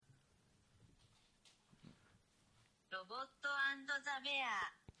ロボット&ザ・ベア。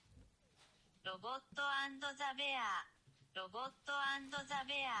ロボット&ザ・ベア。ロボット&ザ・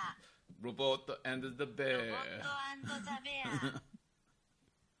ベア。 Robot and the ロボ bear. ット&ザ・ベア。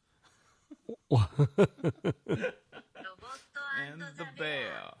 ロボット And the &ザ・ベ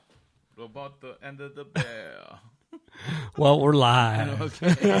ア。 bear. Robot and the bear. Well, we're live.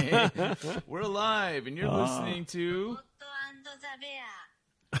 Okay. We're live, and you're listening ロボ to... ット&ザ・ベ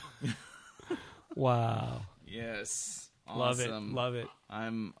ア。 Wow. Yes. Love Awesome. it. Love it.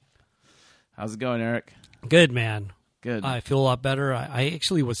 How's it going, Eric? Good, man. Good. I feel a lot better. I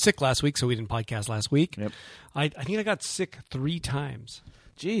actually was sick last week, so we didn't podcast last week. Yep. I think I got sick 3 times.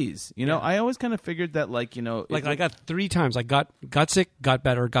 Jeez. You know, I always kind of figured that, like, you know... I got 3 times. I got sick, got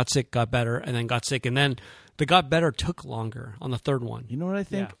better, got sick, got better, and then got sick. And then the got better took longer on the third one. You know what I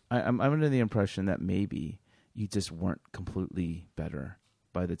think? Yeah. I'm under the impression that maybe you just weren't completely better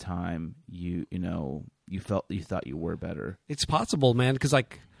by the time you thought you were better. It's possible, man, because,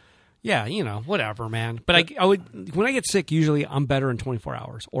 yeah, whatever, man. But I would when I get sick, usually I'm better in 24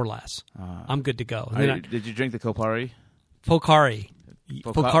 hours or less. I'm good to go. And then Did you drink the Kopari? Pocari.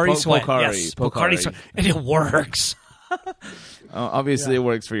 Pocari sweat. Pocari. Yes, Pocari sweat. And it works. Obviously, it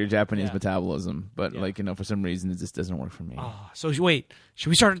works for your Japanese metabolism, but for some reason, it just doesn't work for me. So wait, should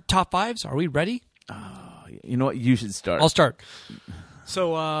we start at top 5s? Are we ready? You know what? You should start. I'll start.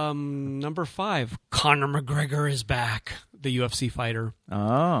 So number 5, Conor McGregor is back, the UFC fighter.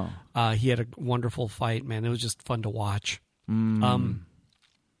 Oh. He had a wonderful fight, man. It was just fun to watch.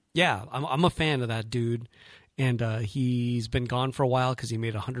 Yeah, I'm a fan of that dude. And he's been gone for a while because he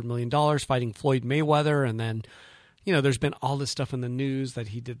made $100 million fighting Floyd Mayweather. And then, there's been all this stuff in the news that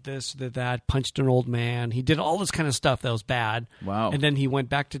he did this, did that, punched an old man. He did all this kind of stuff that was bad. Wow. And then he went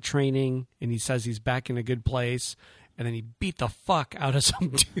back to training, and he says he's back in a good place. And then he beat the fuck out of some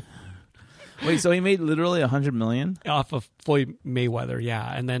dude. Wait, so he made literally $100 million off of Floyd Mayweather,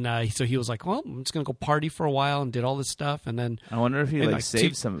 yeah. And then so he was like, well, I'm just going to go party for a while, and did all this stuff. And then I wonder if he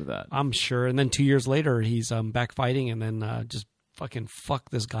saved some of that. I'm sure. And then 2 years later, he's back fighting, and then just fucking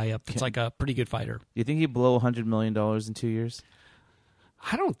fuck this guy up. It's like a pretty good fighter. You think he'd blow $100 million in 2 years?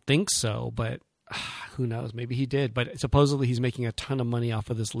 I don't think so, but who knows? Maybe he did. But supposedly he's making a ton of money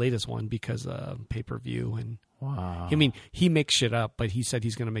off of this latest one because pay-per-view. And wow. I mean, he makes shit up, but he said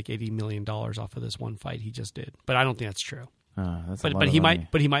he's going to make $80 million off of this one fight he just did. But I don't think that's true. That's but he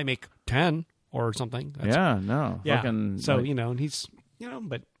might make 10 or something. Yeah. Fucking, so and he's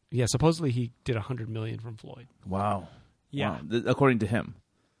but yeah, supposedly he did $100 million from Floyd. Wow. Yeah. Wow. According to him.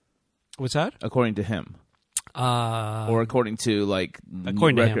 What's that? According to him. Or according to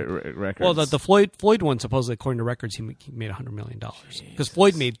according to him. Records. Well, the Floyd one, supposedly according to records, he made $100 million because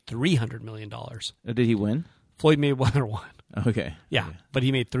Floyd made $300 million. Did he win? Floyd Mayweather won. Okay. Yeah, but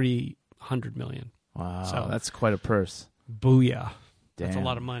he made $300 million. Wow, so that's quite a purse. Booyah! Damn. That's a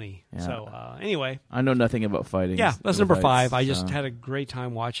lot of money. Yeah. So anyway, I know nothing about fighting. Yeah, that's number 5. I just had a great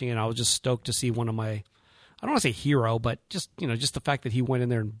time watching it. I was just stoked to see one of my. I don't want to say hero, but just just the fact that he went in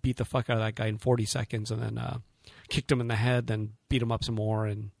there and beat the fuck out of that guy in 40 seconds, and then kicked him in the head, then beat him up some more,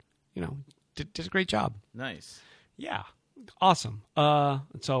 and did a great job. Nice. Yeah, awesome.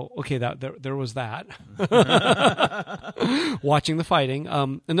 So okay, there was that. Watching the fighting.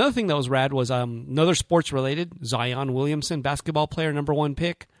 Another thing that was rad was another sports related. Zion Williamson, basketball player, #1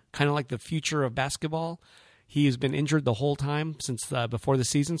 pick, kind of like the future of basketball. He has been injured the whole time since before the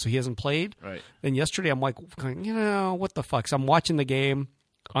season, so he hasn't played. Right. And yesterday, I'm like, what the fuck? So I'm watching the game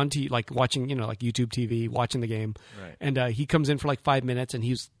on watching, YouTube TV, watching the game. Right. And he comes in for 5 minutes, and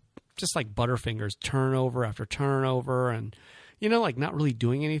he's just like Butterfingers, turnover after turnover, and not really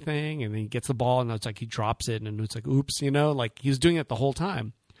doing anything. And then he gets the ball, and it's like he drops it, and it's like, oops, he was doing it the whole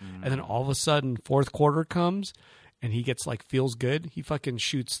time. And then all of a sudden, fourth quarter comes, and he gets feels good. He fucking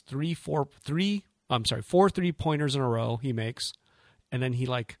shoots 4 3-pointers in a row he makes. And then he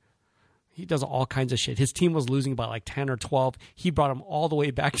does all kinds of shit. His team was losing by 10 or 12. He brought them all the way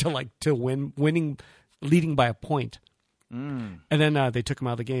back to winning, leading by a point. And then they took him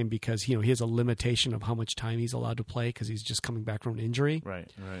out of the game because he has a limitation of how much time he's allowed to play because he's just coming back from an injury. Right.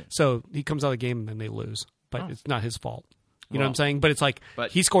 So he comes out of the game and then they lose. But it's not his fault. You know what I'm saying? But it's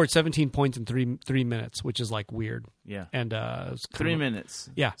he scored 17 points in 3 minutes, which is weird. Yeah. And 3 minutes.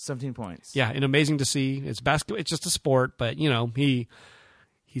 Yeah. 17 points. Yeah, and amazing to see. It's basketball. It's just a sport, but he's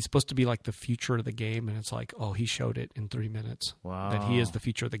supposed to be the future of the game, and it's he showed it in 3 minutes. Wow. That he is the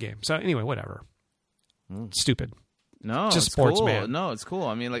future of the game. So anyway, whatever. Stupid. No, just it's sports, cool. man. No, it's cool.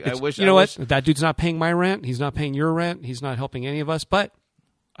 I mean, I wish. What? That dude's not paying my rent. He's not paying your rent. He's not helping any of us. But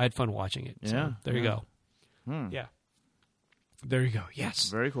I had fun watching it. So there you go. Yeah. There you go. Yes.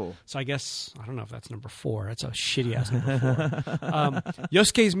 Very cool. So I guess, I don't know if that's number 4. That's a shitty-ass number 4.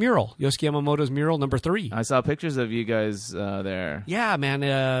 Yosuke's mural. Yosuke Yamamoto's mural, number 3. I saw pictures of you guys there. Yeah,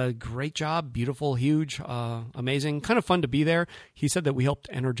 man. Great job. Beautiful, huge, amazing. Kind of fun to be there. He said that we helped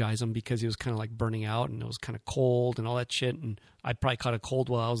energize him because he was kind of like burning out and it was kind of cold and all that shit. And I probably caught a cold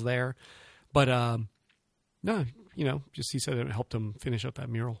while I was there. But, no, just he said it helped him finish up that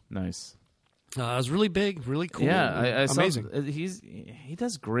mural. Nice. It was really big, really cool. Yeah, I amazing. saw, he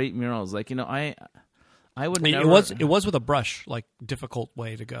does great murals. Like, I would It never... was with a brush, like difficult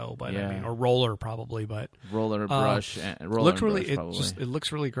way to go, but Yeah. I mean, or roller probably, but roller brush and roller looked really. brush, probably. It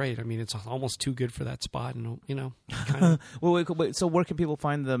looks really great. I mean, it's almost too good for that spot, and kind of. Wait. So where can people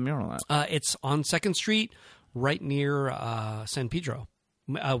find the mural at? It's on 2nd Street, right near San Pedro,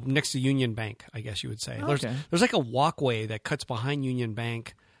 next to Union Bank, I guess you would say. Okay. There's like a walkway that cuts behind Union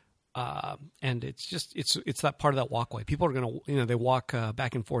Bank. And it's that part of that walkway. People are gonna, they walk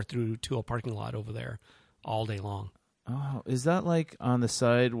back and forth to a parking lot over there all day long. Oh, is that like on the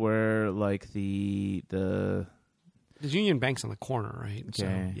side where like the Union Bank's on the corner, right?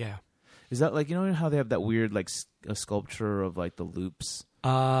 Okay. So, yeah. Is that like, how they have that weird like a sculpture of like the loops?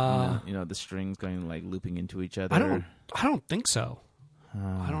 The strings going like looping into each other. I don't think so.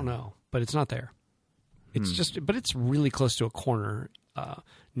 I don't know, but it's not there. It's but it's really close to a corner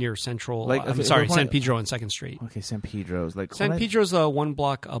near Central. San Pedro and 2nd Street. Okay, San Pedro's like San Pedro's one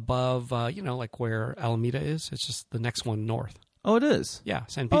block above, like where Alameda is. It's just the next one north. Oh, it is? Yeah,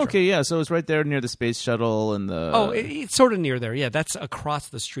 San Pedro. Okay, yeah, so it's right there near the space shuttle and the... it's sort of near there. Yeah, that's across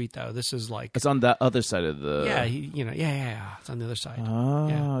the street, though. This is like... It's on that other side of the... Yeah. It's on the other side.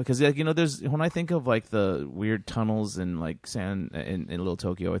 Oh, because, there's... When I think of, like, the weird tunnels in, like, in Little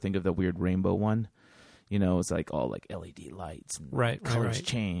Tokyo, I think of the weird rainbow one. It's like all, like, LED lights and colors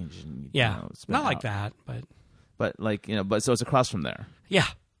change. And, not like that, but... But, like, so it's across from there. Yeah.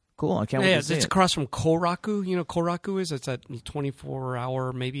 Cool. I can't wait to see it's it. across from Koraku. You know Koraku is? It's that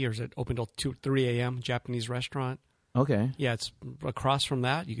 24-hour maybe, or is it open till 3 a.m. Japanese restaurant? Okay. Yeah, it's across from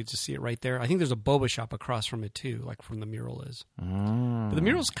that. You could just see it right there. I think there's a boba shop across from it too, like from the mural is. Oh. But the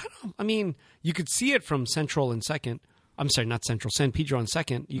mural's kind of, you could see it from Central and 2nd. I'm sorry, not Central, San Pedro and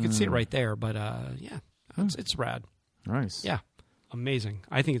 2nd. You could see it right there, but it's rad. Nice. Yeah, amazing.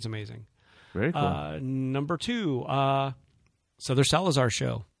 I think it's amazing. Very cool. Number 2, Souther Salazar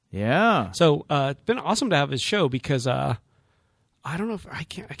show. Yeah. So it's been awesome to have his show because I don't know if I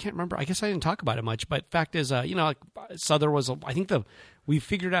can't remember. I guess I didn't talk about it much, but fact is, like Souther was. I think we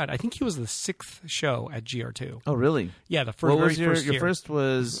figured out. I think he was the 6th show at GR2. Oh, really? Yeah, the first. What was your year. first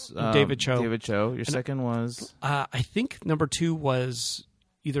was David Cho. David Cho. Your second was I think number 2 was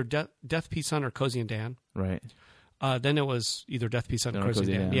either Death P Son or Cozy and Dan. Right. Then it was either Death P Son or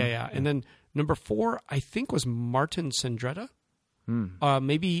Cozy and Dan. Yeah. And then number 4 I think was Martin Sandretta.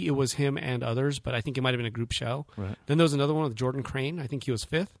 Maybe it was him and others, but I think it might have been a group show. Right. Then there was another one with Jordan Crane. I think he was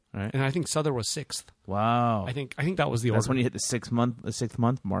 5th, right. And I think Souther was 6th. Wow. I think that was the order. That's when you hit the 6th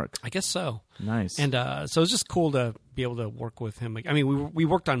month mark. I guess so. Nice. And so it was just cool to be able to work with him. I mean, we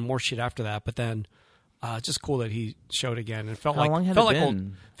worked on more shit after that, but then just cool that he showed again. And How long had it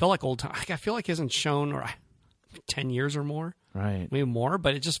been? Felt like old time. I feel like he hasn't shown 10 years or more. Right. Maybe more,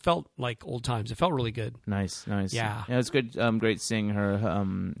 but it just felt like old times. It felt really good. Nice. Yeah. Yeah, it's good. Great seeing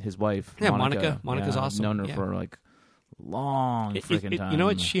her, his wife. Yeah, Monica. Monica's awesome. I've known her for like long freaking time. You know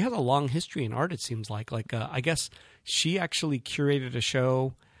what? She has a long history in art, it seems like. I guess she actually curated a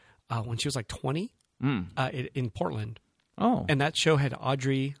show when she was like 20 in Portland. Oh. And that show had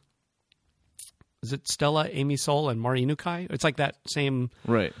Audrey, is it Stella, Amy Soul, and Mari Inukai? It's like that same...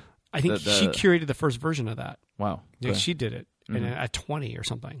 Right. I think she curated the first version of that. Wow. Yeah, she did it at 20 or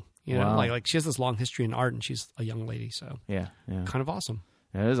something. You know, Wow. like she has this long history in art, and she's a young lady, so Yeah. kind of awesome.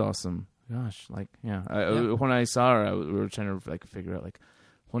 Yeah, it is awesome. Gosh, when I saw her, we were trying to like figure out like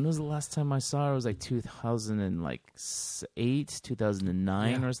when was the last time I saw her? It was like 2008,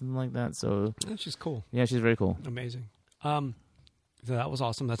 2009 or something like that. So Yeah, she's cool. yeah, she's very cool. Amazing. So that was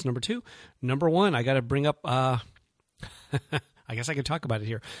awesome. That's number 2. Number 1, I got to bring up. I guess I could talk about it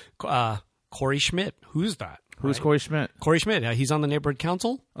here. Corey Schmidt. Who's that? Who's Corey Schmidt? Corey Schmidt. He's on the neighborhood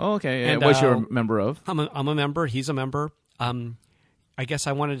council. Oh, okay. And, What you're a member of? I'm a member. He's a member. I guess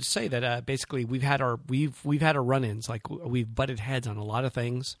I wanted to say that basically we've had our run-ins. Like we've butted heads on a lot of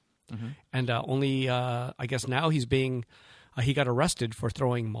things, and only I guess now he's being he got arrested for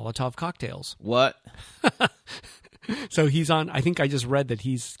throwing Molotov cocktails. What? So he's on. I think I just read that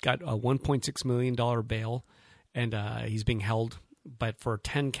he's got a $1.6 million bail, and he's being held, but for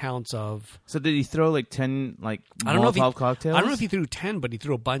 10 counts of. So did he throw like 10 like I don't know Molotov cocktails? I don't know if he threw 10, but he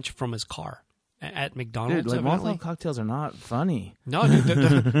threw a bunch from his car. at McDonald's. Dude, like evidently. Molotov cocktails are not funny. No,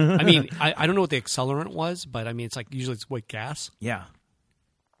 dude, I mean, I don't know what the accelerant was, but I mean, it's like usually it's white gas. Yeah.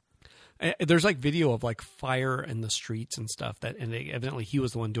 There's like video of like fire in the streets and stuff and evidently he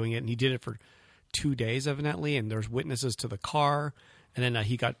was the one doing it, and he did it for 2 days evidently, and there's witnesses to the car, and then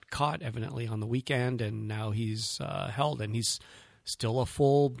he got caught evidently on the weekend, and now he's held, and he's still a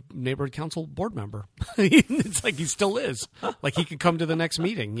full neighborhood council board member. It's like he still is. Like he could come to the next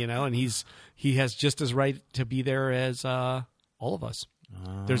meeting, and he has just as right to be there as all of us.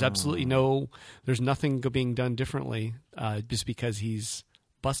 There's absolutely there's nothing being done differently just because he's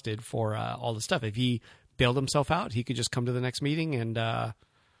busted for all the stuff. If he bailed himself out, he could just come to the next meeting and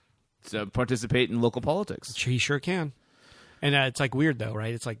participate in local politics. He sure can. And it's like weird though,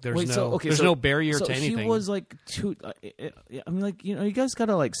 right? It's like there's there's no barrier to anything. He was like I mean, like, you guys got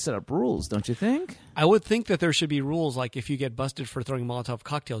to like set up rules, don't you think? I would think that there should be rules, like if you get busted for throwing Molotov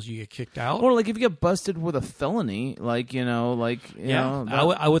cocktails, you get kicked out. Or like if you get busted with a felony, like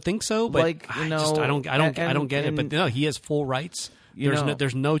I would think so, but like, I don't get it. But no, he has full rights.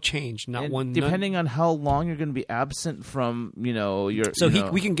 There's no change, not one. Depending on how long you're going to be absent from, your. So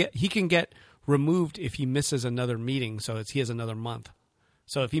he can get removed if he misses another meeting. So he has another month.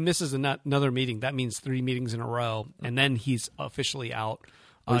 So if he misses another meeting, that means 3 meetings in a row, and then he's officially out.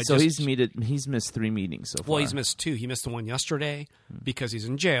 So he's missed 3 meetings so far. Well, he's missed 2. He missed the one yesterday because he's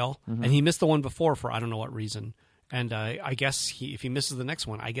in jail, and he missed the one before for I don't know what reason. And I guess if he misses the next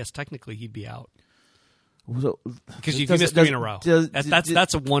one, I guess technically he'd be out. Because you miss 3 in a row.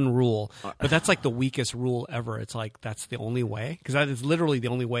 That's one rule, but that's like the weakest rule ever. It's like that's the only way, because that is literally the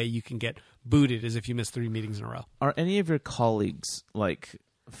only way you can get booted is if you miss 3 meetings in a row. Are any of your colleagues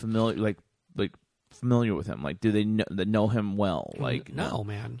familiar with him? Like, do they know him well? Like, no,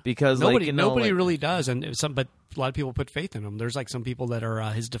 man, because nobody really does, but a lot of people put faith in him. There's like some people that are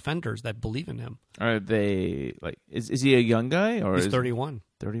his defenders that believe in him. Are they like? Is he a young guy or he's 31?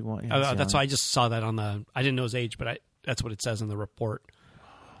 31. Yeah, that's why I just saw that I didn't know his age, but that's what it says in the report.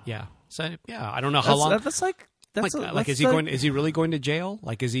 Yeah. So yeah, I don't know how long. Is he really going to jail?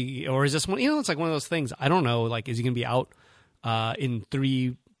 Like, is he, or is this one? It's like one of those things. I don't know. Like, is he going to be out in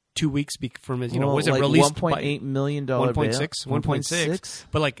 2 weeks from his? Was it released? $1.8 million 1.6.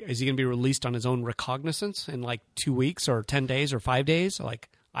 But like, is he going to be released on his own recognizance in like 2 weeks or 10 days or 5 days? Like,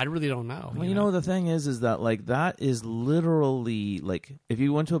 I really don't know. Well, the thing is that like that is literally like if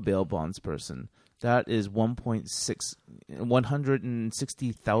you went to a bail bonds person, that is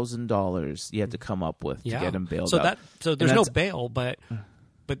 $160,000 you have to come up with to get him bailed out. So there's no bail, but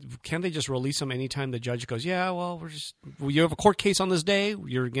can't they just release him anytime the judge goes, you have a court case on this day,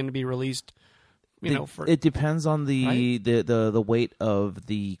 you're going to be released. It depends on the weight of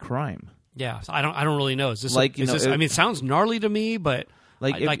the crime. Yeah, so I don't really know. Is this like I mean, it sounds gnarly to me, but.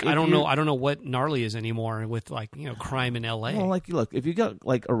 I don't know. I don't know what gnarly is anymore with crime in L.A. Well, look, if you got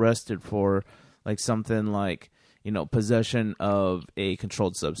arrested for something like possession of a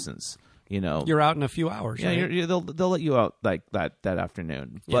controlled substance, you're out in a few hours. Yeah, right? they'll let you out like that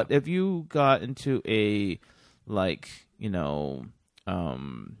afternoon. Yeah. But if you got into a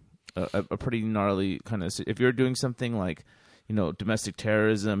a pretty gnarly kind of, if you're doing something like domestic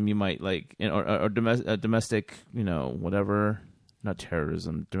terrorism, you might or domestic whatever. Not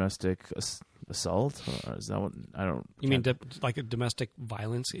terrorism, domestic assault, or is that what I don't? You mean like a domestic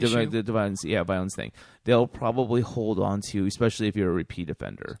violence issue? The violence thing. They'll probably hold on to you, especially if you're a repeat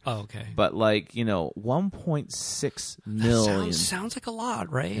offender. Oh, okay. But 1.6 million sounds like a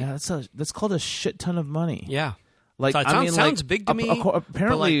lot, right? Yeah, that's called a shit ton of money. Yeah. Like, sounds big to me.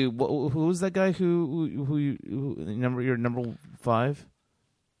 Apparently, who was that guy who your number 5?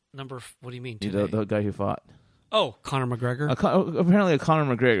 What do you mean? The guy who fought. Oh, Conor McGregor. Apparently,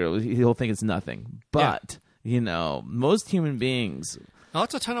 Conor McGregor, he'll think it's nothing. But most human beings. Oh,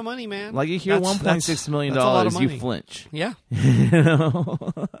 it's a ton of money, man. Like you hear $1.6 million, you flinch. Yeah.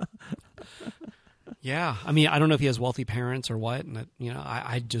 Yeah. I mean, I don't know if he has wealthy parents or what, and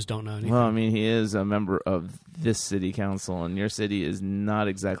I just don't know anything. Well, I mean, he is a member of this city council, and your city is not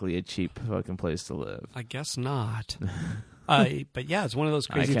exactly a cheap fucking place to live. I guess not. But yeah, it's one of those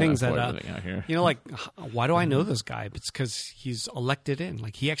crazy things that why do I know this guy? It's because he's elected in.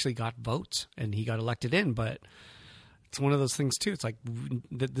 Like, he actually got votes and he got elected in. But it's one of those things too. It's like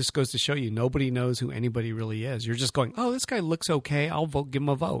this goes to show you nobody knows who anybody really is. You're just going, oh, this guy looks okay. I'll give him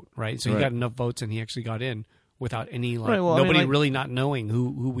a vote, right? So he got enough votes and he actually got in without any nobody really not knowing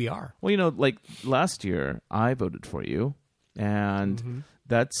who we are. Well, last year I voted for you, and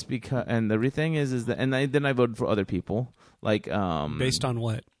that's because and everything is that, and then I voted for other people. Like based on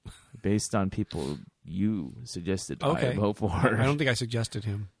what? Based on people you suggested Okay. I vote for. I don't think I suggested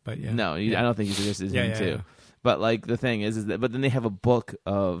him, but yeah. No, I don't think you suggested him too. Yeah. But like the thing is that but then they have a book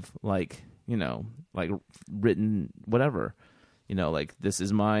of like like written whatever. Like this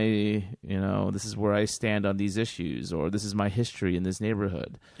is my, this is where I stand on these issues, or this is my history in this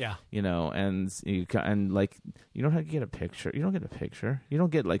neighborhood. Yeah. And like you don't have to get a picture. You don't get a picture. You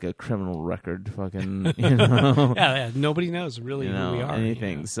don't get like a criminal record. Fucking. Yeah. Nobody knows really who we are.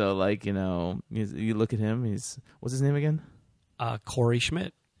 Anything. So like you look at him. What's his name again? Corey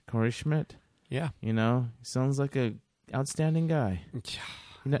Schmidt. Corey Schmidt. Yeah. He sounds like a outstanding guy.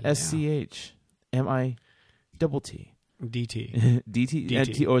 SCHMITT. DT.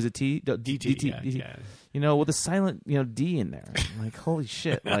 DT. Or is it T? DT. Yeah. With a silent, D in there. Like, holy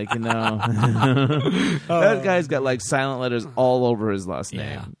shit. Like, that guy's got like silent letters all over his last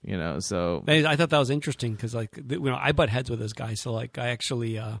name, so. I thought that was interesting because like, I butt heads with this guy. So like, I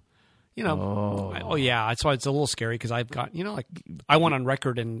actually, that's why it's a little scary because I've got, I went on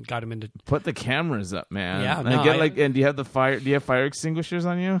record and got him into. Put the cammers up, man. Yeah, and do you have fire extinguishers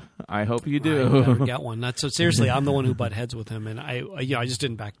on you? I hope you do. I better get one. So seriously, I'm the one who butt heads with him, and I just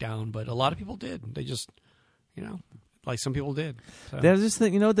didn't back down. But a lot of people did. They just, like some people did. So. They're just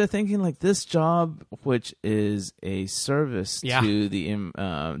they're thinking like this job, which is a service to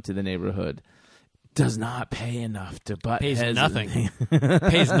the neighborhood, does not pay enough to butt pays heads. Nothing.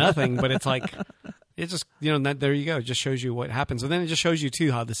 Pays nothing, but it's like it just there you go. It just shows you what happens, and then it just shows you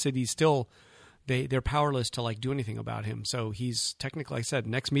too how the city still they're powerless to like do anything about him. So he's technically, like I said,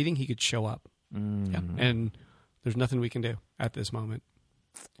 next meeting he could show up, and there's nothing we can do at this moment.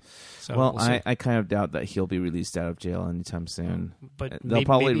 So we'll I kind of doubt that he'll be released out of jail anytime soon. But they'll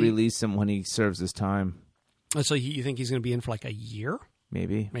probably release him when he serves his time. So you think he's going to be in for like a year?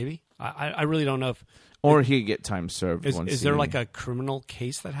 Maybe. I really don't know if... Or he could get time served. Is there like a criminal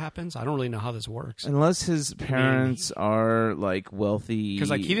case that happens? I don't really know how this works. Unless his parents are like wealthy.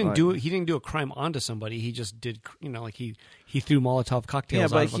 Because like he didn't do a crime onto somebody. He just did, like he threw Molotov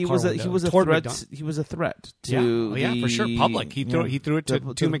cocktails out of a car window. He was a threat. He was a threat to for sure, public. He threw it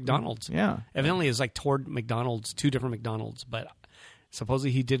to McDonald's. Yeah. Evidently, it's like toward McDonald's, 2 different McDonald's, but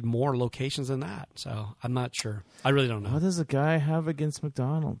supposedly he did more locations than that. So I'm not sure. I really don't know. What does a guy have against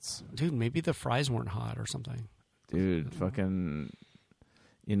McDonald's? Dude, maybe the fries weren't hot or something. Dude, fucking,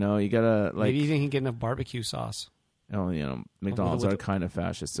 you gotta like. Maybe he didn't get enough barbecue sauce. Oh, McDonald's are kind of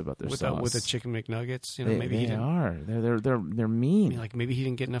fascist about their sauce. With the chicken McNuggets, maybe he are. They're mean. Like maybe he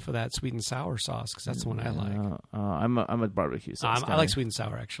didn't get enough of that sweet and sour sauce because that's the one I like. I'm a barbecue sauce. I like sweet and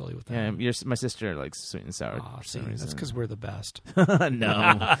sour actually. With that. Yeah, my sister likes sweet and sour. Oh, see, that's because we're the best.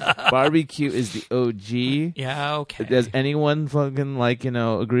 No, barbecue is the OG. Yeah, okay. Does anyone fucking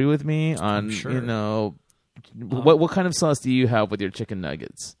agree with me on sure. What kind of sauce do you have with your chicken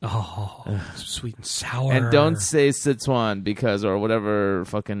nuggets? Oh, sweet and sour. And don't say Sichuan or whatever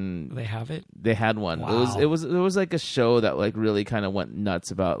fucking they have it. They had one. Wow. It was like a show that like really kind of went nuts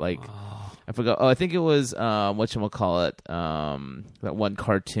about like I forgot. Oh, I think it was whatchamacallit, that one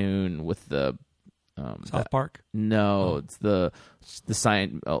cartoon with the South Park. No, it's the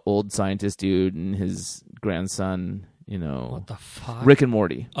old scientist dude and his grandson. What the fuck? Rick and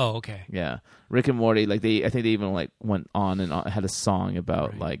Morty. Oh, okay. Yeah, Rick and Morty. Like I think they even like went on and on, had a song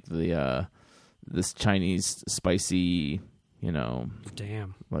about like the this Chinese spicy, damn,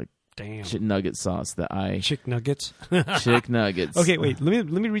 chicken nugget sauce that chick nuggets. Chick nuggets. Okay, wait. Let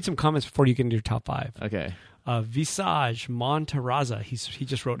me read some comments before you get into your top 5. Okay. Visage Montaraza. He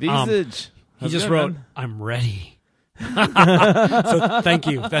just wrote. Visage. He just wrote. I'm ready. So thank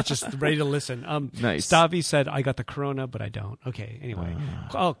you. That's just ready to listen. Nice. Stavi said, I got the corona, but I don't. Okay, anyway.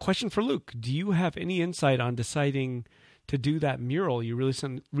 Question for Luke. Do you have any insight on deciding to do that mural you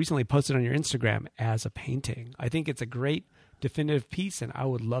recently posted on your Instagram as a painting? I think it's a great definitive piece, and I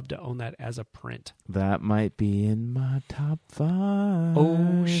would love to own that as a print. That might be in my top 5.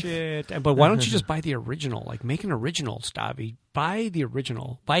 Oh, shit. But why don't you just buy the original? Like, make an original, Stavi. Buy the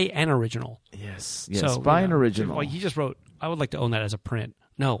original. Buy an original. Yes, so, buy an original. He just wrote, I would like to own that as a print.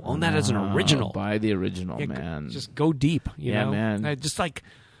 No, own that as an original. Buy the original, man. Just go deep, you know? Man. Just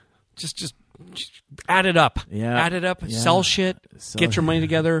add it up. Yeah. Add it up. Yeah. Sell shit. Get your money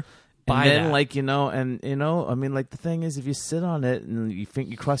together. And then, I mean, like the thing is, if you sit on it and you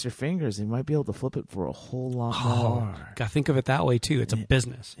cross your fingers, you might be able to flip it for a whole lot more. Gotta think of it that way too. It's a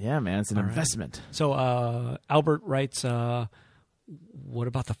business. Yeah, man, it's an investment. So Albert writes, "What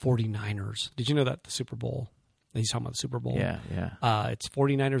about the 49ers? Did you know that the Super Bowl?" He's talking about the Super Bowl. Yeah. It's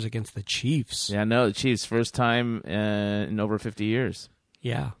 49ers against the Chiefs. Yeah, no, the Chiefs first time in over 50 years.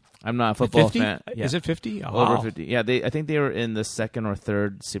 Yeah. I'm not a football fan. Is it 50? Over 50. Yeah, I think they were in the second or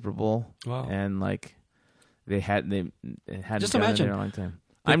third Super Bowl. Wow. And like They hadn't Just done it imagine. in a long time.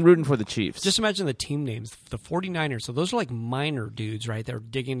 I'm rooting for the Chiefs. Just imagine the team names. The 49ers. So those are like minor dudes, right? They're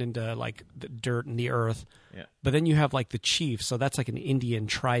digging into like the dirt and the earth. Yeah. But then you have like the Chiefs. So that's like an Indian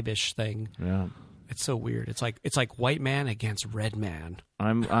tribe-ish thing. Yeah. It's so weird. It's like white man against red man.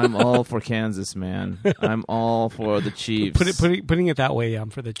 I'm all for Kansas, man. I'm all for the Chiefs. Putting it that way,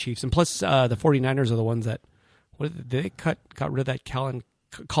 for the Chiefs. And plus, the 49ers are the ones that they got rid of that Colin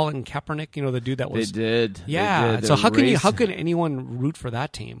Kaepernick, the dude that was... They did. Yeah. They did. So how can anyone root for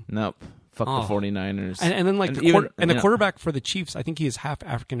that team? Nope. Fuck the 49ers. And then the quarterback for the Chiefs, I think he is half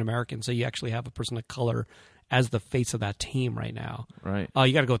African American, so you actually have a person of color as the face of that team right now. Right. Oh,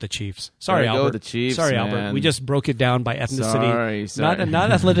 you got to go with the Chiefs. Sorry, Albert. Albert. Go with the Chiefs, Sorry, man. Albert. We just broke it down by ethnicity. Sorry.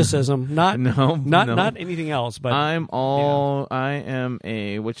 Not athleticism. Not not anything else. But I am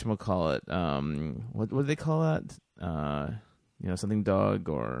a whatchamacallit. What do they call that? Something dog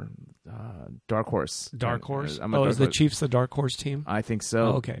or dark horse. Dark horse? Is the Chiefs the dark horse team? I think so.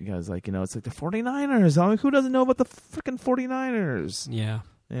 Oh, okay. Because, it's like the 49ers. I mean, who doesn't know about the freaking 49ers? Yeah.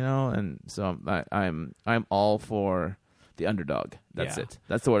 And so I'm all for the underdog. That's it.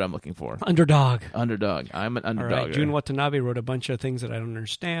 That's the word I'm looking for. Underdog. Underdog. I'm an underdog. All right. Jun Watanabe wrote a bunch of things that I don't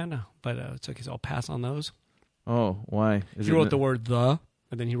understand, but it's okay. So I'll pass on those. Oh, why? He wrote the word the,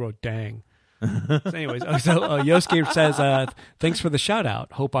 and then he wrote dang. So anyways, Yosuke says, thanks for the shout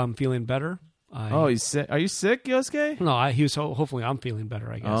out. Hope I'm feeling better. He's sick. Are you sick, Yosuke? No, he was. Hopefully, I'm feeling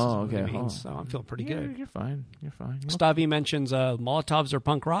better. I guess. Oh, okay. Is what it means. So I'm feeling pretty good. You're fine. Stavi mentions Molotovs are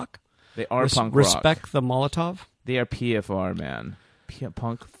punk rock. They are punk rock. Respect the Molotov. They are PFR, man.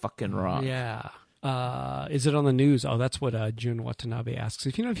 Punk fucking rock. Yeah. Is it on the news? Oh, that's what Jun Watanabe asks.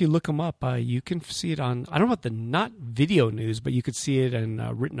 If you look them up, you can see it on. I don't know about the not video news, but you could see it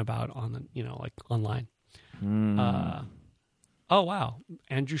and written about on like online. Oh, wow.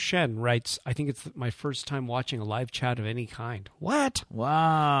 Andrew Shen writes, I think it's my first time watching a live chat of any kind. What?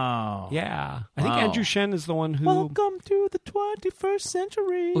 Wow. Yeah. I think Andrew Shen is the one who... Welcome to the 21st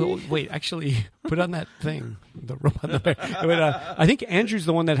century. Well, wait, actually, put on that thing. The robot. I think Andrew's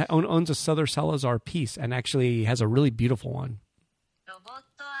the one that owns a Souther Salazar piece and actually has a really beautiful one. Robot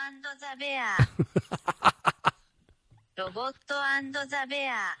and the Bear. Robot and the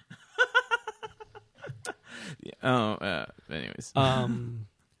Bear. Anyways.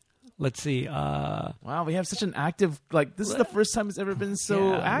 Let's see. Wow, we have such an active, this is the first time it's ever been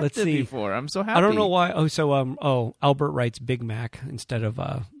so active before. I'm so happy. I don't know why. Albert writes Big Mac instead of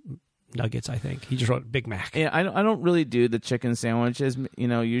nuggets, I think. He just wrote Big Mac. Yeah, I don't really do the chicken sandwiches,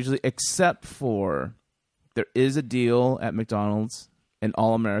 usually, except for there is a deal at McDonald's, an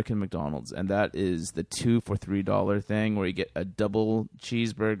all-American McDonald's, and that is the 2 for $3 thing where you get a double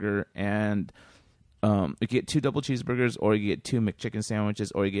cheeseburger and... you get 2 double cheeseburgers, or you get 2 McChicken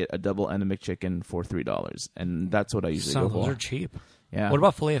sandwiches, or you get a double and a McChicken for $3, and that's what I usually go for. Those are cheap. Yeah. What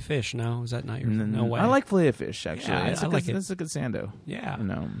about filet of fish? No, is that not your? No way. I like filet of fish actually. Yeah, I like it. It's a good sando. Yeah.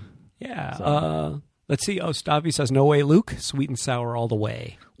 Yeah. So. Let's see. Oh, Stavi says no way, Luke. Sweet and sour all the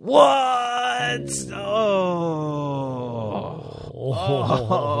way. What?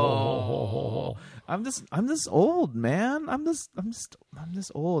 I'm this old, man. I'm this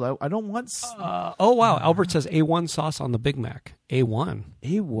old. I don't want. Oh wow! Albert says A1 sauce on the Big Mac. A1.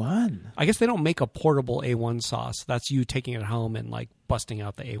 I guess they don't make a portable A1 sauce. That's you taking it home and busting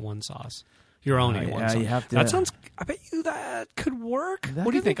out the A1 sauce. Your own A1 sauce. You have to. That sounds. I bet you that could work.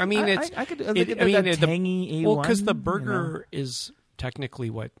 What do you think? I mean, it's. I could. Tangy A1. Well, because the burger is technically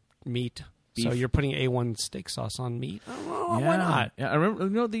what meat. Beef. So you're putting A1 steak sauce on meat? Why not? Yeah, I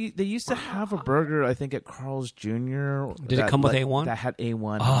remember. They used to have a burger. I think at Carl's Jr. Did it come with A1? That had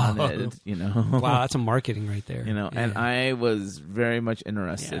A1 on it. Wow, that's a marketing right there. And I was very much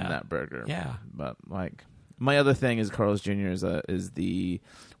interested in that burger. Yeah, but my other thing is Carl's Jr. is the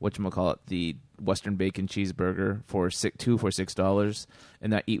whatchamacallit, the Western bacon cheeseburger for $2 for $6,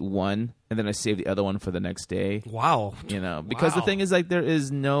 and I eat one and then I save the other one for the next day. Wow. Because the thing is there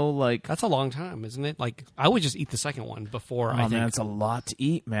is no that's a long time, isn't it? I would just eat the second one before. I think. Man, it's a lot to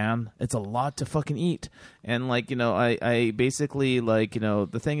eat, man. It's a lot to fucking eat. And I basically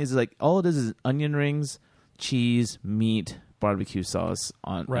the thing is all it is onion rings, cheese, meat, barbecue sauce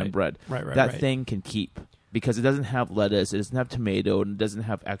on bread. Right. That thing can keep. Because it doesn't have lettuce, it doesn't have tomato, and it doesn't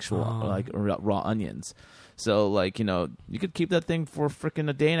have actual raw onions. So you could keep that thing for freaking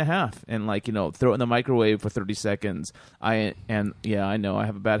a day and a half, and throw it in the microwave for 30 seconds. I know I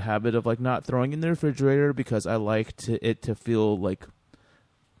have a bad habit of not throwing it in the refrigerator because I like it to feel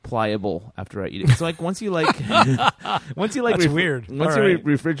pliable after I eat it. So like once you like That's weird. Once All you right.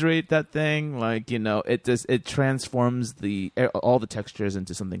 refrigerate that thing, like it transforms all the textures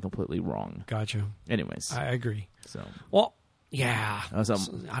into something completely wrong. Gotcha. Anyways, I agree. so Well, yeah. I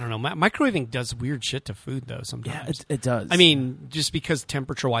I don't know. Microwaving does weird shit to food, though, sometimes. it does. I mean, just because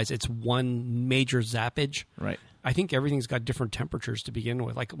temperature-wise, it's one major zappage. right. I think everything's got different temperatures to begin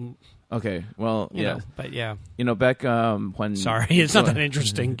with. Like, Okay. Well, you yeah. know, but yeah. Back when Sorry, it's not that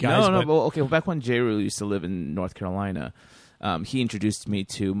interesting, guys. No. but- Well, okay. Well, back when J. Rule used to live in North Carolina, he introduced me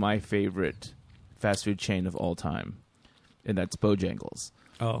to my favorite fast food chain of all time, and that's Bojangles.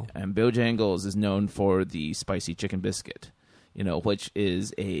 Oh, And Bojangles is known for the spicy chicken biscuit, which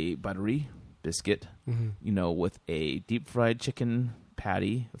is a buttery biscuit, with a deep fried chicken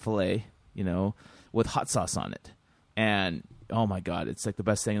patty fillet, with hot sauce on it. And oh my God, it's like the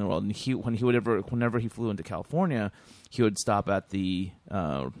best thing in the world. And whenever he flew into California, he would stop at the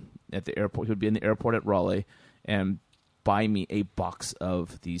airport. He would be in the airport at Raleigh and buy me a box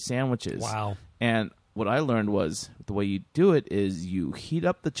of these sandwiches. wow. And what I learned was the way you do it is you heat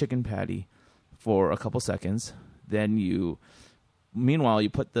up the chicken patty for a couple seconds. Then meanwhile, you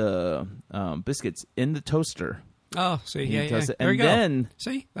put the biscuits in the toaster. Oh, see, You yeah. toast it, There and you go. then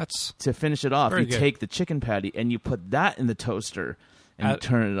See, that's to finish it off, Very you good. take the chicken patty and you put that in the toaster and you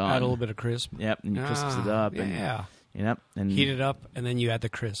turn it on. add a little bit of crisp. Yep, and you crisps it up. And, Yeah. Yep, and Heat it up, and then you add the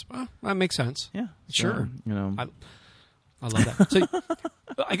crisp. Oh, that makes sense. Yeah, Sure. So, I love that.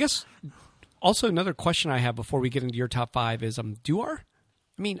 So, I guess also another question I have before we get into your top 5 is,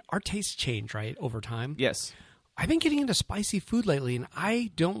 our tastes change, right, over time? yes. I've been getting into spicy food lately, and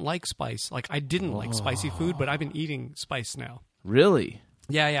I don't like spice. Like, I didn't like spicy food, but I've been eating spice now. Really?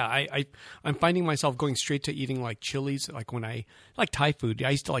 Yeah. I'm finding myself going straight to eating like chilies. Like when I like Thai food,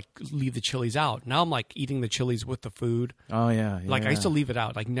 I used to like leave the chilies out. Now I'm like eating the chilies with the food. Oh yeah. Like I used to leave it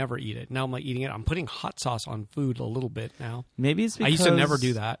out, like never eat it. Now I'm like eating it. I'm putting hot sauce on food a little bit now. Maybe it's because I used to never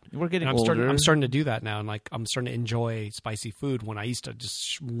do that. We're getting And older. I'm starting to do that now, and like I'm starting to enjoy spicy food when I used to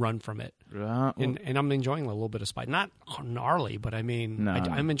just run from it. And I'm enjoying a little bit of spice. Not gnarly, but I mean, No.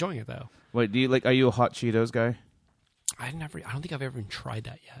 I'm enjoying it though. Wait, are you a hot Cheetos guy? I don't think I've ever even tried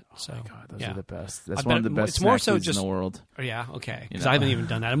that yet. So God, those yeah. are the best. That's I one of bet the best it's more snack so foods just- in the world. Oh, yeah, okay. Because You know. I haven't even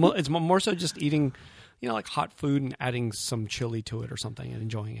done that. It's more so just eating, like hot food and adding some chili to it or something and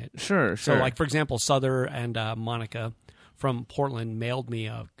enjoying it. Sure. So, like for example, Souther and Monica from Portland mailed me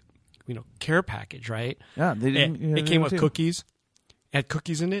a, care package. Right? yeah, they didn't. It came with cookies. It had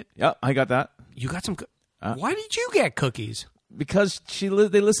cookies in it. Yeah, I got that You got some. Why did you get cookies? because they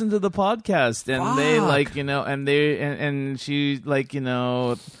listened to the podcast and they Fuck. and she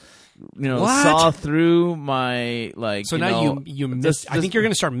What? saw through my So now you miss. I think you're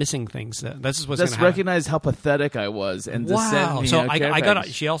going to start missing things. This is what's going to just happen. recognize how pathetic I was and just sent Wow! me So a care I got.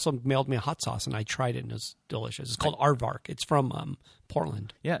 package. She also mailed me a hot sauce, and I tried it, and it's delicious. It's called Aardvark. It's from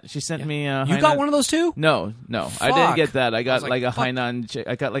Portland. Yeah, she sent me. You got one of those too? No, I Fuck. didn't get that. I got was like like, a fuck. Hainan.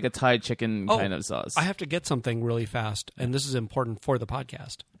 I got like a Thai chicken Oh, kind of sauce. I have to get something really fast, and this is important for the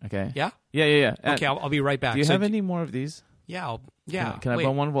podcast. Okay. Yeah. Yeah. Okay, I'll be right back. Do you So have any more of these? Yeah. Yeah. Can I Wait,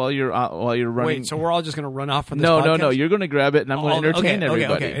 bum one while you're running? Wait. So we're all just going to run off from this? No. podcast? You're going to grab it, and I'm going to entertain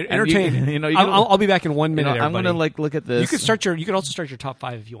everybody. Okay. And you- Entertain. you I'll be back in 1 minute. I'm going to everybody. look at this. You could also start your top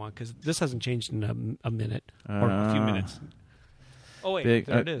 5 if you want, because this hasn't changed in a minute or a few minutes. Oh wait,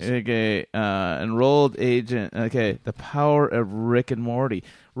 there it is. Okay, enrolled agent. Okay, the power of Rick and Morty.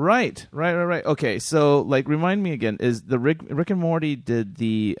 Right. Okay, so remind me again. Is the Rick and Morty did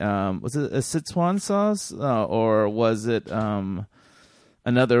the was it a Sichuan sauce or was it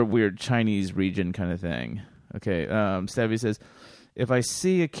another weird Chinese region kind of thing? Okay, Stabby says, if I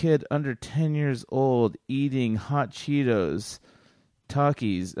see a kid under 10 years old eating hot Cheetos,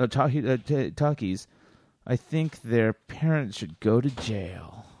 Takis, I think their parents should go to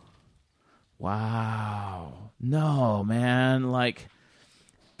jail. Wow. No, man.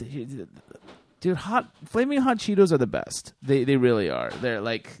 Dude, flaming hot Cheetos are the best. They really are. They're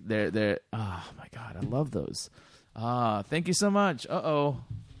oh my God, I love those. Thank you so much. Oh,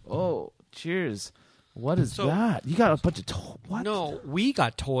 cheers. What is that? You got a bunch of what? No, we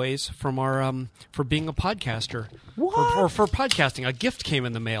got toys from our for being a podcaster. What? For podcasting? A gift came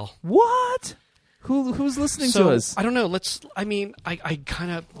in the mail. What? Who's listening So to us? I don't know. I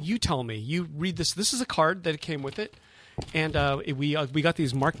kind of, you tell me. You read this. This is a card that came with it, and we got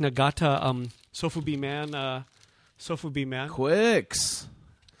these Mark Nagata Sofubi Man. Quicks.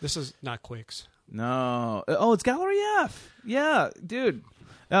 This is not Quicks. No. Oh, it's Gallery F. Yeah, dude.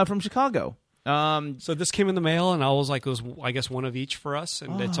 From Chicago. So this came in the mail, and I was like, it was, I guess, one of each for us,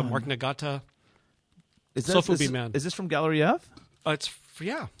 and it's a Mark Nagata. Is Sofubi Man. Is this from Gallery F? It's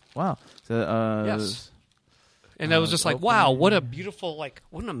Yeah. Wow. So, yes. And I was just like, wow, what a beautiful,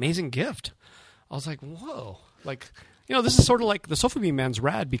 what an amazing gift. I was like, whoa. This is sort of like the Sofa Bean Man's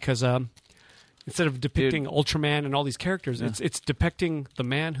rad because instead of depicting Ultraman and all these characters, it's depicting the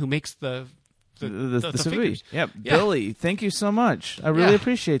man who makes the figures. Yeah, Billy, thank you so much. I really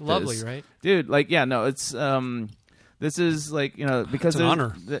appreciate this. Lovely, right? Dude, it's this is because it's an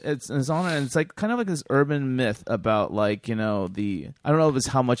honor. It's an honor, and it's kind of like this urban myth about I don't know if it's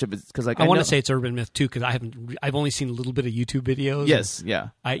how much of it's because I want to say it's urban myth too because I've only seen a little bit of YouTube videos. Yes, yeah.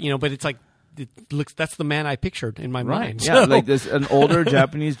 But it's that's the man I pictured in my mind. Yeah, like this an older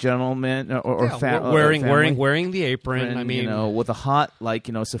Japanese gentleman or wearing the apron. I mean, with a hot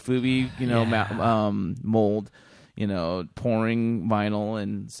sofubi mold. Pouring vinyl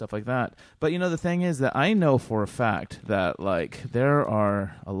and stuff like that. But the thing is that I know for a fact that there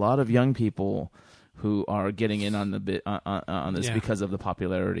are a lot of young people who are getting in on this because of the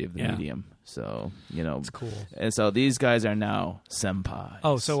popularity of the medium. So it's cool. And so these guys are now senpai.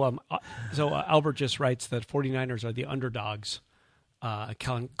 Oh, so Albert just writes that 49ers are the underdogs.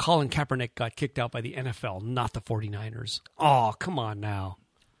 Colin Kaepernick got kicked out by the NFL, not the 49ers. Oh, come on now.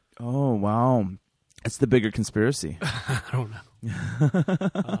 Oh, wow. It's the bigger conspiracy. I don't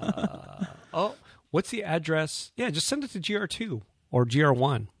know. What's the address? Yeah, just send it to GR2 or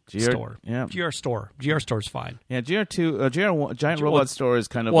GR1 store. Yeah, GR store. GR store's fine. Yeah, GR2, GR1, Giant Robot Store is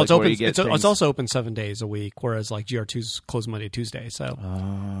kind of it's open. It's also open 7 days a week, whereas GR2's closed Monday, Tuesday. So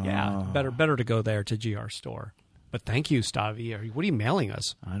better to go there to GR store. But thank you, Stavi. What are you mailing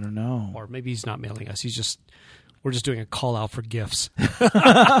us? I don't know. Or maybe he's not mailing us. We're just doing a call out for gifts.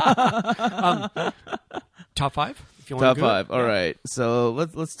 Top 5? If you want top 5. All right. So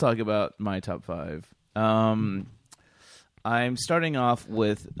let's talk about my top 5. I'm starting off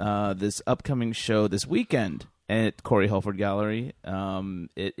with this upcoming show this weekend at Corey Holford Gallery.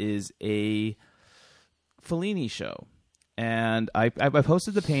 It is a Fellini show. And I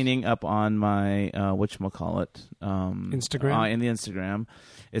posted the painting up on my whatchamacallit Instagram. In the Instagram.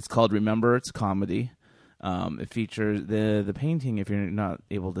 It's called Remember It's Comedy. It features the painting. If you're not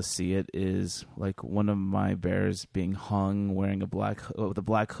able to see it, is one of my bears being hung, wearing with a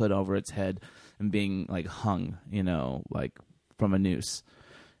black hood over its head, and being hung, from a noose.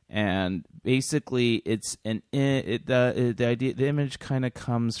 And basically, it's the idea. The image kind of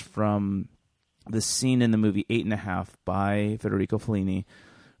comes from the scene in the movie 8.5 by Federico Fellini,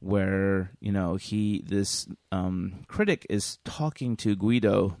 where this critic is talking to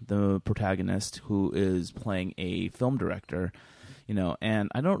Guido, the protagonist, who is playing a film director, and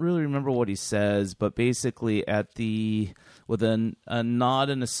I don't really remember what he says, but basically with a nod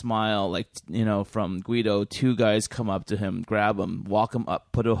and a smile, from Guido, 2 guys come up to him, grab him, walk him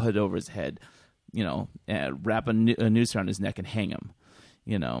up, put a hood over his head, and wrap a noose around his neck and hang him,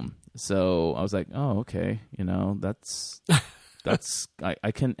 So I was like, oh, okay, that's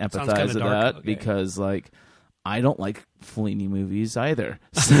I can empathize with that, okay. Because I don't like Fellini movies either.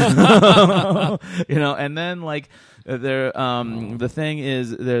 So, and then there the thing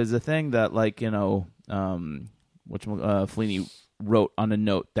is, there's a thing that Fellini wrote on a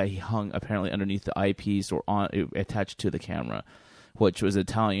note that he hung apparently underneath the eyepiece or attached to the camera, which was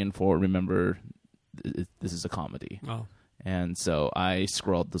Italian for remember this is a comedy. Oh. And so I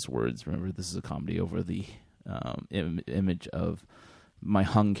scrawled those words, remember this is a comedy, over the image of my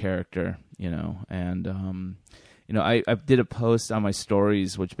hung character, and I did a post on my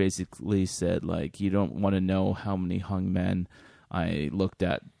stories which basically said you don't want to know how many hung men I looked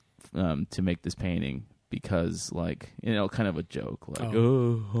at to make this painting, because kind of a joke,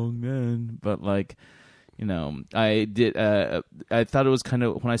 oh hung men, but I did I thought it was kind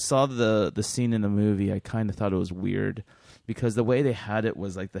of, when I saw the scene in the movie, I kind of thought it was weird, because the way they had it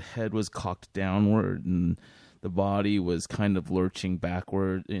was the head was cocked downward and the body was kind of lurching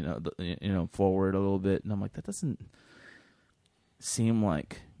backward, forward a little bit, and I'm like, that doesn't seem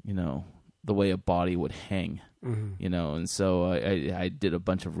like the way a body would hang, mm-hmm. And so I did a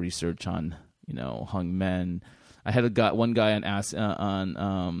bunch of research on hung men. I had one guy on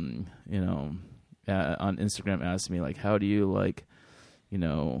Instagram asked me how do you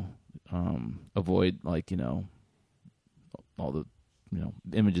avoid all the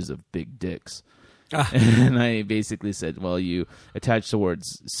images of big dicks. And I basically said, well, you attach the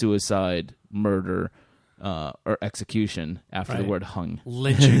words suicide, murder, or execution after the word hung.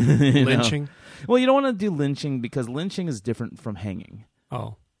 Lynching. Lynching. Well, you don't want to do lynching, because lynching is different from hanging.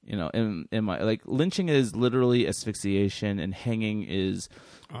 Oh. You know, in my like lynching is literally asphyxiation, and hanging is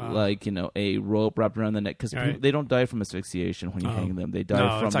like, you know, a rope wrapped around the neck, because they don't die from asphyxiation when you hang them. They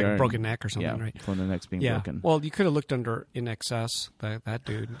die from it's like a broken neck or something, right? From the neck's being broken. Well, you could have looked under In Excess, that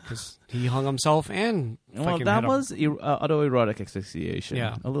dude, because he hung himself and that was autoerotic asphyxiation.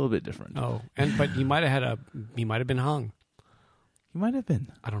 Yeah, a little bit different. Oh, but he might have been hung. He might have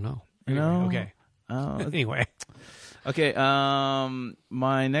been. I don't know. Anyway, okay. Anyway. Okay,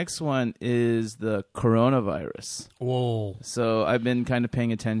 my next one is the coronavirus. Whoa. So I've been kind of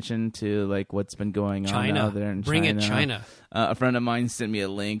paying attention to like what's been going on out there in China. Bring it, China. A friend of mine sent me a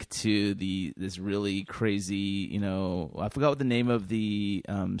link to this really crazy, you know, I forgot what the name of the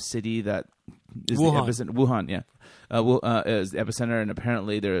city that is Wuhan. the epicenter. Wuhan, yeah. Is the epicenter, and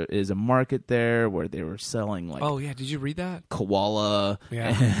apparently there is a market there where they were selling like did you read that? Koala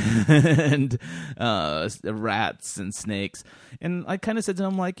and rats and snakes. And I kind of said to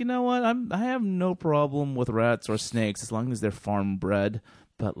him, like, you know what, I have no problem with rats or snakes as long as they're farm bred,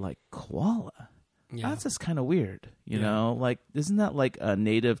 but like koala, that's just kind of weird, you know, like isn't that like a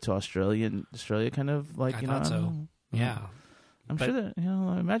native to Australia kind of like, I thought so. Yeah, I'm sure that, you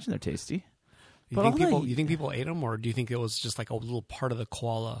know, I imagine they're tasty. You think people ate them, or do you think it was just like a little part of the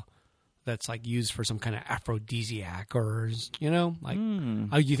koala that's like used for some kind of aphrodisiac, or, you know, like,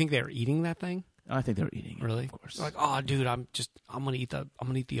 you think they were eating that thing? I think they were eating it, really, of course. Like, oh, dude, I'm gonna eat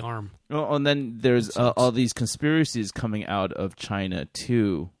the arm. Oh, and then there's all these conspiracies coming out of China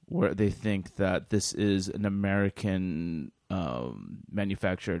too, where they think that this is an American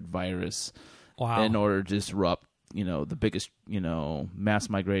manufactured virus in order to disrupt, you know, the biggest, you know, mass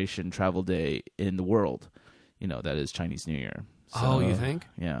migration travel day in the world, you know, that is Chinese New Year. So, you think?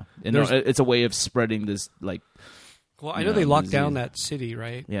 Yeah. And it's a way of spreading this, like... Well, I know they locked down that city,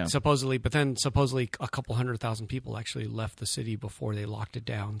 right? Yeah. Supposedly a couple 100,000 people actually left the city before they locked it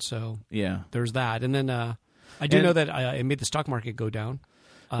down. So yeah, there's that. And then I do know that it made the stock market go down.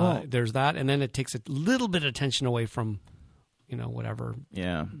 There's that. And then it takes a little bit of attention away from, you know, whatever.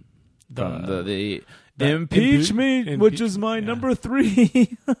 Yeah. From the impeachment, which is my number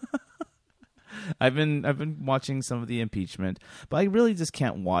 3. I've been watching some of the impeachment, but I really just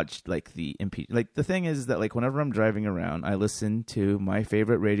can't watch like the impeachment. Like the thing is that like whenever I'm driving around, I listen to my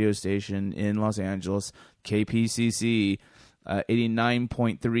favorite radio station in Los Angeles, KPCC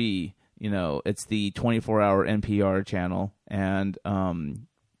 89.3. You know, it's the 24-hour NPR channel, and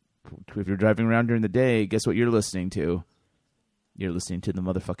if you're driving around during the day, guess what you're listening to? You're listening to the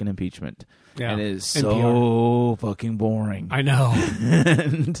motherfucking impeachment. Yeah. And it is so fucking boring. I know.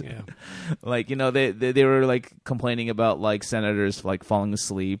 And like, you know, they were like complaining about like senators like falling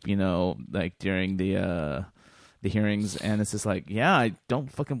asleep, you know, like during the hearings, and it's just like, yeah, I don't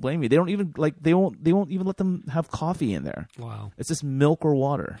fucking blame you. They don't even like they won't even let them have coffee in there. Wow. It's just milk or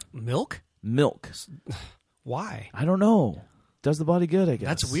water. Milk? Why? I don't know. Does the body good, I guess.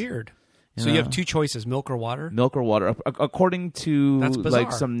 That's weird. So you have two choices, milk or water? Milk or water, according to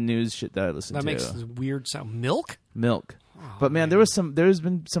like some news shit that I listened to. That makes a weird sound. Milk. Oh, but man, there's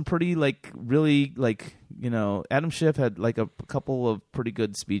been some pretty like really like, you know, Adam Schiff had like a couple of pretty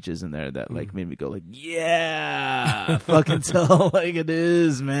good speeches in there that like made me go like, yeah, fucking tell like it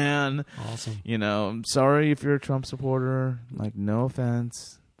is, man. Awesome. You know, I'm sorry if you're a Trump supporter. Like, no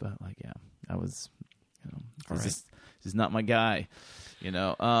offense, but like, yeah, I was, you know, this is not my guy. You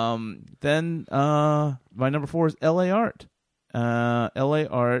know, then my number 4 is LA Art. LA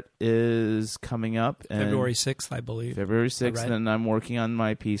Art is coming up February 6th, I believe. February 6th, and I'm working on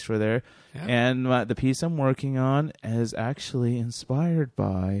my piece for there. Yeah. And the piece I'm working on is actually inspired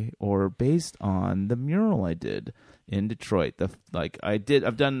by or based on the mural I did in Detroit.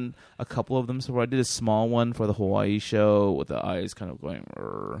 I've done a couple of them. So I did a small one for the Hawaii show with the eyes kind of going,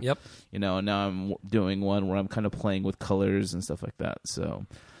 yep. You know, and now I'm doing one where I'm kind of playing with colors and stuff like that. So,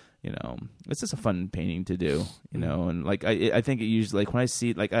 you know, it's just a fun painting to do, you know, and like, I think it usually, like when I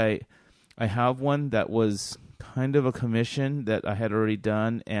see, like I have one that was kind of a commission that I had already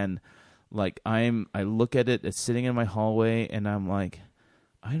done. And like, I look at it, it's sitting in my hallway, and I'm like,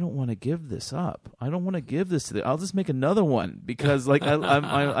 I don't want to give this up. I don't want to give this to I'll just make another one, because like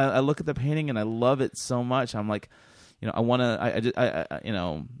I look at the painting and I love it so much. I'm like, you know, I want to, I you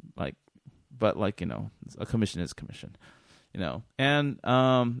know, like, but like, you know, a commission is a commission, you know. And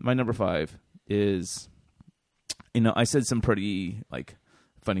my number 5 is, you know, I said some pretty like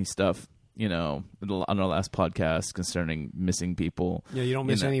funny stuff, you know, on our last podcast concerning missing people. Yeah, you don't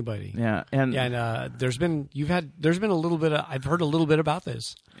miss anybody. Yeah, and there's been a little bit of, I've heard a little bit about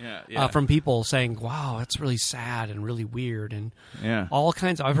this. Yeah. From people saying, "Wow, that's really sad and really weird," and all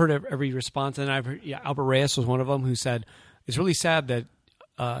kinds. I've heard every response, and I've heard Albert Reyes was one of them who said it's really sad that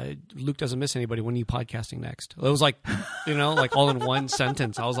Luke doesn't miss anybody. When are you podcasting next? It was like, like all in one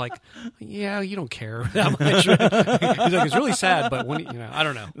sentence. I was like, yeah, you don't care that much. He's like, it's really sad, but when I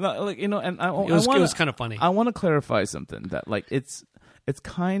don't know. No, like, and it was kind of funny. I want to clarify something that like it's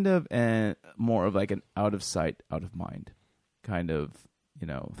kind of more of like an out of sight, out of mind kind of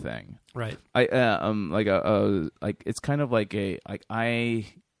thing. Right. I like it's kind of like I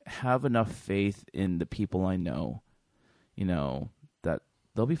have enough faith in the people I know, that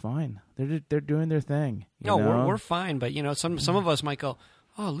they'll be fine. They're doing their thing. No, we're fine, but some of us might go,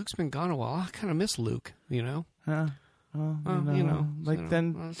 oh, Luke's been gone a while. I kind of miss Luke. Then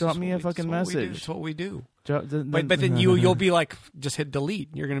drop me a fucking message. It's what we do. But then you'll be like, just hit delete.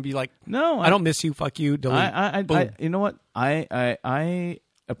 You're gonna be like, no, I don't miss you. Fuck you. Delete. I you know what? I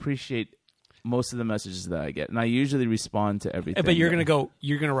appreciate most of the messages that I get, and I usually respond to everything. But you're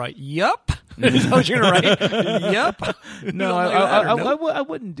gonna write, "Yup." Is that what you're gonna write? Yup. No, I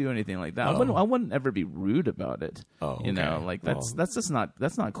wouldn't do anything like that. Oh. I wouldn't ever be rude about it. Oh, okay. That's just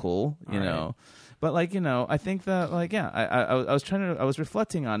not cool. You know. But I think that I was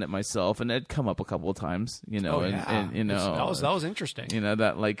reflecting on it myself, and it'd come up a couple of times, and that was interesting. When I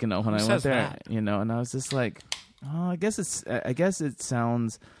went there, and I was just like, oh, I guess it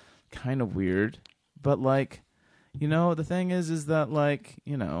sounds kind of weird, but the thing is that like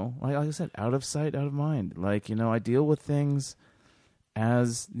I said, out of sight, out of mind. I deal with things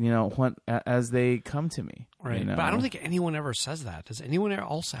as as they come to me. Right. But I don't think anyone ever says that. Does anyone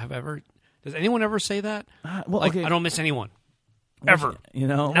else Does anyone ever say that? I don't miss anyone. Ever.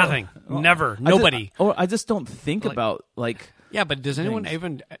 Nothing. Never. Nobody. I just don't think about yeah, but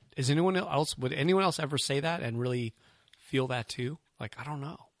would anyone else ever say that and really feel that too? I don't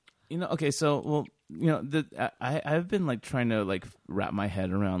know. Okay, so I've been trying to wrap my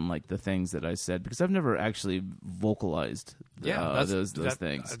head around the things that I said, because I've never actually vocalized those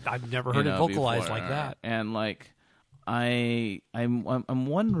things. I've never heard it vocalized before. Like that. And I'm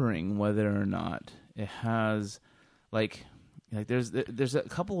wondering whether or not it has there's a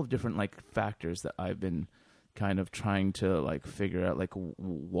couple of different factors that I've been kind of trying to figure out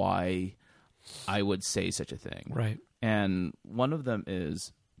why I would say such a thing. Right. And one of them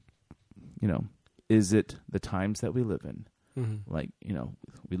is is it the times that we live in? Mm-hmm.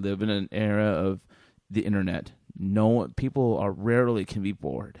 We live in an era of the internet. People rarely can be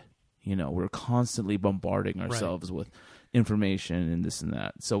bored. We're constantly bombarding ourselves with information and this and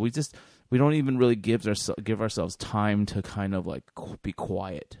that. So we don't even really give ourselves time to kind of be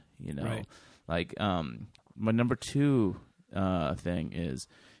quiet. Right. My number two thing is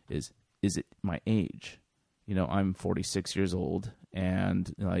it my age? I'm 46 years old,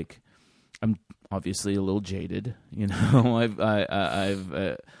 and I'm obviously a little jaded.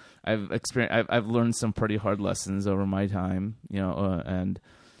 I've experienced. I've learned some pretty hard lessons over my time.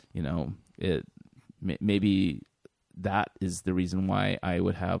 It maybe that is the reason why I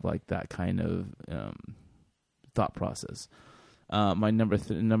would have that kind of thought process. My number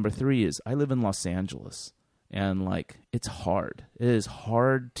three is I live in Los Angeles, and it's hard. It is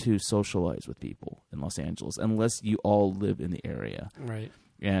hard to socialize with people in Los Angeles unless you all live in the area. Right.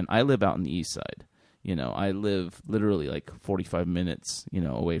 And I live out in the east side. I live literally 45 minutes,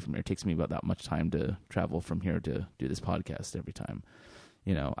 away from here. It takes me about that much time to travel from here to do this podcast every time.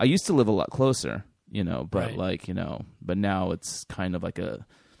 I used to live a lot closer, but right. But now it's kind of a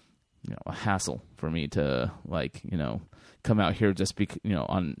hassle for me to come out here just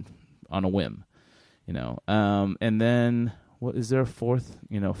on a whim, and then what is there a fourth,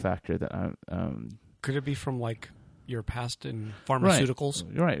 factor that could it be from your past in pharmaceuticals?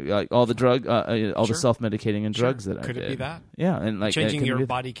 Right. All the drug, all the self-medicating and drugs that I did. Could it be that? Yeah. And changing your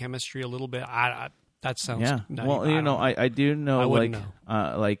body chemistry a little bit. That sounds nutty. Well, I do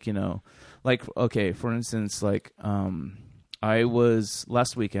know, okay, for instance, I was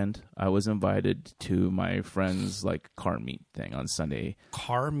last weekend. I was invited to my friend's car meet thing on Sunday.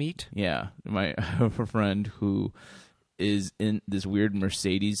 Car meet? Yeah, I have a friend who is in this weird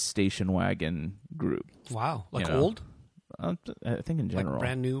Mercedes station wagon group. Wow, old? I think in general,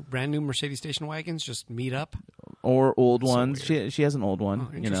 brand new Mercedes station wagons just meet up, or old ones. She has an old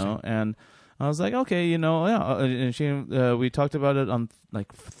one, and I was like, okay, and we talked about it on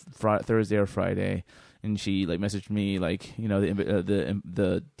Thursday or Friday, and she messaged me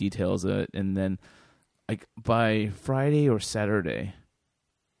the details of it, and then by Friday or Saturday,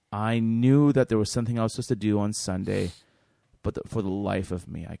 I knew that there was something I was supposed to do on Sunday, but for the life of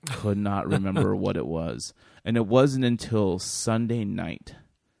me, I could not remember what it was, and it wasn't until Sunday night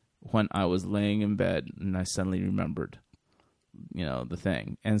when I was laying in bed and I suddenly remembered. The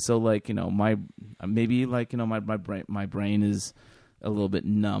thing. And so my brain is a little bit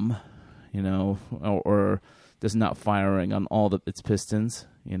numb, or just not firing on all its pistons,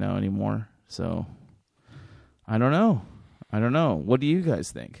 anymore. So I don't know. What do you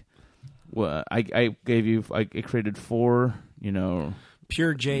guys think? Well, I created 4,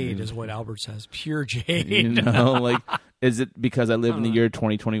 Pure jade is what Albert says. Pure jade. Is it because I live in the year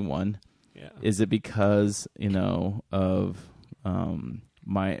 2021? Yeah. Is it because, of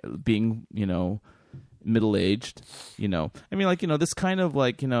my being, middle-aged, this kind of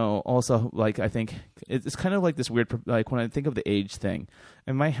also I think it's kind of like this weird, when I think of the age thing,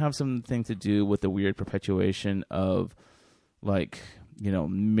 it might have something to do with the weird perpetuation of masculine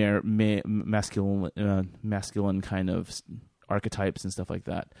kind of archetypes and stuff like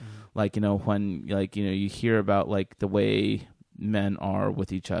that. When you hear about the way men are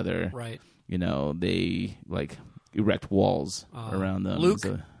with each other, right? They erect walls around them. Luke,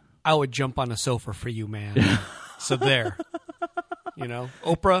 I would jump on a sofa for you, man. So there,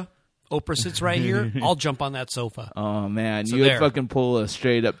 Oprah sits right here. I'll jump on that sofa. Oh man, so you would fucking pull a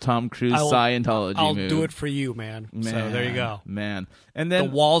straight up Tom Cruise Scientology I'll move. do it for you, man. So there you go, man. And then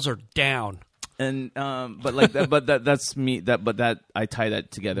the walls are down. And that's me. That I tie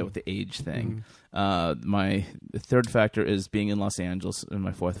that together with the age thing. My third factor is being in Los Angeles, and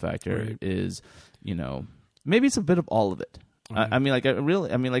my fourth factor is, maybe it's a bit of all of it. I mean,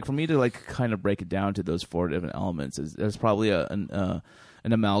 for me to kind of break it down to those 4 different elements there's probably an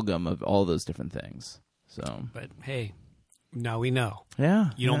amalgam of all those different things. So, but hey, now we know.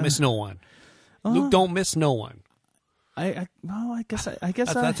 Yeah, you don't miss no one. Luke don't miss no one. I guess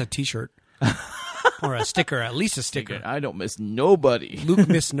that's a T-shirt. Or a sticker, at least a sticker. I don't miss nobody. Luke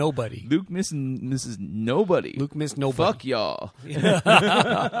missed nobody. Luke misses nobody. Luke missed nobody. Fuck y'all.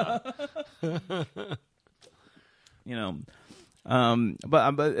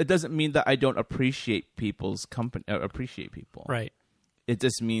 But it doesn't mean that I don't appreciate people's company. Appreciate people, right? It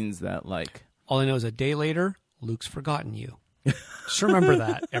just means that all I know is a day later, Luke's forgotten you. Just remember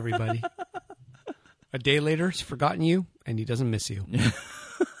that, everybody. A day later, he's forgotten you, and he doesn't miss you.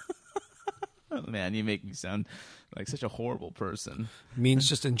 Oh, man, you make me sound like such a horrible person. It means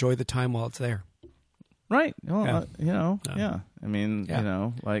just enjoy the time while it's there. Right. Well, yeah. I mean,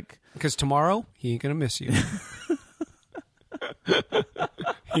 because tomorrow he ain't gonna miss you.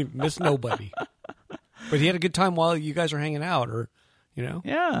 He missed nobody. But he had a good time while you guys are hanging out, or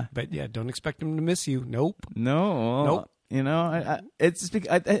Yeah. But yeah, don't expect him to miss you. Nope. No. Nope. It's just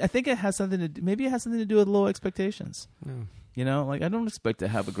I think it has something to do. Maybe it has something to do with low expectations. No. I don't expect to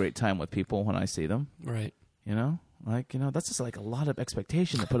have a great time with people when I see them. Right. That's just a lot of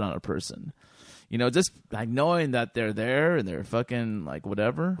expectation to put on a person. Just knowing that they're there and they're fucking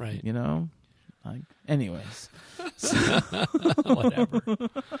whatever. Right. Anyways. Whatever.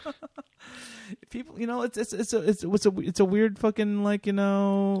 People, it's a weird fucking I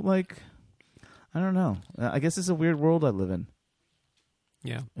don't know. I guess it's a weird world I live in.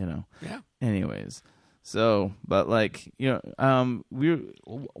 Yeah. Yeah. Anyways. So, but one of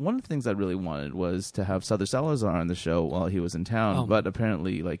the things I really wanted was to have Souther Salazar on the show while he was in town, but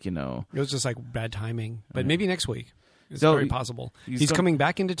apparently, it was just bad timing. But maybe next week, it's very possible. He's coming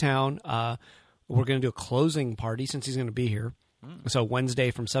back into town. We're going to do a closing party since he's going to be here. So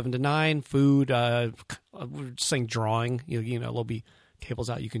Wednesday from 7 to 9, food. We're just saying drawing. There'll be tables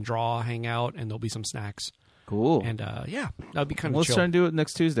out. You can draw, hang out, and there'll be some snacks. Cool. And that'd be kind of. Let's chill. try and do it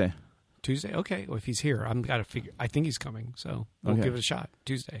next Tuesday. Tuesday? Okay. Well, if he's here, I'm got to figure. I think he's coming, so we'll give it a shot.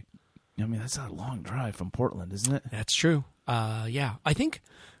 Tuesday. I mean, that's a long drive from Portland, isn't it? That's true. Yeah. I think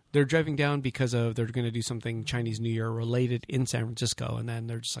they're driving down because they're going to do something Chinese New Year related in San Francisco, and then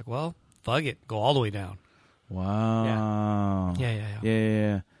they're just like, well, fuck it, go all the way down. Wow.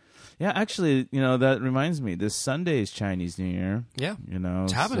 Yeah. Yeah, actually, that reminds me. This Sunday is Chinese New Year. Yeah.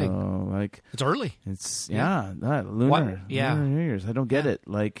 It's happening. So, it's early. It's lunar. Yeah. Lunar New Year's. I don't get it.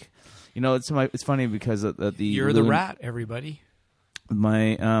 It's funny because of the Year of the Rat, everybody.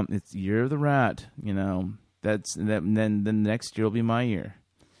 It's Year of the Rat. Then the next year will be my year.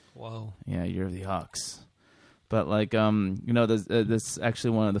 Whoa. Yeah, Year of the Ox. But that's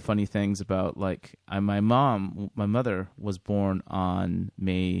actually one of the funny things about my mother was born on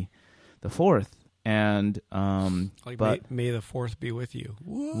May the 4th, and May the 4th be with you.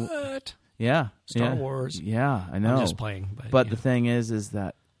 What? Yeah, Star Wars. Yeah, I know. I'm just playing, but the thing is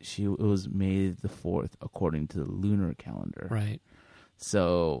that it was May the 4th according to the lunar calendar, right?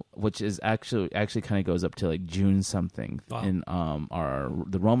 So, which is actually kind of goes up to June something in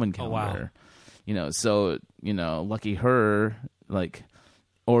the Roman calendar. Oh, wow. So lucky her,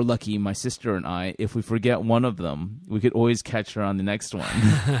 or lucky my sister and I. If we forget one of them, we could always catch her on the next one,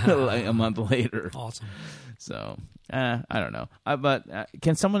 a month later. Awesome. So I don't know. But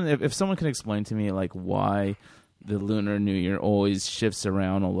can someone, if someone can explain to me like why the Lunar New Year always shifts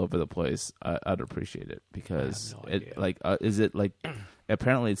around all over the place, I'd appreciate it, because is it like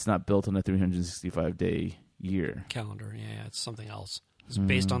apparently it's not built on a 365-day year calendar. Yeah, it's something else. It's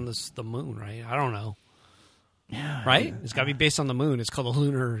based on the moon, right? I don't know. Yeah, right. It's got to be based on the moon. It's called a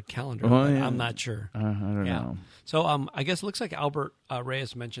lunar calendar. I'm not sure. I don't know. So I guess it looks like Albert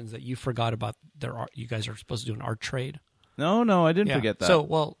Reyes mentions that you forgot about you guys are supposed to do an art trade. No, I didn't forget that. So,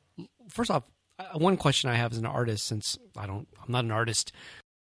 well, first off, one question I have as an artist, since I'm not an artist.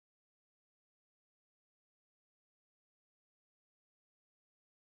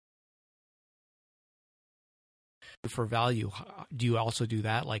 For value, do you also do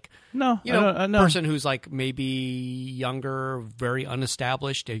that? Like, no, person who's like maybe younger, very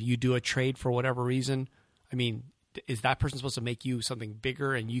unestablished, if you do a trade for whatever reason, I mean, is that person supposed to make you something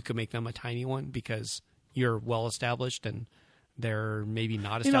bigger and you can make them a tiny one because you're well established and they're maybe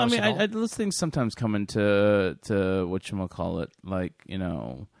not established at all? Those things sometimes come into whatchamacallit, like,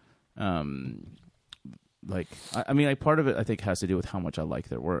 like part of it I think has to do with how much I like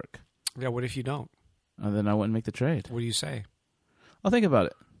their work. Yeah, what if you don't? Then I wouldn't make the trade. What do you say? I'll think about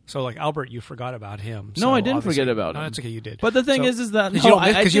it. So, like Albert, you forgot about him. No, I didn't forget about him. No, that's okay. You did. But the thing is that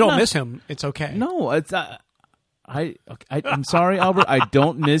because you don't miss him, it's okay. No, it's I'm sorry, Albert. I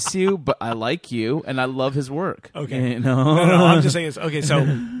don't miss you, but I like you and I love his work. Okay. No, I'm just saying it's okay. So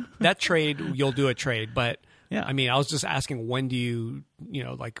that trade, you'll do a trade, but yeah. I mean, I was just asking, when do you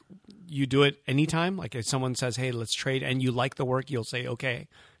like you do it anytime? Like if someone says, "Hey, let's trade," and you like the work, you'll say, "Okay."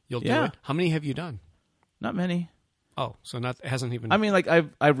 You'll do it. How many have you done? Not many. Oh, so it hasn't even. I mean, like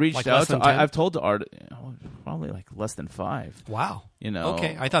I've reached out to. I've told the art probably like less than 5. Wow.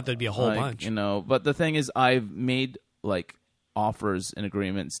 Okay, I thought there'd be a whole bunch. But the thing is, I've made like offers and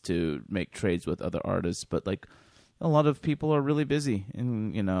agreements to make trades with other artists, but like a lot of people are really busy,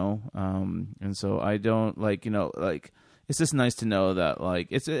 and and so I don't like it's just nice to know that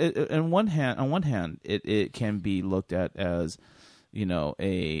like on one hand it can be looked at as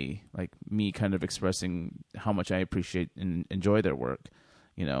a like me kind of expressing how much I appreciate and enjoy their work,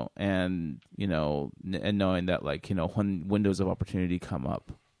 and knowing that like when windows of opportunity come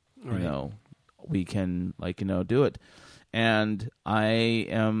up, right. We can do it. And I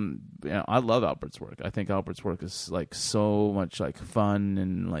love Albert's work. I think Albert's work is like so much like fun,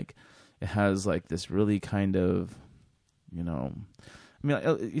 and like it has like this really kind of you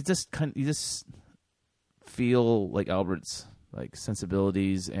just feel like Albert's like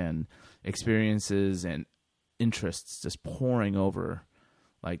sensibilities and experiences and interests just pouring over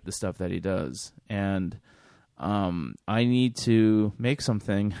like the stuff that he does. And I need to make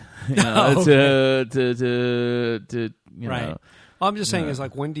something to right. Well, I'm just saying is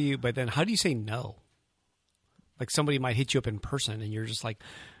like, when do you, but then how do you say no? Like somebody might hit you up in person and you're just like,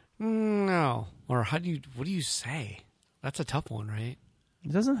 no. Or what do you say? That's a tough one, right?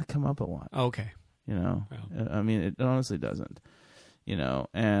 It doesn't come up a lot. Oh, okay. Yeah. I mean, it honestly doesn't,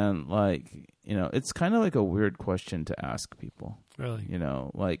 and like, it's kind of like a weird question to ask people. Really?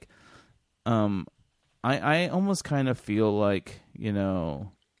 Like, I almost kind of feel like,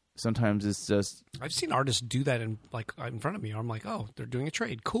 sometimes it's just. I've seen artists do that in front of me. I'm like, oh, they're doing a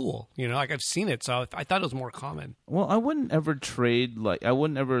trade. Cool. Like I've seen it. So I thought it was more common. Well, I wouldn't ever trade. Like I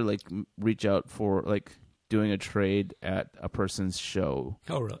wouldn't ever like reach out for like doing a trade at a person's show.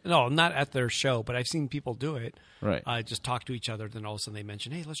 Oh, really? No, not at their show, but I've seen people do it. Right. Just talk to each other, then all of a sudden they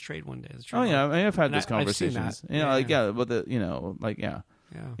mention, "Hey, let's trade one day." Let's trade yeah, I mean, I've had these conversations. But I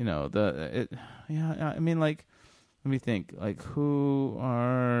mean, like, let me think. Like, who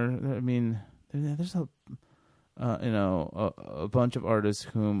are? I mean, there's a bunch of artists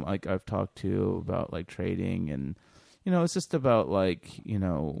whom like I've talked to about like trading, and it's just about like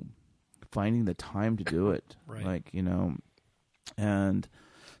finding the time to do it. Right. Like, and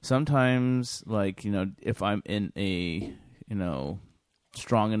sometimes like, if I'm in a,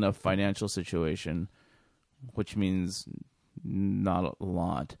 strong enough financial situation, which means not a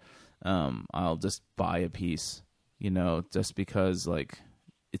lot, I'll just buy a piece, just because like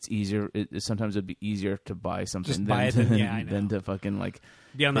it's easier. Sometimes it'd be easier to buy something than to fucking like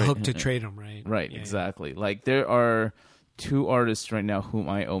be on the hook to trade them. Right. Right. Exactly. Yeah. Like there are 2 artists right now whom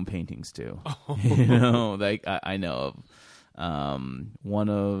I own paintings to. Oh. Like I know of. One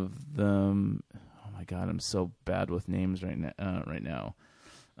of them, oh my God, I'm so bad with names right now.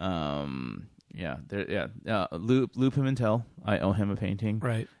 Lou Pimentel, I owe him a painting.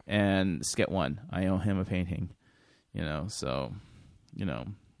 Right. And Sket One, I owe him a painting. So,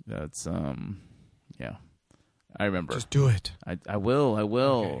 that's I remember. Just do it. I will.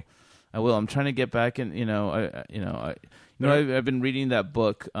 Okay. I will. I'm trying to get back in. I've been reading that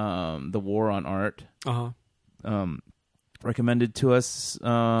book, The War on Art. Recommended to us.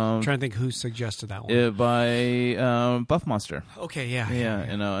 I'm trying to think who suggested that one. By Buff Monster. Okay, yeah.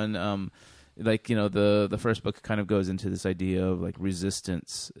 The first book kind of goes into this idea of like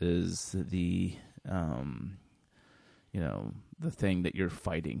resistance is the the thing that you're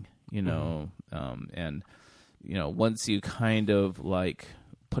fighting, and once you kind of like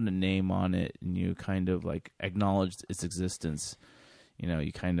put a name on it and you kind of like acknowledge its existence,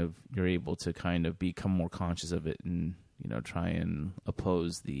 you're able to kind of become more conscious of it and try and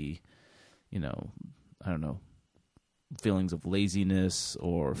oppose the feelings of laziness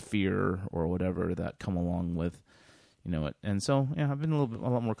or fear or whatever that come along with it. And so I've been a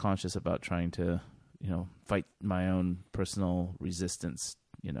lot more conscious about trying to fight my own personal resistance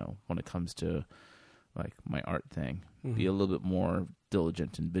when it comes to like my art thing. Be a little bit more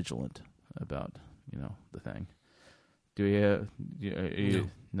diligent and vigilant about the thing. Do you No.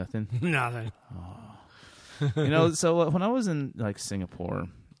 nothing? Nothing. So when I was in like Singapore,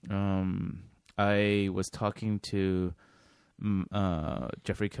 I was talking to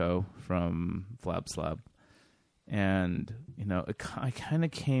Jeffrey Koh from Flab Slab, and I kind of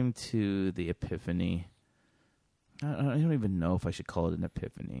came to the epiphany. I don't even know if I should call it an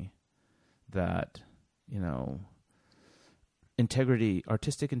epiphany, that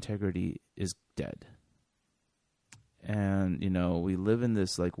artistic integrity is dead. And we live in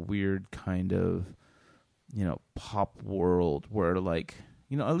this like weird kind of pop world where like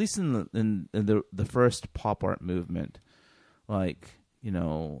at least in the first pop art movement, like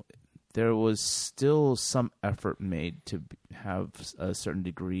there was still some effort made to have a certain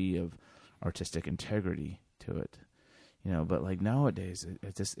degree of artistic integrity to it. But like nowadays,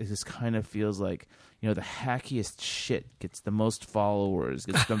 it just kind of feels like the hackiest shit gets the most followers,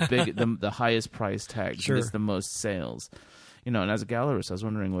 gets the highest price tag, sure. gets the most sales. And as a gallerist, I was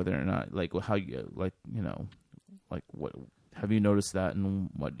wondering whether or not what have you noticed that, and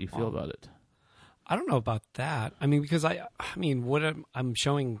what do you feel about it? I don't know about that. I mean, because what I'm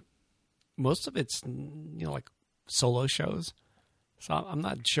showing, most of it's like solo shows, so I'm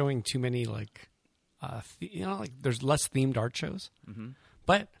not showing too many like. There's less themed art shows,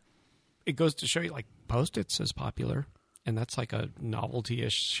 but it goes to show you like Post-its is popular, and that's like a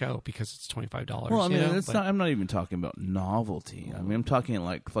novelty-ish show because it's $25. Well, I mean, I'm not even talking about novelty. I mean, I'm talking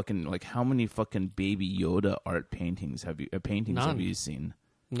like fucking like how many fucking Baby Yoda art paintings have you seen?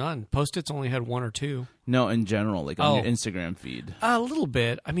 None. Post-its only had one or two. No, in general, like on your Instagram feed, a little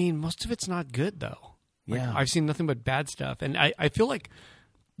bit. I mean, most of it's not good though. Like, yeah, I've seen nothing but bad stuff, and I feel like.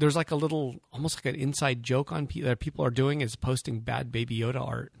 There's like a little, almost like an inside joke on that people are doing is posting bad Baby Yoda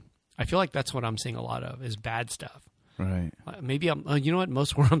art. I feel like that's what I'm seeing a lot of is bad stuff. Right. Maybe you know what?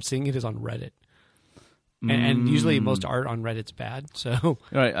 Most where I'm seeing it is on Reddit, and usually most art on Reddit's bad. So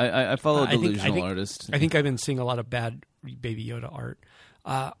right, I follow delusional artists. I think I've been seeing a lot of bad Baby Yoda art.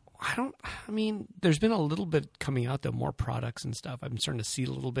 There's been a little bit coming out though, more products and stuff. I'm starting to see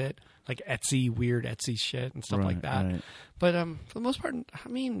a little bit like weird Etsy shit and stuff like that. Right. But for the most part,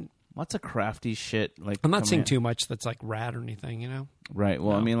 lots of crafty shit. Like I'm not seeing too much that's like rad or anything, Right.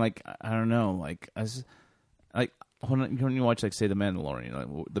 Well, no. I mean, like I don't know, like when you watch like say The Mandalorian, like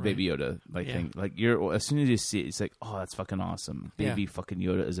the Baby Yoda thing, like as soon as you see it, it's like, oh, that's fucking awesome. Baby fucking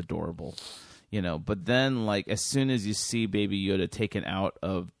Yoda is adorable. But then like as soon as you see Baby Yoda taken out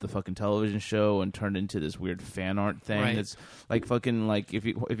of the fucking television show and turned into this weird fan art thing, right. It's like fucking like if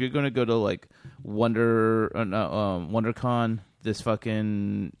you're gonna go to like WonderCon this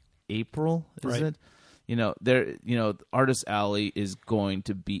fucking April, is right. it? Artist Alley is going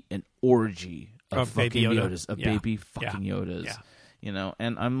to be an orgy of fucking Baby Yoda. Yodas, of baby fucking Yodas. Yeah.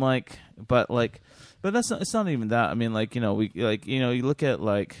 And I'm like, but that's not. It's not even that. I mean, like, you look at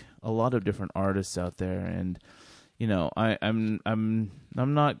like a lot of different artists out there, and I'm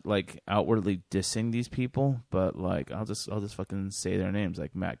not like outwardly dissing these people, but like I'll just fucking say their names,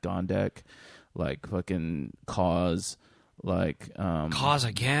 like Matt Gondek, like fucking Cause, like Cause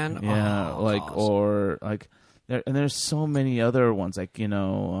again, yeah, Cause. Or like there's so many other ones, like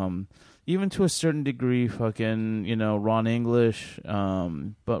even to a certain degree, fucking Ron English,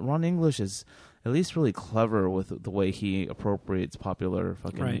 but Ron English is at least really clever with the way he appropriates popular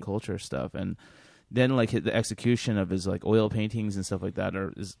fucking culture stuff, and then like the execution of his like oil paintings and stuff like that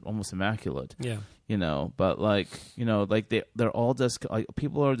is almost immaculate. Yeah, but like like they're all just like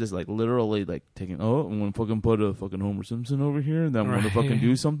people are just like literally like taking I'm gonna fucking put a fucking Homer Simpson over here, and then I'm gonna fucking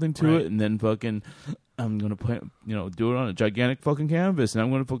do something to it, and then fucking I'm gonna put do it on a gigantic fucking canvas, and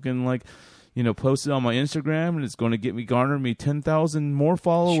I'm gonna fucking like post it on my Instagram, and it's going to garner me 10,000 more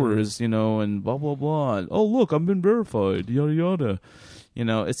followers, sure. And blah blah blah. And, oh look, I've been verified. Yada yada.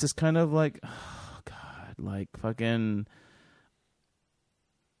 It's just kind of like, oh God, like fucking.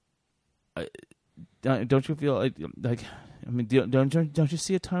 Don't you feel like I mean, don't you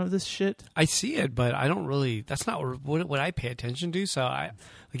see a ton of this shit? I see it, but I don't really. That's not what I pay attention to. So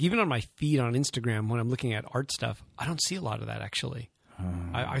even on my feed on Instagram when I'm looking at art stuff, I don't see a lot of that actually.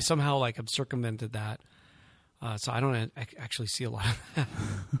 I somehow have circumvented that, so I don't actually see a lot of that.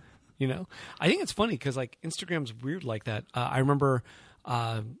 I think it's funny because Instagram's weird like that. I remember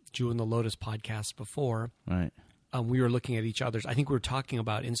Jew and the Lotus podcast before, right? We were looking at each other's. I think we were talking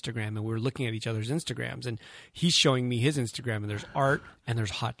about Instagram, and we were looking at each other's Instagrams, and he's showing me his Instagram, and there's art and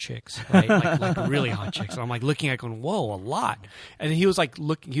there's hot chicks, right? like really hot chicks. And I'm looking at it going, whoa, a lot. And he was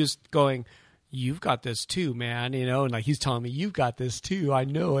looking, he was going, you've got this too, man, and he's telling me, you've got this too. I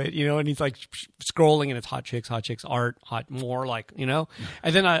know it, and he's scrolling, and it's hot chicks, art, hot more, and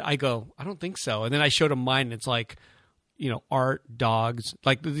then I go, I don't think so. And then I showed him mine, and it's art, dogs,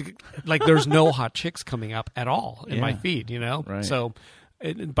 like there's no hot chicks coming up at all in my feed, Right. So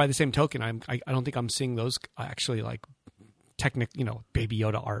by the same token, I don't think I'm seeing those actually Baby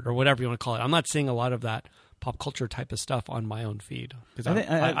Yoda art or whatever you want to call it. I'm not seeing a lot of that pop culture type of stuff on my own feed because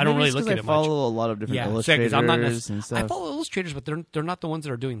I don't really look at it much. I follow a lot of different illustrators and stuff. I follow illustrators, but they're not the ones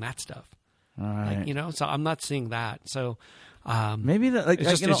that are doing that stuff. All right. So I'm not seeing that. So maybe that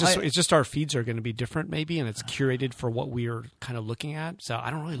it's just our feeds are going to be different, maybe, and it's curated for what we are kind of looking at. So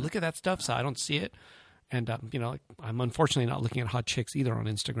I don't really look at that stuff, so I don't see it. And I'm unfortunately not looking at hot chicks either on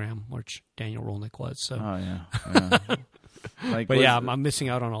Instagram, which Daniel Rolnick was. So, oh yeah. But yeah, I'm missing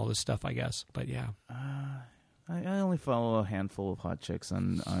out on all this stuff, I guess. But yeah. I only follow a handful of hot chicks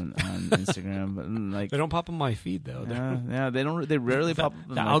on Instagram, but they don't pop on my feed though. They don't. They rarely pop.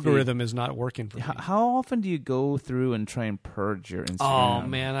 The algorithm is not working for me. How often do you go through and try and purge your Instagram? Oh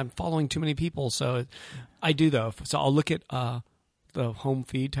man, I'm following too many people. So I do though. So I'll look at the home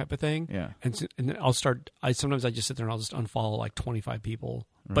feed type of thing. Yeah, and I'll start. Sometimes I just sit there and I'll just unfollow 25 people,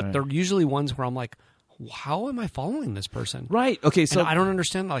 but right. they're usually ones where I'm like, how am I following this person? Right. Okay. So and I don't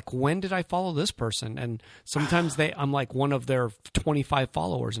understand. When did I follow this person? And sometimes I'm one of their 25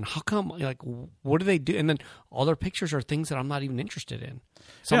 followers. And how come? What do they do? And then all their pictures are things that I'm not even interested in.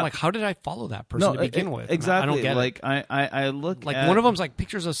 So I'm how did I follow that person to begin with? Exactly. I don't get it. I look at one of them's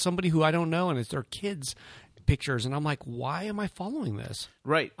pictures of somebody who I don't know, and it's their kids' pictures, and I'm like, why am I following this?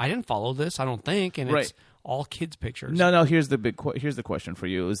 Right. I didn't follow this. I don't think, and it's all kids' pictures. No. Here's the question for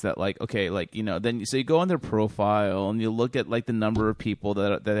you: is that then so you go on their profile and you look at the number of people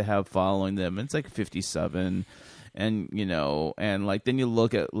that they have following them. And it's 57, and and then you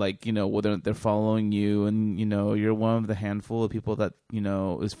look at whether they're following you, and you're one of the handful of people that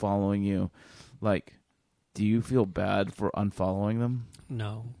is following you. Do you feel bad for unfollowing them?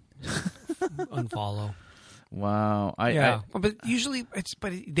 No, unfollow. Wow. But usually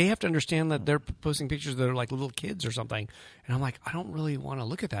but they have to understand that they're posting pictures that are little kids or something. And I'm I don't really want to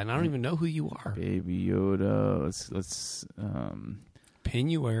look at that. And I don't even know who you are. Baby Yoda. Let's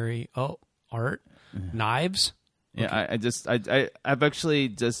Penuary. Oh, art. Knives. Yeah. Okay. I've actually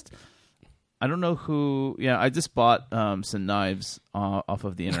just, I don't know who, I just bought some knives off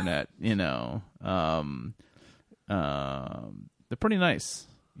of the internet, they're pretty nice.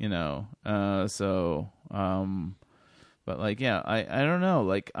 But I don't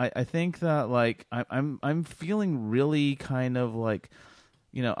know. I think that I'm feeling really kind of I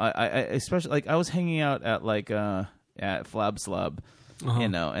especially I was hanging out at at Flab Slab,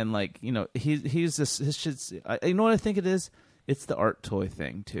 and he's just his shit's. You know what I think it is? It's the art toy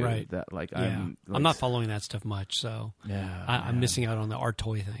thing too. Right. That I'm not following that stuff much, so I'm missing out on the art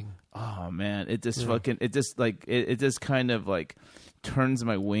toy thing. Oh man, it just it just kind of turns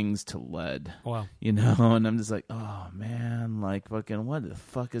my wings to lead. Wow. And I'm just oh man, fucking what the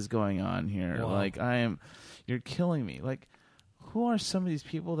fuck is going on here? Wow. You're killing me. Who are some of these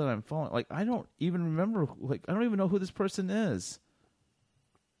people that I'm following? I don't even remember. I don't even know who this person is.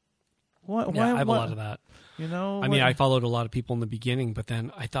 What? Yeah, I have a lot of that. I followed a lot of people in the beginning, but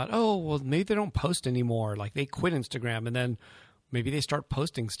then I thought, oh, well, maybe they don't post anymore. They quit Instagram, and then maybe they start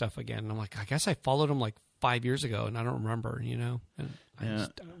posting stuff again. And I'm I guess I followed them 5 years ago, and I don't remember, And I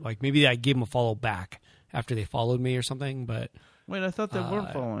just, maybe I gave them a follow back after they followed me or something. But wait, I thought they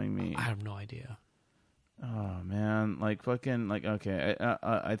weren't following me. I have no idea. Oh man, okay.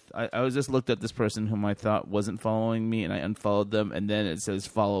 I was just looked at this person whom I thought wasn't following me, and I unfollowed them, and then it says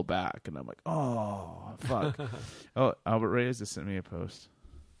follow back, and I'm oh fuck. Oh, Albert Reyes just sent me a post.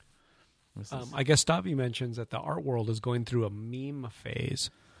 I guess Stavi mentions that the art world is going through a meme phase,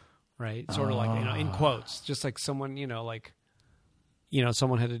 right? Sort of like, in quotes, just like someone,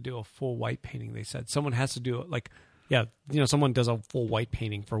 someone had to do a full white painting. They said someone has to do it like, someone does a full white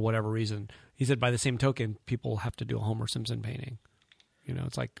painting for whatever reason. He said, by the same token, people have to do a Homer Simpson painting.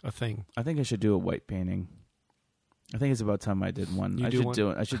 It's like a thing. I think I should do a white painting. I think it's about time I did one.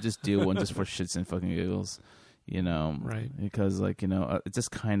 I should just do one just for shits and fucking giggles, right? Because it's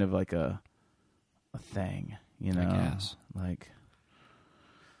just kind of like a thing, I guess. like,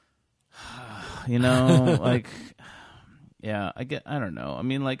 like, yeah, I don't know. I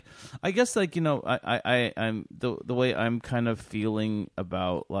mean, like, I guess like, I'm the way I'm kind of feeling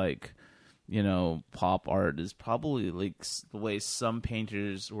about like, pop art is probably like the way some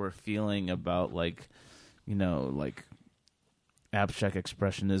painters were feeling about like, like abstract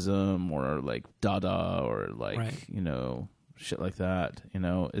expressionism or like Dada or like, right. Shit like that.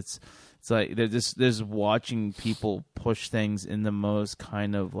 It's like they're just watching people push things in the most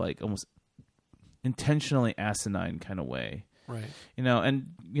kind of like almost intentionally asinine kind of way. Right. And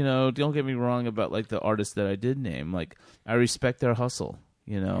don't get me wrong about like the artists that I did name. Like I respect their hustle.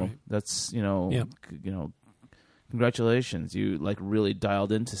 Right. That's congratulations. You like really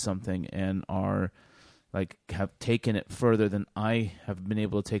dialed into something and are like have taken it further than I have been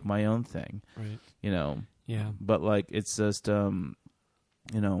able to take my own thing. Right. Yeah. But like it's just I'm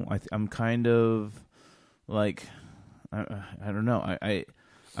kind of like I don't know.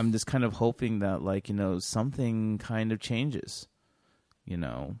 I'm just kind of hoping that like something kind of changes.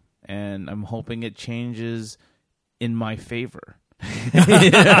 And I'm hoping it changes in my favor.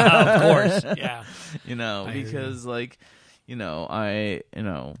 Of course. Yeah. Because like I've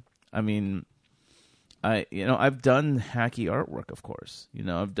done hacky artwork, of course.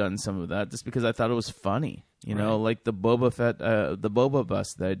 I've done some of that just because I thought it was funny. Right. Like the Boba Fett, the Boba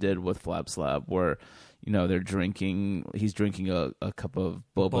bust that I did with Flab Slab, where they're drinking. He's drinking a cup of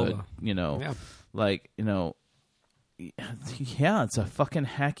boba. Yeah. Like yeah, it's a fucking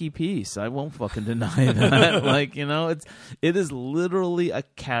hacky piece. I won't fucking deny that. Like it is literally a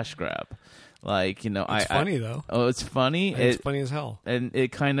cash grab. Like it's funny though. Oh, it's funny. It's funny as hell. And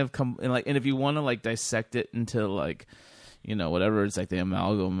it kind of and if you want to like dissect it into like whatever, it's like the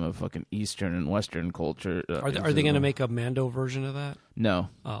amalgam of fucking Eastern and Western culture. Are they going to make a Mando version of that? No.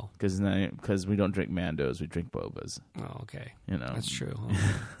 Oh, because we don't drink Mandos, we drink Bobas. Oh, okay. That's true.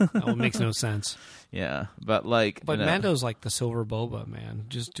 That makes no sense. Yeah, but like, Mando's like the silver boba, man.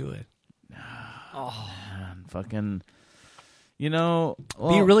 Just do it. Oh, man, fucking. Well,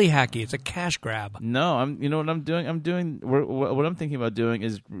 be really hacky. It's a cash grab. No, what I'm doing. What I'm thinking about doing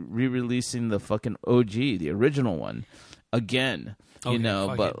is re-releasing the fucking OG, the original one, again. Okay,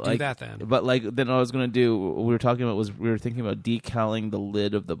 but like, do that then. But like, then what I was gonna do, what we were talking about was we were thinking about decaling the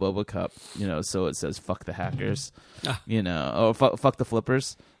lid of the Boba Cup, so it says "fuck the hackers," or fuck the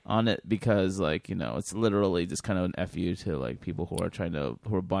flippers on it, because like it's literally just kind of an FU to like people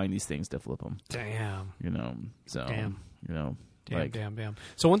who are buying these things to flip them. Damn. So damn. Damn.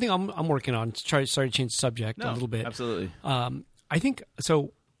 So one thing I'm working on, sorry to change the subject a little bit. Absolutely. I think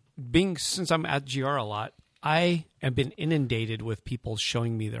so. Since I'm at GR a lot, I have been inundated with people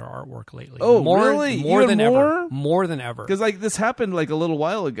showing me their artwork lately. Oh, really? More than ever. More than ever. Because like this happened like a little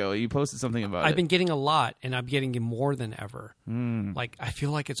while ago. You posted something about it. I've been getting a lot, and I'm getting more than ever. Mm. Like I feel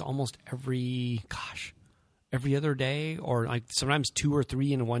like it's almost every other day, or like sometimes 2 or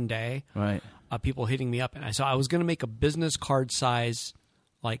 3 in one day. Right. People hitting me up, and I was going to make a business card size,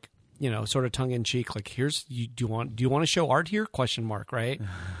 like sort of tongue in cheek, like do you want to show art here? ? Right.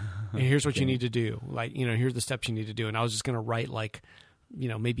 And here's what you need to do. Like, here's the steps you need to do. And I was just going to write like,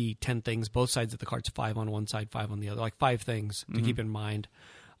 maybe 10 things, both sides of the cards, 5 on one side, 5 on the other, like 5 things to keep in mind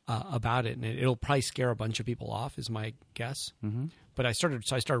about it. And it'll probably scare a bunch of people off is my guess. Mm-hmm. But I started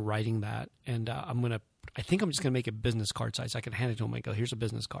writing that, and I think I'm just going to make it business card size. I can hand it to them and go, here's a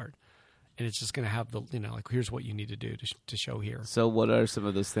business card. And it's just going to have the, like, here's what you need to do to show here. So what are some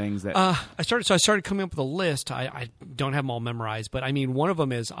of those things that... I started coming up with a list. I don't have them all memorized, but I mean, one of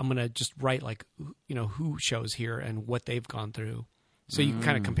them is I'm going to just write, like, who shows here and what they've gone through. So you can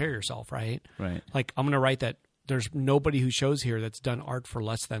kind of compare yourself, right? Right. Like, I'm going to write that there's nobody who shows here that's done art for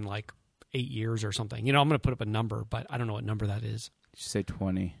less than, like, 8 years or something. I'm going to put up a number, but I don't know what number that is. Did you say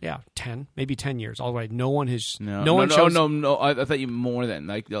 20? Yeah, 10, maybe 10 years. All right, no one has. No. I thought you more than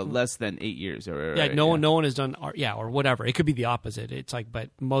less than 8 years. No one has done art. Yeah, or whatever. It could be the opposite. It's like, but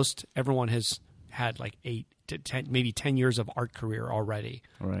everyone has had like 8 to 10, maybe 10 years of art career already.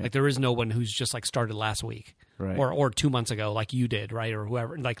 Right. Like there is no one who's just like started last week, right, or 2 months ago, like you did, right, or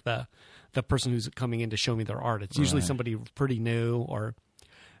whoever. Like the person who's coming in to show me their art. It's usually somebody pretty new, or.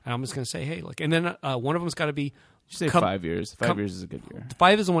 And I'm just going to say, hey, look, and then one of them's got to be Say 5 years. 5 years is a good year.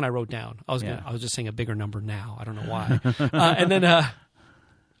 5 is the one I wrote down. I was just saying a bigger number now. I don't know why. And then I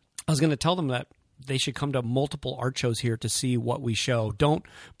was going to tell them that they should come to multiple art shows here to see what we show. Don't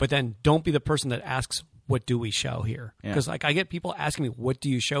be the person that asks, what do we show here? Because like I get people asking me, what do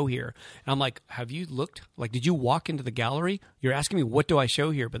you show here? And I'm like, have you looked? Like, did you walk into the gallery? You're asking me, what do I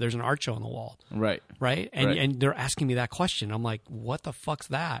show here? But there's an art show on the wall. Right. And they're asking me that question. I'm like, what the fuck's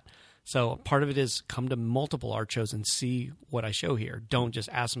that? So part of it is come to multiple art shows and see what I show here. Don't just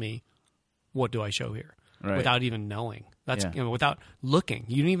ask me, what do I show here? Without even knowing. That's without looking.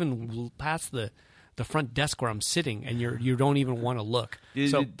 You don't even pass the front desk where I'm sitting, and you don't even want to look.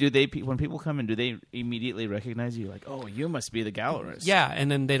 Do they when people come in? Do they immediately recognize you? Like, oh, you must be the gallerist. Yeah, and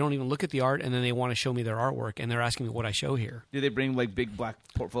then they don't even look at the art, and then they want to show me their artwork, and they're asking me what I show here. Do they bring like big black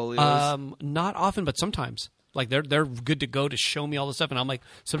portfolios? Not often, but sometimes. Like they're good to go to show me all this stuff, and I'm like,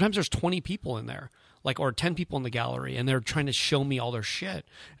 sometimes there's 20 people in there, like or 10 people in the gallery, and they're trying to show me all their shit,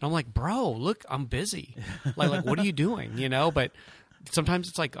 and I'm like, bro, look, I'm busy. like what are you doing? But sometimes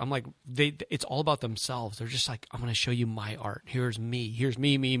it's like I'm like it's all about themselves. They're just like, I'm going to show you my art. Here's me. Here's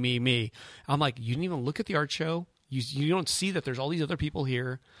me. I'm like, you didn't even look at the art show. You don't see that there's all these other people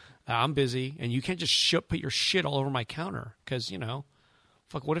here. I'm busy, and you can't just put your shit all over my counter because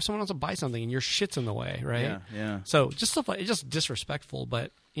fuck, what if someone wants to buy something and your shit's in the way, right? Yeah. So just stuff like it's just disrespectful,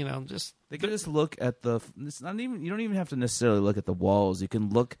 but just they could just look at it's not even. You don't even have to necessarily look at the walls. You can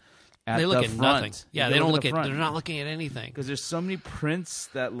look at they look the at front. nothing. Yeah, they don't look at. They're They're not looking at anything because there's so many prints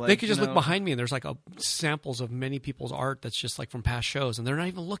that like they could just look behind me and there's like samples of many people's art that's just like from past shows and they're not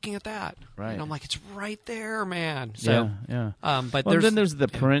even looking at that. Right. And I'm like, it's right there, man. So yeah. But then there's the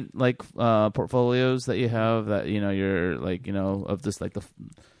print like portfolios that you have that you're like of this like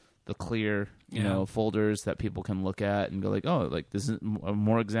the clear folders that people can look at and go like, oh, like this is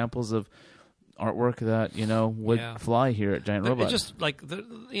more examples of artwork that would fly here at Giant Robot. It's just like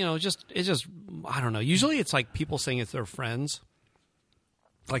it's just I don't know. Usually it's like people saying it's their friends,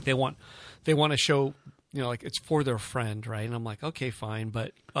 like they want to show like it's for their friend, right? And I'm like, okay, fine,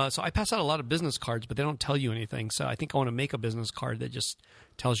 but so I pass out a lot of business cards, but they don't tell you anything. So I think I want to make a business card that just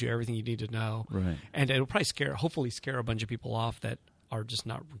tells you everything you need to know, right? And it'll probably hopefully scare a bunch of people off that are just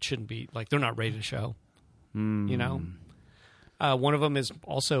shouldn't be like they're not ready to show, One of them is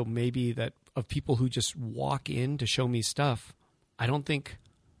also maybe that of people who just walk in to show me stuff. I don't think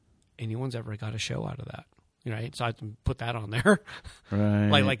anyone's ever got a show out of that, right? So I can put that on there.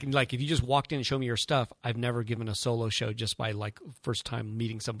 Right. like if you just walked in and showed me your stuff, I've never given a solo show just by like first time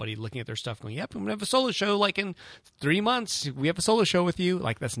meeting somebody, looking at their stuff, going, "Yep, I'm gonna have a solo show. Like in 3 months, we have a solo show with you."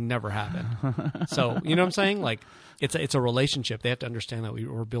 Like that's never happened. So you know what I'm saying? Like it's a relationship. They have to understand that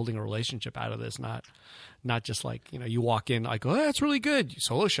we're building a relationship out of this, not just like, you walk in like, oh, that's really good.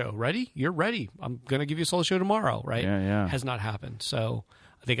 Solo show. Ready? You're ready. I'm going to give you a solo show tomorrow, right? Yeah. Has not happened. So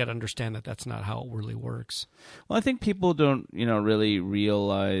they got to understand that that's not how it really works. Well, I think people don't, really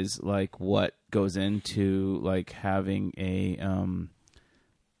realize like what goes into like having a,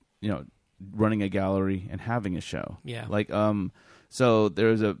 running a gallery and having a show. Yeah. Like, so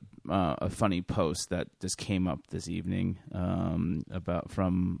there's a funny post that just came up this evening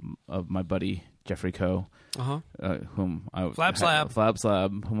from my buddy Jeffrey Coe, whom Flab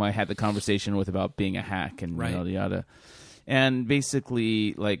Slab, whom I had the conversation with about being a hack and yada yada. And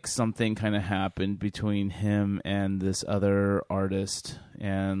basically, like something kind of happened between him and this other artist,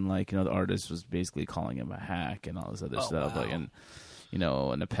 and like the artist was basically calling him a hack and all this other stuff, wow. like and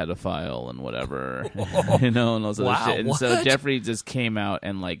a pedophile and whatever, and all this other shit. And what? so Jeffrey just came out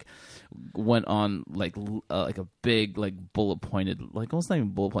and like went on like a big like bullet pointed, like almost not even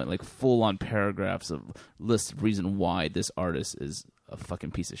bullet point, like full on paragraphs of list of reason why this artist is a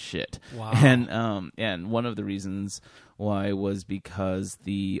fucking piece of shit. Wow. And one of the reasons why was because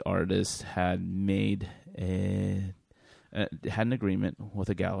the artist had made had an agreement with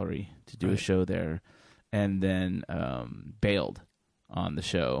a gallery to do a show there, and then bailed on the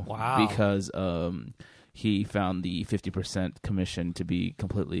show. Wow. Because he found the 50% commission to be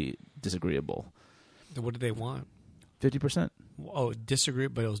completely disagreeable. What did they want? 50%. Oh, disagree,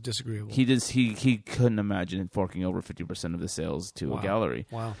 but it was disagreeable. He couldn't imagine forking over 50% of the sales to a gallery.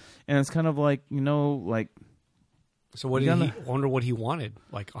 Wow. And it's kind of like, like. So what did he wonder what he wanted?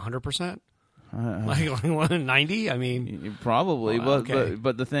 Like 100%? Like 90? I mean, probably, okay.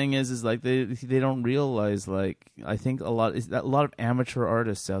 but the thing is like they don't realize, like, I think a lot of amateur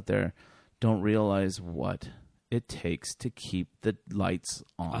artists out there don't realize what it takes to keep the lights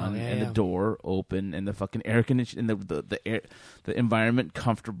on and the door open and the fucking air conditioning and the environment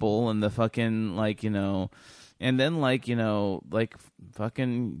comfortable and the fucking like and then like like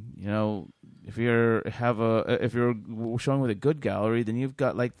fucking if you're showing with a good gallery, then you've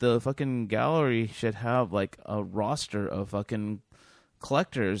got like the fucking gallery should have like a roster of fucking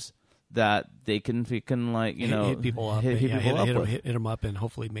collectors that they can like hit people up, hit them up, and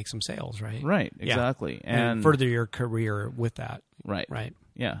hopefully make some sales, right? Right, exactly, and further your career with that. Right.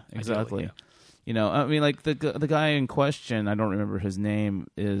 Yeah, exactly. Ideally, I mean, like the guy in question, I don't remember his name,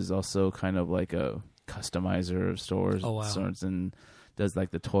 is also kind of like a customizer of stores, sorts, and does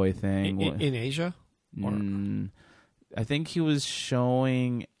like the toy thing in Asia. I think he was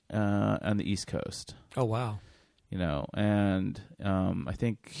showing on the East Coast. Oh wow. And I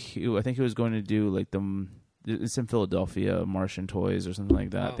think he was going to do like it's in Philadelphia, Martian Toys or something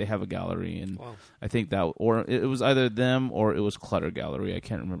like that. Wow. They have a gallery, and I think that, or it was either them or it was Clutter Gallery. I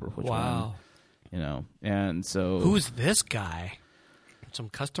can't remember which one. And so who's this guy? Some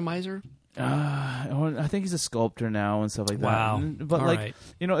customizer? I think he's a sculptor now and stuff like that. Wow. But right.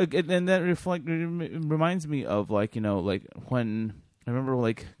 And that reminds me of like when. I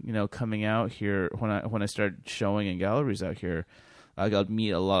remember coming out here when I started showing in galleries out here, I got to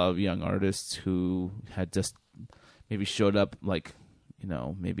meet a lot of young artists who had just maybe showed up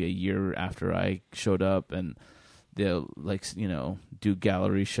maybe a year after I showed up, and they'll do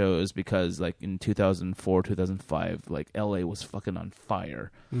gallery shows because like in 2004, 2005, like LA was fucking on fire,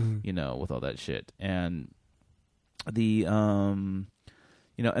 with all that shit. And the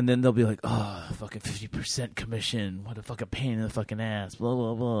and then they'll be like, oh, fucking 50% commission. What a fucking pain in the fucking ass. Blah,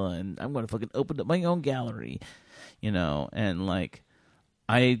 blah, blah. And I'm going to fucking open up my own gallery. And like,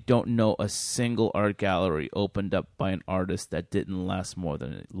 I don't know a single art gallery opened up by an artist that didn't last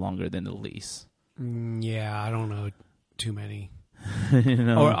longer than the lease. Yeah, I don't know too many.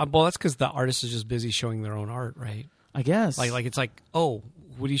 Well, that's because the artist is just busy showing their own art, right? I guess. Like it's like, oh,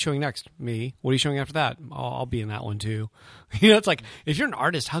 what are you showing next? Me. What are you showing after that? I'll be in that one too. It's like, if you're an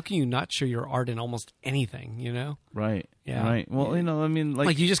artist, how can you not show your art in almost anything? Right. Yeah. Right. Well, I mean,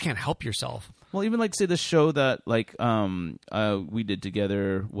 like you just can't help yourself. Well, even like say the show that like we did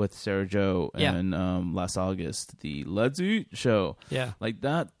together with Sarah Jo and last August, the Let's Eat show. Yeah. Like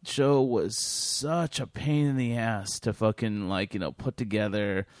that show was such a pain in the ass to fucking put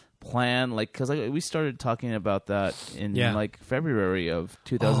together, plan, because we started talking about that in like February of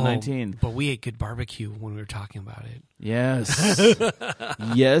 2019. But we ate good barbecue when we were talking about it. Yes.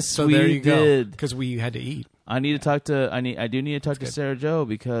 Yes, so we there you did. Because we had to eat. I do need to talk to Sarah Jo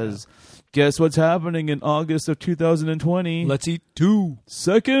because guess what's happening in August of 2020? Let's eat 2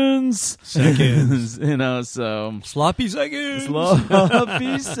 seconds. So sloppy seconds.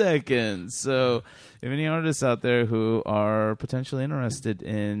 Sloppy seconds. So if any artists out there who are potentially interested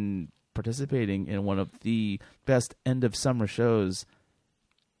in participating in one of the best end of summer shows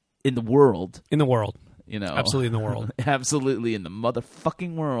in the world, absolutely in the world, absolutely in the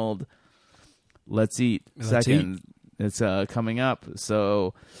motherfucking world, Let's Eat Seconds. It's coming up.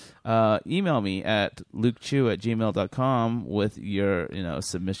 So email me at lukechew@gmail.com with your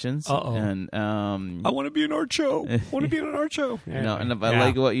submissions. And I want to be an art show. And if I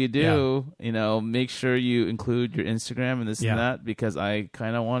like what you do, make sure you include your Instagram and this and that, because I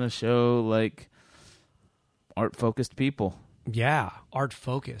kind of want to show like art focused people. Yeah, art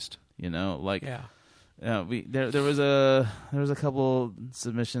focused. There was a couple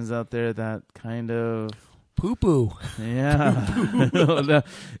submissions out there that kind of poo-poo. Yeah.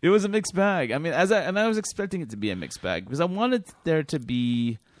 It was a mixed bag. I mean, I was expecting it to be a mixed bag because I wanted there to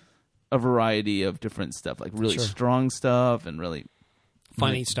be a variety of different stuff, like really strong stuff and really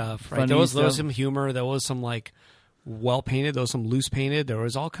funny stuff, right? There was some humor, there was some like well painted, there was some loose painted, there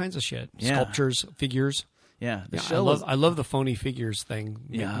was all kinds of shit. Yeah. Sculptures, figures. Yeah, I love the phony figures thing.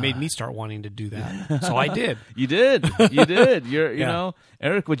 Yeah. It made me start wanting to do that. So I did. You did. You're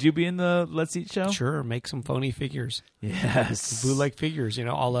Eric, would you be in the Let's Eat show? Sure, make some phony figures. Yes. Bootleg figures, a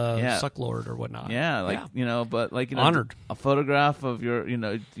la Sucklord or whatnot. Yeah, but honored. A photograph of your,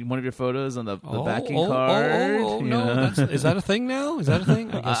 one of your photos on the backing card. No, is that a thing now? Is that a thing?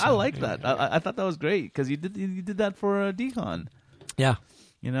 I like that. I thought that was great because you did that for Decon. Yeah.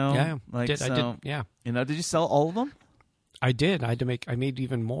 I did. Yeah. Did you sell all of them? I did. I made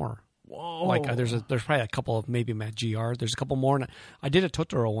even more. Whoa. Like there's probably a couple of, maybe I'm at GR. There's a couple more. And I did a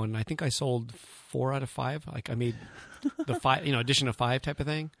Totoro one. I think I sold 4 out of 5. Like I made the 5, edition of 5 type of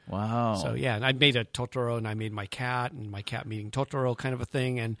thing. Wow. So yeah, and I made a Totoro and I made my cat and my cat meeting Totoro kind of a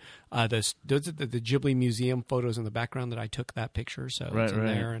thing. And those are the Ghibli Museum photos in the background that I took that picture. So it's in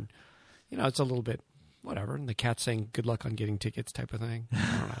there. And, it's a little bit, whatever. And the cat's saying good luck on getting tickets type of thing.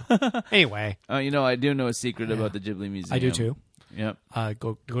 I don't know. Anyway. I do know a secret about the Ghibli Museum. I do too. Yep.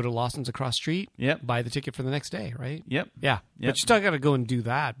 Go to Lawson's across street. Yep. Buy the ticket for the next day, right? Yep. Yeah. Yep. But you still got to go and do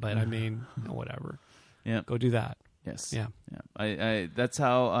that. But I mean, whatever. Yeah. Go do that. Yes. Yeah. I that's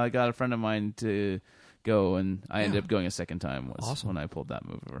how I got a friend of mine to go, and I ended up going a second time. Was awesome. When I pulled that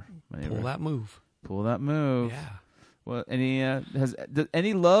move over. Pull that move. Pull that move. Yeah. Well,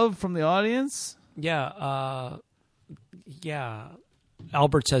 any love from the audience? Yeah. Yeah.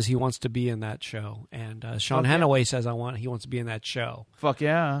 Albert says he wants to be in that show, and Sean Hanaway says he wants to be in that show. Fuck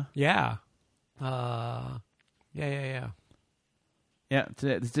yeah. Yeah. Yeah. Yeah,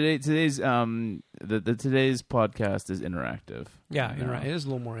 today's today's podcast is interactive. Yeah, it is a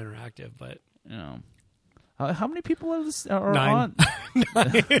little more interactive, but you know, how many people are 9. on?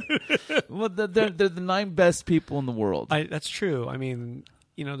 9. Well, they're the 9 best people in the world. That's true. I mean,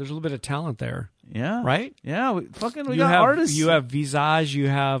 there's a little bit of talent there. Yeah, right. Yeah, we got artists. You have Visage. You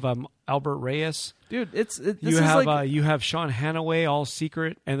have Albert Reyes. Dude, you have Sean Hanaway, All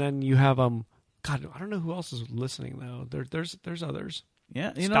Secret, and then you have God, I don't know who else is listening though. There's others.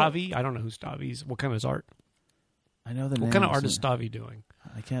 Yeah, Stavi. I don't know who Stavi is. What kind of his art? I know the name. What kind of art is Stavi doing?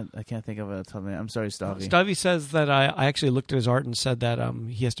 I can't think of it. I'm sorry, Stavi. Stavi says that I actually looked at his art and said that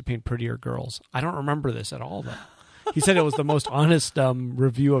he has to paint prettier girls. I don't remember this at all though. He said it was the most honest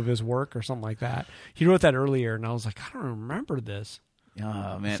review of his work or something like that. He wrote that earlier, and I was like, I don't remember this.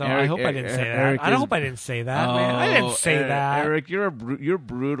 Oh man! So I hope I didn't say that. I hope I didn't say that, man. I didn't say that. Eric, you're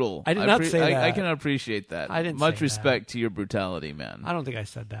brutal. I did not say that. I can appreciate that. I didn't. Much say respect that. to your brutality, man. I don't think I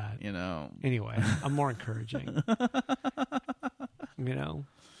said that. Anyway, I'm more encouraging.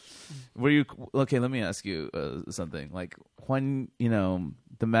 Were you okay? Let me ask you something. Like when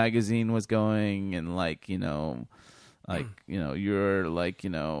the magazine was going, and you're like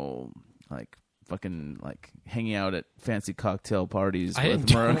fucking hanging out at fancy cocktail parties with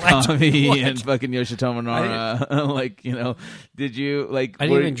Murakami and fucking Yoshitomo Nara. Did you like? I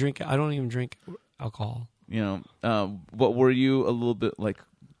didn't even drink. I don't even drink alcohol. But were you a little bit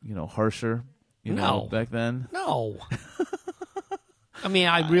harsher? No. Back then. No. I mean,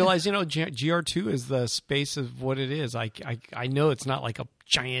 I realize GR2 is the space of what it is. I know it's not like a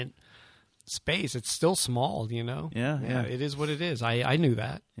giant space. It's still small. Yeah. It is what it is. I knew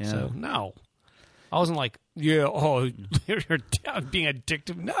that. Yeah. So no. I wasn't like, you're being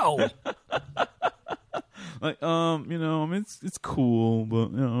addictive. No. It's cool, but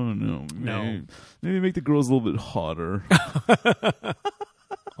I don't know. Maybe make the girls a little bit hotter.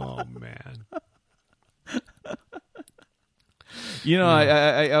 Oh man.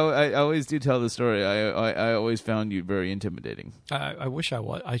 I always do tell the story. I always found you very intimidating. I wish I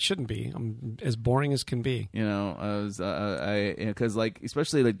was. I shouldn't be. I'm as boring as can be. I was. Because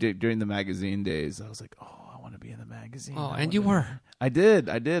especially during the magazine days, I was like, oh, I want to be in the magazine. Oh, and you were. I did.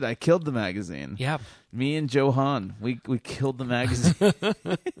 I killed the magazine. Yeah. Me and Joe Han, we killed the magazine.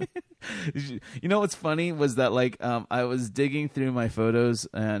 What's funny was that I was digging through my photos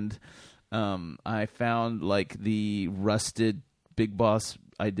and. I found the rusted Big Boss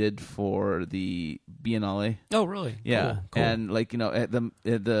I did for the Biennale. Oh, really? Yeah, cool. And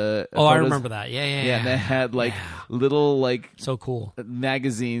the oh, I remember that. Yeah. And they had little so cool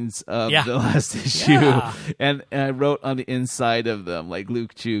magazines of the last issue, and I wrote on the inside of them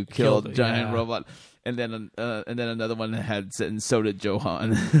Luke Chu killed giant robot. And then another one had said, and so did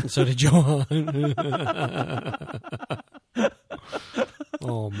Johan. So did Johan.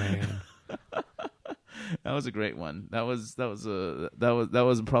 Oh man. That was a great one. That was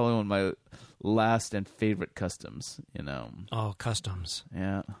probably one of my last and favorite customs. Oh, customs.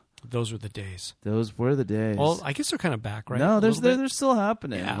 Yeah, those were the days. Those were the days. Well, I guess they're kind of back, right? No, they're still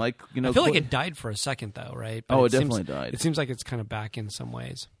happening. Yeah. I feel like it died for a second, though, right? But it definitely died. It seems like it's kind of back in some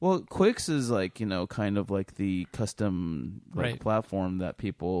ways. Well, Quix is kind of the custom platform that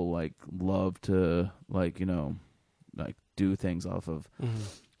people love to do things off of. Mm-hmm.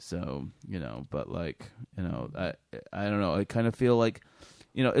 So, but I don't know. I kind of feel like,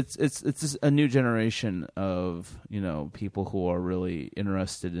 it's just a new generation of, people who are really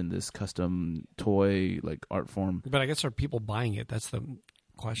interested in this custom toy, art form. But I guess are people buying it? That's the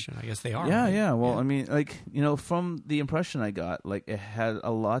question. I guess they are. Yeah, right? yeah. Well, I mean, from the impression I got, it had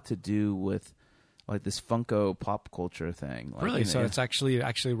a lot to do with, this Funko pop culture thing. Really? So it's actually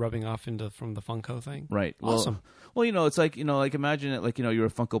rubbing off from the Funko thing? Right. Awesome. Well, it's imagine it you're a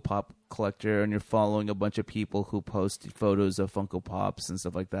Funko Pop collector and you're following a bunch of people who post photos of Funko Pops and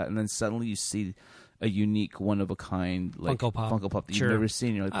stuff like that, and then suddenly you see a unique, one of a kind like Funko Pop that you've never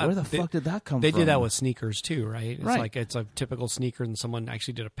seen. You're like, where the fuck did that come from? They did that with sneakers too, right? It's Right. like it's a typical sneaker, and someone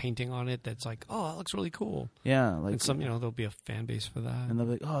actually did a painting on it that's like, oh, that looks really cool. Yeah, like And some, there'll be a fan base for that. and they'll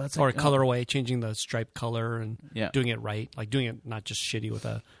be like, oh, that's Or like, a colorway, changing the stripe color and Yeah. doing it right, like doing it not just shitty with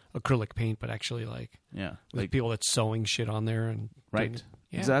a acrylic paint, but actually like yeah, with like people that's sewing shit on there and right, doing,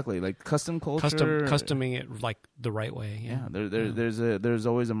 yeah. exactly, like custom culture, customing it like the right way. Yeah, there's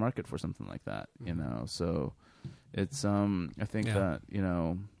always a market for something like that, So it's I think that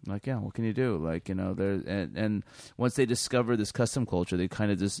like what can you do? Like there and once they discover this custom culture, they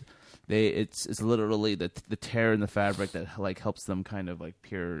kind of just it's literally the tear in the fabric that like helps them kind of like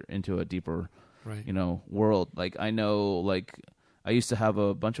peer into a deeper Right. world. Like I know, like I used to have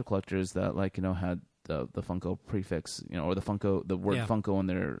a bunch of collectors that like had the Funko prefix, or the word Funko on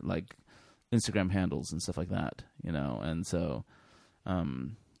their like Instagram handles and stuff like that, and so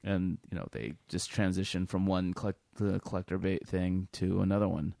and they just transition from one collector bait thing to another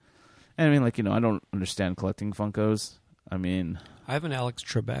one. And I mean, like I don't understand collecting Funkos. I mean, I have an Alex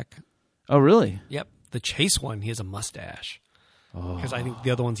Trebek. Oh really? Yep, the Chase one. He has a mustache. Because I think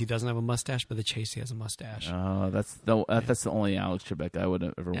the other ones he doesn't have a mustache, but the Chase he has a mustache. Oh, that's the only Alex Trebek I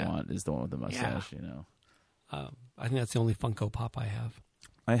would ever want is the one with the mustache. I think that's the only Funko Pop I have.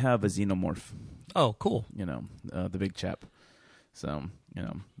 I have a Xenomorph. Oh, cool. The big chap. So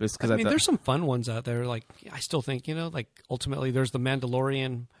this I mean, there's some fun ones out there. Like I still think like ultimately there's the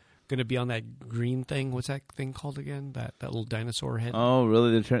Mandalorian going to be on that green thing. What's that thing called again? That little dinosaur head. Oh,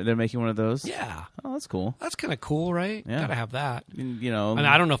 really? They're making one of those? Yeah. Oh, that's cool. That's kind of cool, right? Yeah. Gotta have that. And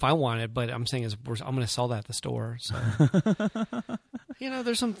I don't know if I want it, but I'm saying I'm going to sell that at the store. So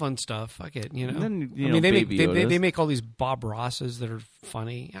there's some fun stuff. Fuck it. Then, they make all these Bob Rosses that are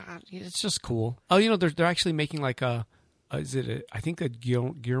funny. It's just cool. Oh, they're actually making like a. I think that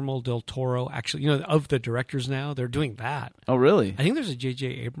Guillermo del Toro actually, of the directors now, they're doing that. Oh, really? I think there's a J.J.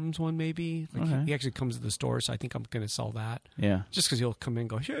 Abrams one maybe. Like he actually comes to the store, so I think I'm going to sell that. Yeah. Just because he'll come in and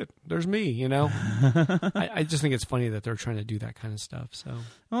go, shit, there's me, I just think it's funny that they're trying to do that kind of stuff. So.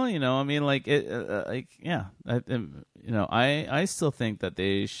 Well, I mean, like, I still think that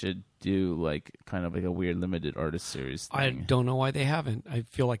they should do like kind of like a weird limited artist series thing. I don't know why they haven't. I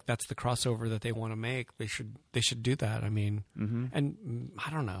feel like that's the crossover that they want to make. They should do that. I mean, and I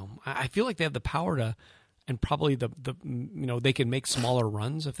don't know. I feel like they have the power to, and probably the they can make smaller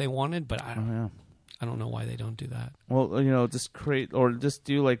runs if they wanted, but I don't know why they don't do that. Well, just create or just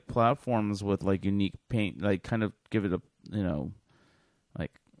do like platforms with like unique paint, like kind of give it a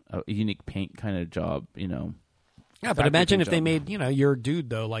like a unique paint kind of job, Yeah, but imagine if they made, your dude,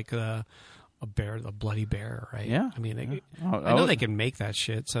 though, like a bear, the bloody bear, right? Yeah. I mean, I know they can make that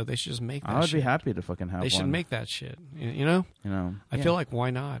shit, so they should just make that shit. I would be happy to fucking have They should make that shit, I feel like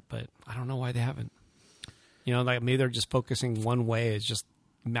why not, but I don't know why they haven't. Like maybe they're just focusing one way. It's just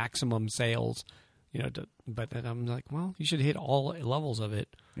maximum sales, but then I'm like, well, you should hit all levels of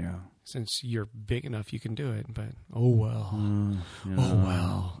it. Yeah. Since you're big enough, you can do it. But oh well.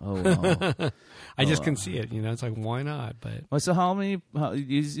 I just can see it. It's like why not? But so how many?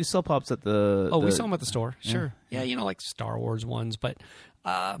 You sell pops at the? Oh, we sell them at the store. Sure. Yeah, like Star Wars ones, but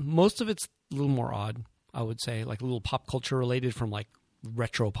most of it's a little more odd. I would say like a little pop culture related from like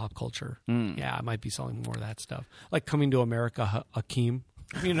retro pop culture. Yeah, I might be selling more of that stuff. Like Coming to America, Hakeem.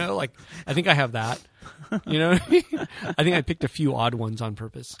 Like I think I have that. I think I picked a few odd ones on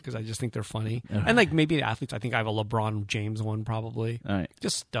purpose because I just think they're funny. And like maybe the athletes, I think I have a LeBron James one probably. All right.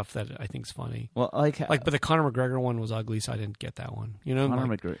 Just stuff that I think's funny. Well, but the Conor McGregor one was ugly, so I didn't get that one.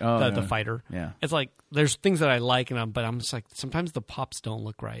 Conor McGregor, the fighter. Yeah. It's like there's things that I like, but I'm just like sometimes the pops don't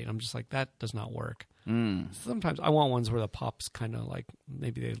look right. I'm just like that does not work. Sometimes I want ones where the pops kind of like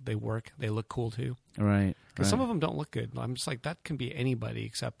maybe they work. They look cool too. Right. Because some of them don't look good. I'm just like that can be anybody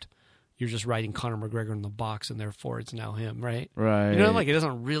except you're just writing Conor McGregor in the box and therefore it's now him, right? Right. Like it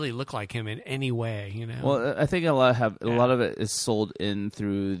doesn't really look like him in any way. Well, I think a lot of it is sold in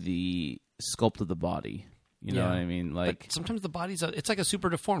through the sculpt of the body. You know what I mean? Like but sometimes the body's it's like a super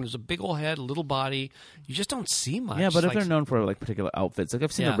deformed. There's a big old head, a little body. You just don't see much. Yeah, but if they're known for like particular outfits, like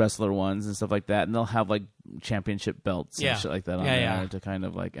I've seen the wrestler ones and stuff like that, and they'll have like championship belts and shit like that on there to kind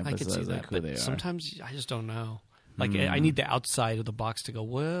of like emphasize like who they are. Sometimes I just don't know. Like I need the outside of the box to go,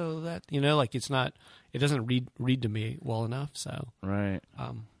 whoa, that like it's not. It doesn't read to me well enough. So right.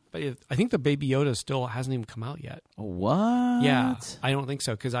 But I think the Baby Yoda still hasn't even come out yet. What? Yeah, I don't think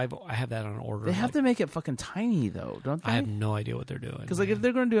so because I have that on order. They have to make it fucking tiny though, don't they? I have no idea what they're doing. Because like if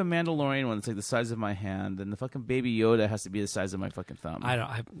they're going to do a Mandalorian one, it's like the size of my hand, then the fucking Baby Yoda has to be the size of my fucking thumb. I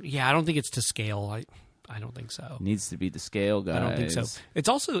don't think it's to scale. I don't think so. Needs to be the scale, guys. I don't think so. It's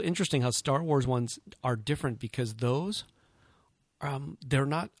also interesting how Star Wars ones are different because those, they're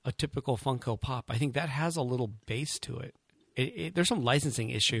not a typical Funko Pop. I think that has a little base to it. There's some licensing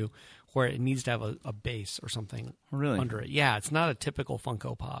issue where it needs to have a base or something under it. Yeah, it's not a typical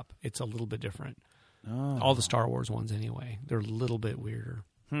Funko Pop. It's a little bit different. Oh. All the Star Wars ones, anyway, they're a little bit weirder.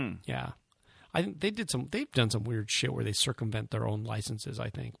 Yeah, I think they've done some weird shit where they circumvent their own licenses. I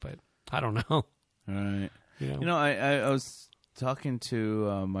think, but I don't know. All right. You know, I was talking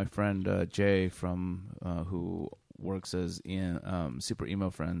to my friend Jay from who works as in Super Emo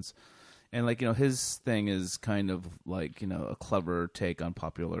Friends. And, like, you know, his thing is kind of like, you know, a clever take on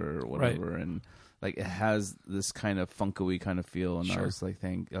popular or whatever. Right. And, like, it has this kind of Funko-y kind of feel. And I was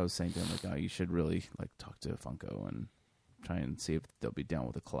saying to him, like, oh, you should really, like, talk to Funko and try and see if they'll be down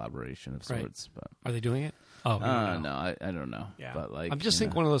with a collaboration of sorts. But are they doing it? Oh, no, I don't know. Yeah. But, like, I'm just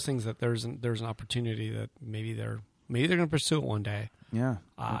think one of those things that there's an opportunity that maybe they're going to pursue it one day. Yeah.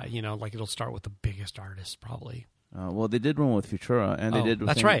 You know, like it'll start with the biggest artists probably. Well, they did one with Futura, and they did.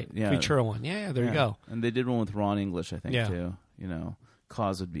 That's right, Futura one. Yeah, there you go. And they did one with Ron English, I think, too. You know,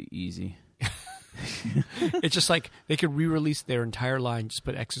 Cause would be easy. It's just like they could re-release their entire line, just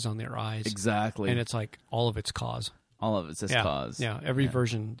put X's on their eyes. Exactly. And it's like all of it's Cause. All of it says Cause. Yeah, every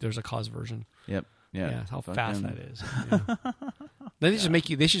version there's a Cause version. Yep. Yeah. How fast that is. Yeah. Then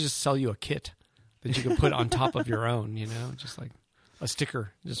they should just sell you a kit that you can put on top of your own. You know, just like a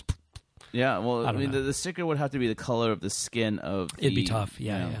sticker, just. Yeah, well, I mean, the sticker would have to be the color of the skin of the... It'd be tough,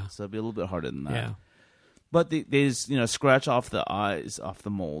 yeah. So it'd be a little bit harder than that. Yeah. But they just, you know, scratch off the eyes off the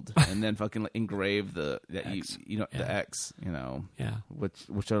mold and then fucking engrave the X, the X, you know. Yeah.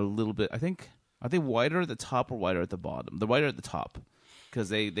 Which are a little bit, are they wider at the top or wider at the bottom? They're wider at the top because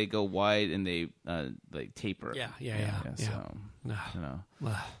they go wide and they like taper. Yeah. So, you know.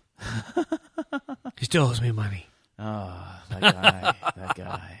 He still owes me money. Oh, that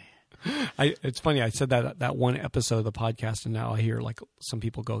guy. It's funny. I said that one episode of the podcast, and now I hear like some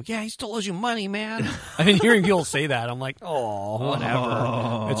people go, "Yeah, he still owes you money, man." I've been hearing people say that. I'm like, "Oh,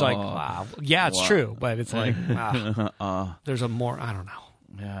 whatever." It's like, wow, yeah, it's true, but it's like, there's a more. I don't know.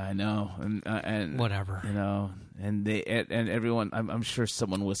 Yeah, I know, and whatever, you know, and everyone. I'm sure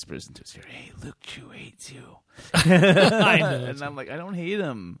someone whispers into his ear, "Hey, Luke Chu hates you." I know, and I'm like, I don't hate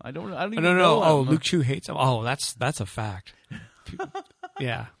him. I don't even know. know Oh, Luke Chu hates him. Oh, that's a fact.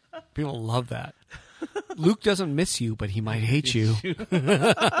 Yeah. People love that. Luke doesn't miss you, but he might hate you. So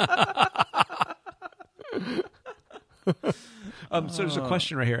there's a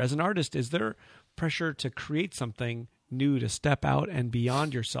question right here. As an artist, is there pressure to create something new to step out and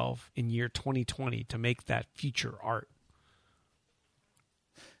beyond yourself in year 2020 to make that future art?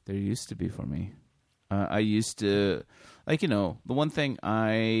 There used to be for me. I used to, like, you know, the one thing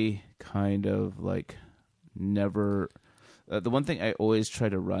I kind of like never... the one thing I always try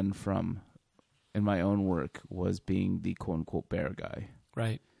to run from in my own work was being the quote-unquote bear guy.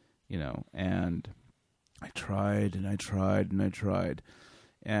 Right. You know, and I tried and I tried and I tried.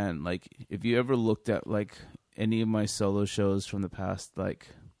 And, like, if you ever looked at, like, any of my solo shows from the past, like,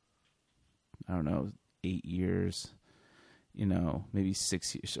 I don't know, 8 years, you know, maybe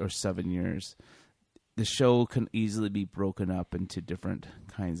 6 years or 7 years, the show can easily be broken up into different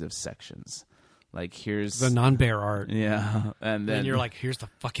kinds of sections. Like, here's the non-bear art. Yeah. And then you're like, here's the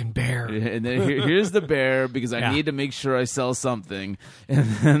fucking bear. And then here's the bear because I need to make sure I sell something.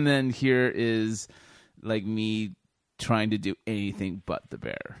 And then here is like me trying to do anything but the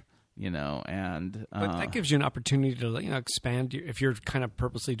bear, you know, and but that gives you an opportunity to, you know, expand. If you're kind of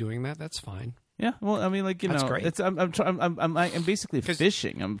purposely doing that, that's fine. Yeah, well, I mean, like, you That's know, great. It's I'm basically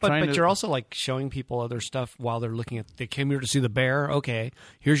fishing. But you're also like showing people other stuff while they're looking at. They came here to see the bear. Okay,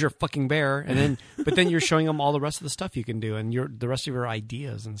 here's your fucking bear, and then but then you're showing them all the rest of the stuff you can do and the rest of your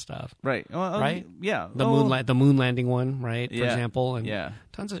ideas and stuff. Right. Well, right. Yeah. The moon landing one, right? For example, and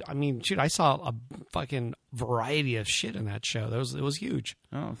tons of. I mean, shoot, I saw a fucking variety of shit in that show. It was huge.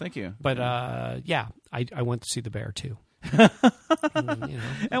 Oh, thank you. But I went to see the bear too. And, you know,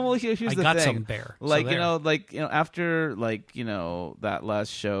 and well, here's the thing. I got some bear. Like, after, like, you know, that last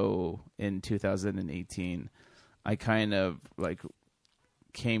show in 2018, I kind of like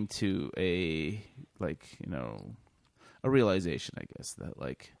came to a, like, you know, a realization, I guess, that,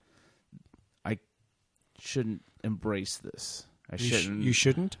 like, I shouldn't embrace this. You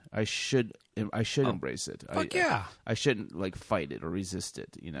shouldn't? I should embrace it. Fuck yeah. I shouldn't, like, fight it or resist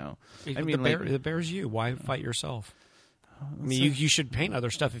it, you know. I mean, the bear's you. Why fight yourself? I mean, you should paint other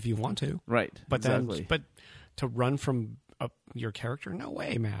stuff if you want to. Right. But exactly. but to run from your character, no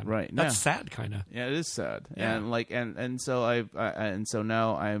way, man. Right. That's sad, kind of. Yeah, it is sad. Yeah. And like, and so so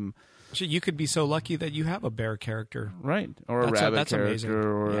now I'm You could be so lucky that you have a bear character, right? Or a rabbit character, amazing.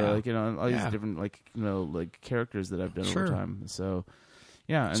 or Yeah. like all these different like characters that I've done over time. So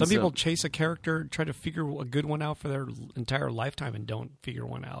yeah, and some people chase a character, try to figure a good one out for their entire lifetime, and don't figure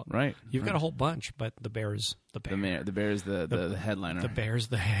one out. Right. You've got a whole bunch, but the bear's the bear. The bear's the headliner. The bear's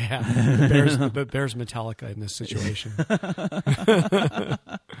the bear's Metallica in this situation.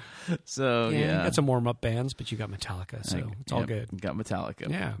 So you yeah, got some warm up bands, but you got Metallica, so it's all good. Got Metallica.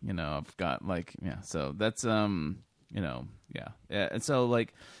 Yeah. I've got So that's and so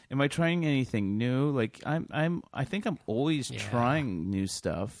like, am I trying anything new? Like I think I'm always trying new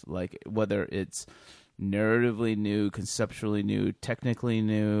stuff, like whether it's narratively new, conceptually new, technically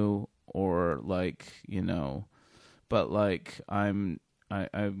new, or like, but like I'm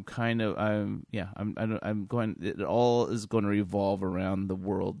going, it all is going to revolve around the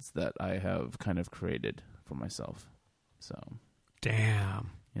worlds that I have kind of created for myself. So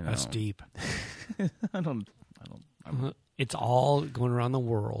damn, that's deep. I don't it's all going around the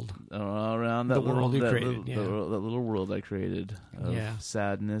world. Around that the world you created. That little world I created of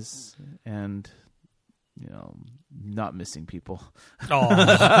sadness and, not missing people. Oh.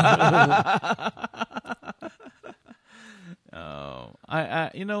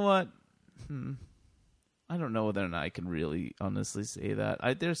 I you know what? I don't know whether or not I can really honestly say that.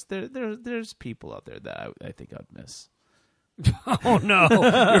 There's people out there that I think I'd miss. Oh no,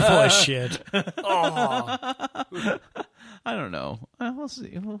 you're full of shit. Oh. I don't know. We'll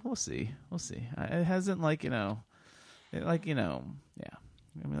see. We'll see. It hasn't yeah.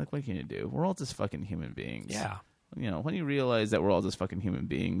 I mean, like, what can you do? We're all just fucking human beings. Yeah. When you realize that we're all just fucking human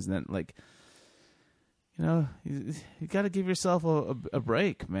beings, then like, you got to give yourself a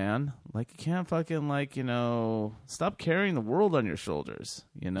break, man. Like, you can't fucking stop carrying the world on your shoulders.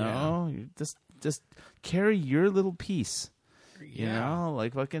 You just carry your little piece.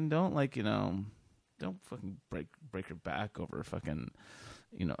 Like fucking don't fucking break your back over fucking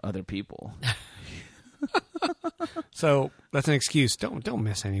other people. So that's an excuse. Don't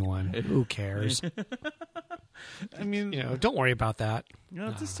miss anyone. Who cares? I mean, don't worry about that.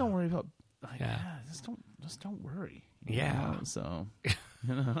 Just don't worry about. Just don't worry. So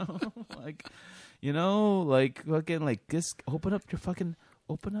just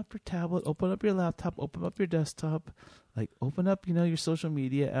open up your tablet, open up your laptop, open up your desktop, like open up, your social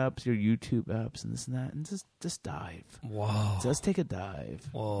media apps, your YouTube apps, and this and that, and just dive. Whoa! Just take a dive.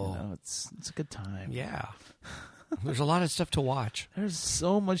 Whoa! It's a good time. Yeah. There's a lot of stuff to watch. There's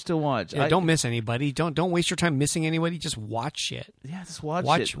so much to watch. Yeah, don't miss anybody. Don't waste your time missing anybody. Just watch shit. Yeah, just watch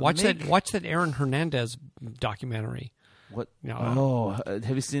it. Watch that Aaron Hernandez documentary. What?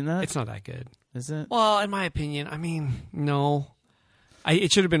 Have you seen that? It's not that good. Is it? Well, in my opinion, I mean, no.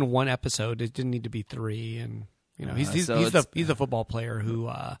 It should have been one episode. It didn't need to be 3. And he's the football player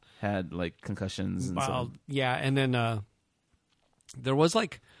who had like concussions. And stuff. Yeah, and then there was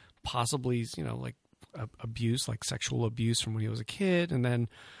like possibly like abuse, like sexual abuse from when he was a kid, and then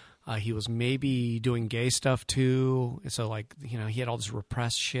he was maybe doing gay stuff too. So like he had all this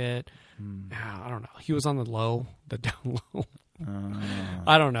repressed shit. I don't know. He was on the down low.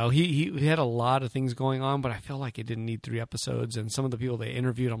 I don't know. He had a lot of things going on, but I feel like it didn't need 3 episodes. And some of the people they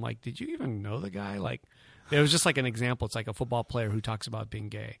interviewed, I'm like, did you even know the guy? Like, it was just like an example. It's like a football player who talks about being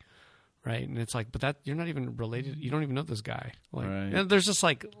gay, right? And it's like, but that you're not even related. You don't even know this guy. Like, right. There's just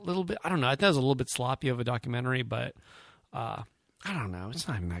like a little bit. I don't know. I thought it was a little bit sloppy of a documentary, but I don't know. It's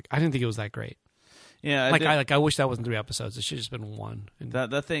not even that. I didn't think it was that great. Yeah, I wish that wasn't 3 episodes. It should have just been 1. And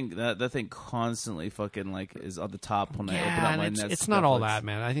that thing constantly fucking like is on the top when I open up my Netflix. It's not all that,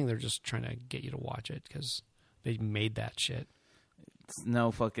 man. I think they're just trying to get you to watch it because they made that shit. It's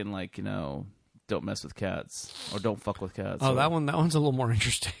no fucking don't mess with cats or don't fuck with cats. Oh, that one's a little more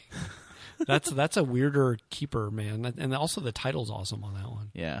interesting. That's a weirder keeper, man. And also the title's awesome on that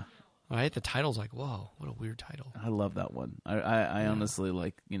one. Yeah. Right, the title's like, whoa, what a weird title. I love that one. I honestly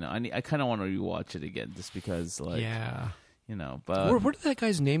I kind of want to rewatch it again just because but where did that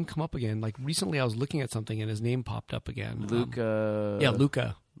guy's name come up again? Like recently I was looking at something and his name popped up again.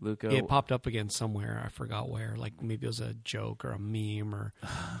 Luca. Luca. It popped up again somewhere. I forgot where. Like maybe it was a joke or a meme or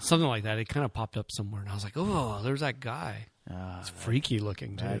something like that. It kind of popped up somewhere and I was like, oh, there's that guy. It's freaky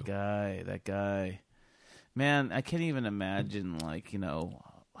looking too. That guy. Man, I can't even imagine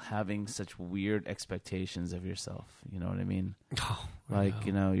having such weird expectations of yourself. You know what I mean? Oh,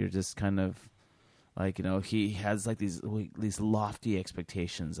 you're just kind of he has like these lofty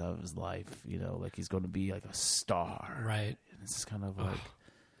expectations of his life, like he's going to be like a star. Right. And it's just kind of like,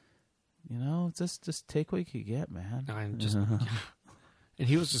 just take what you can get, man. And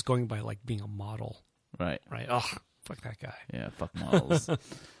he was just going by like being a model. Right. Right. Oh, fuck that guy. Yeah, fuck models.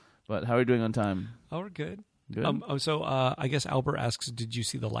 But how are we doing on time? Oh, we're good. Good. I guess Albert asks, did you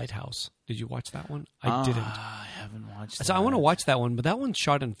see The Lighthouse? Did you watch that one? I didn't. I haven't watched that. So I want to watch that one, but that one's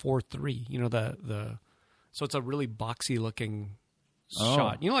shot in 4:3. You know, so it's a really boxy looking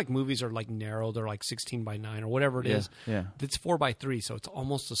shot. You know, like movies are like narrow, they're like 16:9 or whatever it is. Yeah. It's 4:3, so it's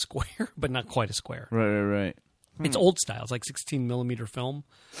almost a square, but not quite a square. Right. It's old style. It's like 16 millimeter film.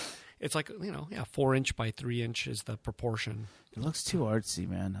 It's like, 4" by 3" is the proportion. It looks too artsy,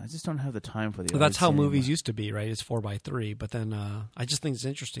 man. I just don't have the time for the. Well, that's how movies used to be, right? It's 4:3, but then I just think it's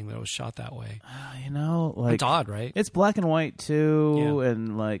interesting that it was shot that way. Like it's odd, right? It's black and white too,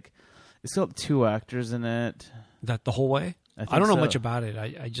 and like it's got 2 actors in it. That the whole way. I don't know much about it.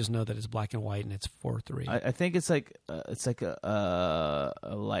 I just know that it's black and white and it's 4:3. I think it's like a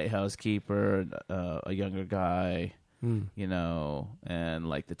lighthouse keeper, a younger guy, you know, and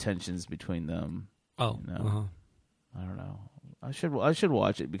like the tensions between them. Oh, you know? I don't know. I should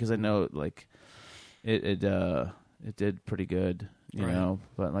watch it because I know like it did pretty good, you know.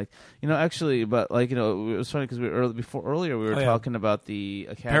 But like it was funny because earlier we were talking about the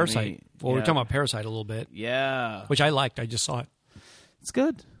Academy. Parasite. Well, we were talking about Parasite a little bit. Yeah, which I liked. I just saw it. It's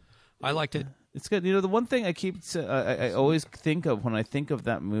good. I liked it. It's good. You know, the one thing I always think of when I think of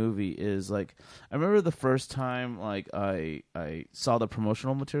that movie is like I remember the first time like I saw the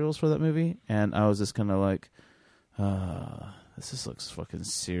promotional materials for that movie, and I was just kind of like, this just looks fucking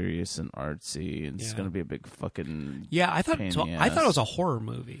serious and artsy, and it's gonna be a big fucking I thought it was a horror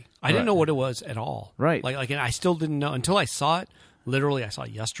movie. I didn't know what it was at all. Right. Like, and I still didn't know until I saw it. Literally, I saw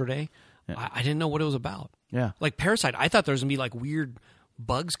it yesterday. Yeah. I didn't know what it was about. Yeah. Like Parasite, I thought there was gonna be like weird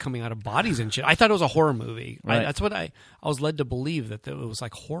bugs coming out of bodies and shit. I thought it was a horror movie. Right. That's what I was led to believe, that it was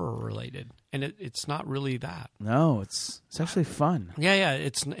like horror related, and it's not really that. No, it's actually fun. Yeah.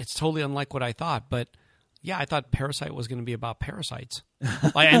 It's totally unlike what I thought, but. Yeah, I thought Parasite was going to be about parasites.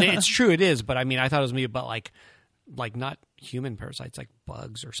 And it's true, it is. But I mean, I thought it was going to be about like not human parasites, like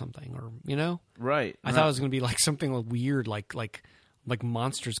bugs or something, or Right. I thought it was going to be like something weird, like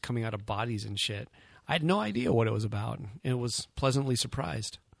monsters coming out of bodies and shit. I had no idea what it was about, and it was pleasantly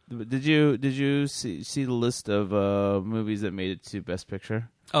surprised. Did you see the list of movies that made it to Best Picture?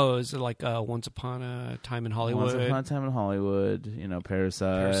 Oh, is it like Once Upon a Time in Hollywood? Once Upon a Time in Hollywood,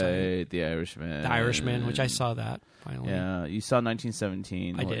 Parasite, The Irishman. The Irishman, which I saw that, finally. Yeah, you saw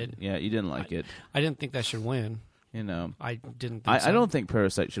 1917. I did. Yeah, you didn't like it. I didn't think that should win. I didn't think so. I don't think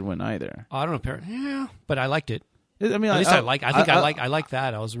Parasite should win either. Oh, I don't know. Yeah, but I liked it. I mean, at least I like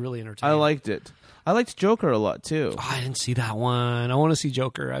that. I was really entertained. I liked it. I liked Joker a lot, too. Oh, I didn't see that one. I want to see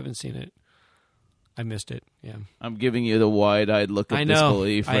Joker. I haven't seen it. I missed it. Yeah, I'm giving you the wide-eyed look of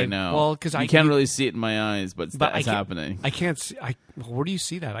disbelief right now. Well, because you can't really see it in my eyes, but it's happening. I can't see. Where do you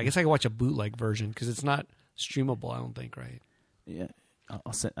see that? I guess I can watch a bootleg version because it's not streamable. I don't think, right? Yeah,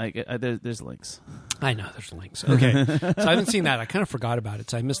 I'll send. There's links. I know there's links. Okay, so I haven't seen that. I kind of forgot about it,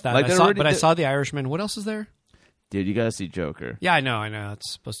 so I missed that. I saw The Irishman. What else is there? Dude, you gotta see Joker. Yeah, I know.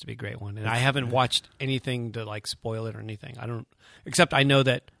 It's supposed to be a great one, and I haven't watched anything to like spoil it or anything. I don't, except I know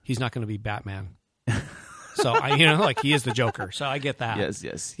that he's not going to be Batman. So he is the Joker. So I get that. Yes.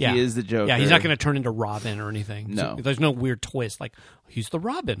 Yeah. He is the Joker. Yeah, he's not going to turn into Robin or anything. No. So there's no weird twist like he's the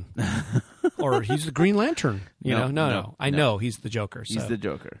Robin or he's the Green Lantern. No. I know he's the Joker. So. He's the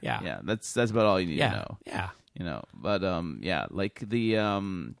Joker. Yeah. That's about all you need to know. Yeah. But like the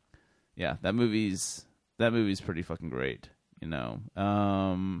that movie's pretty fucking great. What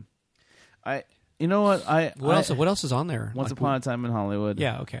else is on there? Once Upon a Time in Hollywood.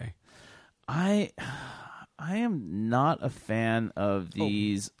 Yeah. Okay. I am not a fan of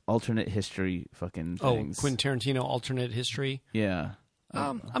these alternate history fucking things. Oh, Quentin Tarantino alternate history. Yeah.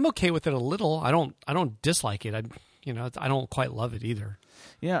 I'm okay with it a little. I don't dislike it. I don't quite love it either.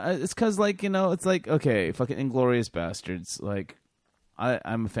 Yeah, it's because it's like okay, fucking Inglourious Bastards. Like,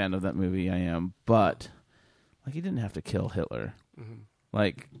 I'm a fan of that movie. I am, but like, he didn't have to kill Hitler. Mm-hmm.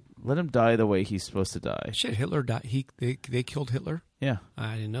 Like, let him die the way he's supposed to die. Shit, Hitler died. They killed Hitler. Yeah,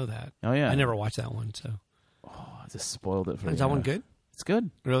 I didn't know that. Oh yeah, I never watched that one. So, I just spoiled it for you. Is that one good? It's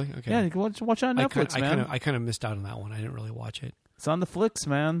good. Really? Okay. Yeah, you can watch it on Netflix, man. I kind of missed out on that one. I didn't really watch it. It's on the flicks,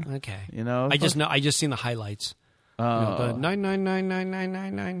 man. Okay. I just seen the highlights. The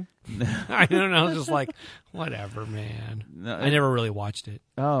 9999999. I don't know. Just like whatever, man. No, I never really watched it.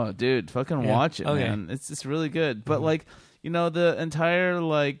 Oh, dude, fucking watch it, man. It's really good. But like, the entire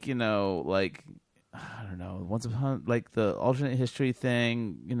like I don't know, once upon like the alternate history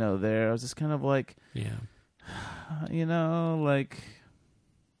thing, there I was just kind of like, like,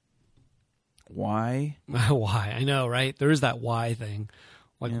 why? Why? I know, right? There is that why thing.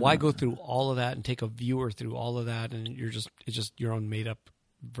 Like, why go through all of that and take a viewer through all of that, and it's just your own made up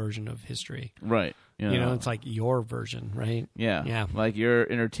version of history. Right. You know, it's like your version, right? Yeah. Yeah. Like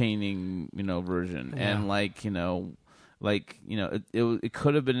your entertaining, version. Yeah. And it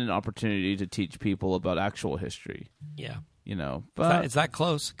could have been an opportunity to teach people about actual history. Yeah. But it's that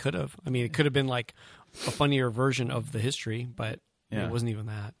close. Could have. I mean, it could have been like a funnier version of the history, but it wasn't even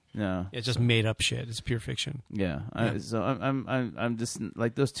that. No. It's just made up shit. It's pure fiction. Yeah. So I'm just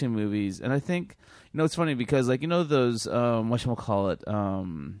like those two movies, and I think it's funny because like those whatchamacallit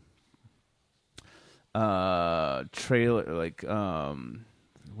trailer like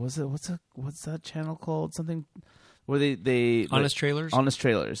what's that channel called, something where they Honest Trailers. Honest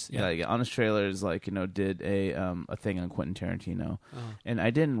Trailers. Yeah. Yeah, Honest Trailers did a thing on Quentin Tarantino. And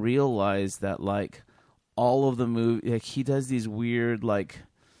I didn't realize that like all of the movie, like he does these weird like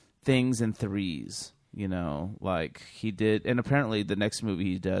things in threes, like he did, and apparently the next movie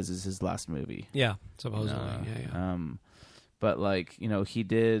he does is his last movie. Yeah, supposedly. Yeah. But like he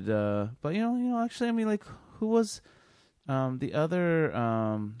did. But actually, I mean, like who was the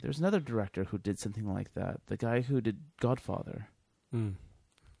other? There's another director who did something like that. The guy who did Godfather.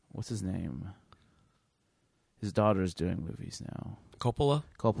 What's his name? His daughter's doing movies now. Coppola.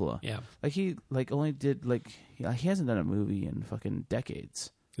 Yeah. Like he only did he hasn't done a movie in fucking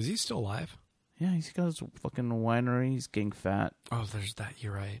decades. Is he still alive? Yeah, he's got his fucking winery. He's getting fat. Oh, there's that.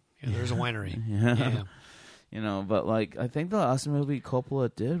 You're right. Yeah, there's a winery. Yeah. But like I think the last movie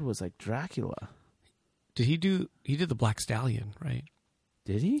Coppola did was like Dracula. Did he do? He did the Black Stallion, right?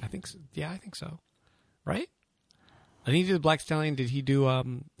 Did he? I think so. Yeah, I think so. Right? I think he did the Black Stallion. Did he do?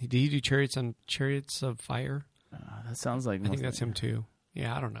 Did he do Chariots of Fire? That sounds like. I think that's him too.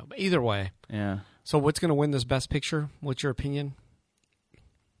 Yeah, I don't know, but either way. Yeah. So what's going to win this Best Picture? What's your opinion?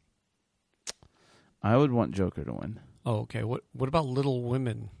 I would want Joker to win. Oh, okay. What about Little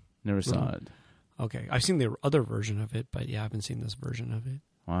Women? Never saw it. Okay, I've seen the other version of it, but yeah, I haven't seen this version of it.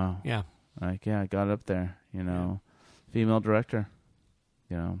 Wow. Yeah. I got it up there. Female director.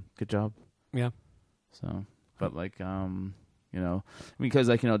 Good job. Yeah. So, but like, because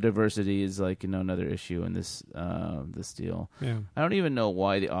like diversity is like another issue in this deal. Yeah. I don't even know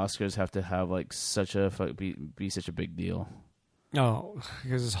why the Oscars have to have like such a be such a big deal. No,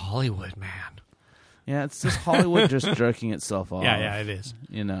 because it's Hollywood, man. Yeah, it's just Hollywood just jerking itself off. Yeah, it is.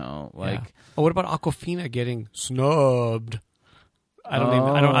 Like. Yeah. Oh, what about Awkwafina getting snubbed? I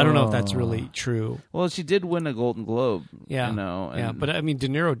don't know if that's really true. Well, she did win a Golden Globe. Yeah. But I mean, De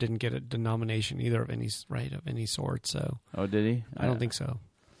Niro didn't get a nomination either of any sort. So. Oh, did he? I don't think so.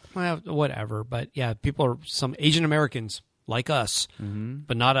 Well, whatever. But yeah, some Asian Americans like us,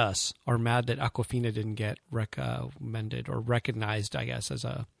 but not us, are mad that Awkwafina didn't get recommended or recognized, I guess,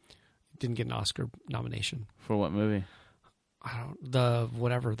 didn't get an Oscar nomination. For what movie? The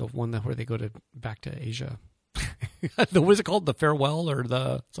one where they go back to Asia. What is it called? The Farewell or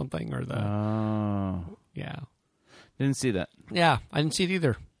the something or the? Oh, yeah. Didn't see that. Yeah, I didn't see it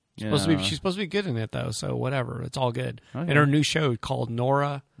either. She's supposed to be good in it though, so whatever. It's all good. Okay. And her new show called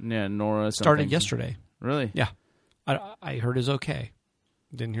Nora. Yeah, Nora started yesterday. Really? Yeah, I heard it's okay.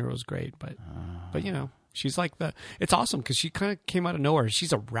 Didn't hear it was great, but she's like it's awesome because she kind of came out of nowhere.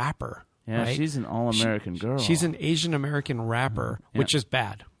 She's a rapper. Yeah, right? She's an all-American girl. She's an Asian American rapper, which is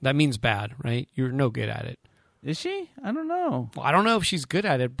bad. That means bad, right? You're no good at it. Is she? I don't know. Well, I don't know if she's good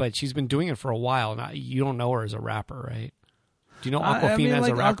at it, but she's been doing it for a while. Now, you don't know her as a rapper, right? Do you know Awkwafina as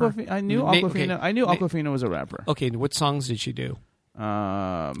a rapper? I knew Awkwafina. I knew Awkwafina was a rapper. Okay, what songs did she do? You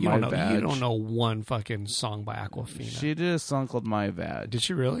don't know one fucking song by Awkwafina. She did a song called My Bad. Did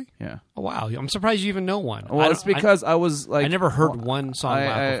she really? Yeah. Oh, wow. I'm surprised you even know one. Well, it's because I was like... I never heard one song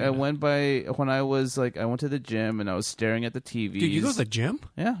by Awkwafina. I went to the gym and I was staring at the TV. Dude, you go to the gym?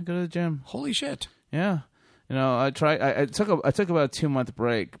 Yeah, I go to the gym. Holy shit. Yeah. I took about a 2-month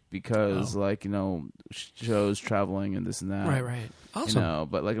break because shows, traveling and this and that. Right. Awesome.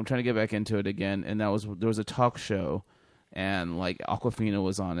 But like I'm trying to get back into it again, and there was a talk show, and like Awkwafina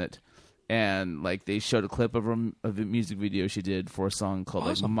was on it, and like they showed a clip of a music video she did for a song called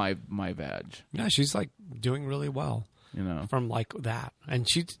like My Badge. Yeah, she's like doing really well. From like that, and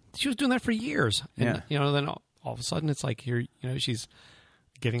she was doing that for years. And, then all of a sudden it's like she's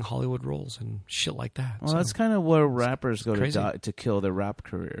getting Hollywood roles and shit like that. Well, that's kind of where rappers go to kill their rap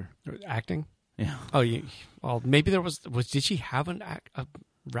career. Acting? Yeah. Oh, well, maybe there was. Did she have a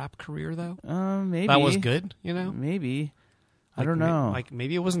rap career though? Maybe that was good. Maybe. I don't know. Like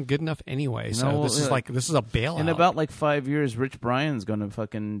maybe it wasn't good enough anyway. So this is a bailout. In about like 5 years, Rich Brian's going to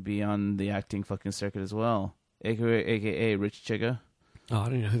fucking be on the acting fucking circuit as well, aka Rich Chigga. Oh, I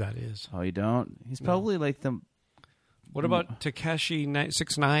don't know who that is. Oh, you don't? He's probably like the. What about Tekashi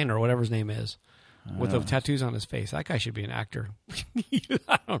 6ix9ine or whatever his name is? with the tattoos on his face. That guy should be an actor.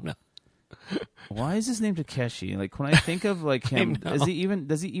 I don't know. Why is his name Takeshi? Like when I think of like him, does he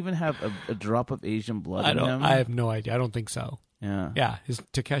even have a drop of Asian blood in him? I have no idea. I don't think so. Yeah. Yeah, his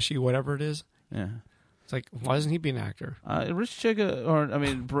Takeshi, whatever it is. Yeah. It's like, why doesn't he be an actor? Rich Chiga, or I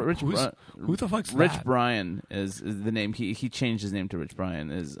mean, who the fuck's Rich that? Brian is the name. He changed his name to Rich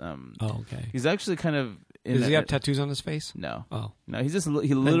Brian. Okay. He's actually kind of. Does he have tattoos on his face? No. Oh. No, he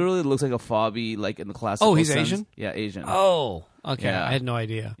literally looks like a fobby, like in the classical Oh, he's sense. Asian? Yeah, Asian. Oh, okay. Yeah. I had no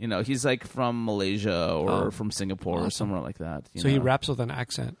idea. You know, he's like from Malaysia or from Singapore or somewhere like that. So he raps with an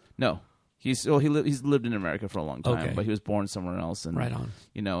accent. No. He's lived in America for a long time, Okay. but he was born somewhere else. And, Right on.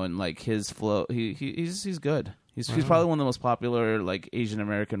 You know, and like his flow, he's good. He's probably one of the most popular like Asian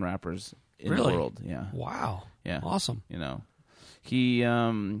American rappers in the world. Yeah. Wow. Yeah. Awesome. You know. He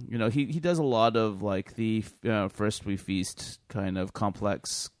he does a lot of like the First We Feast kind of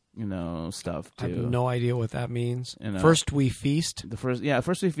complex, stuff too. I have no idea what that means. You know. First We Feast? First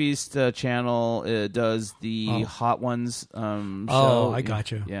We Feast channel does the Hot Ones show. Oh, I got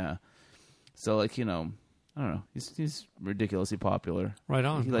you. Yeah. So like, I don't know. He's ridiculously popular. Right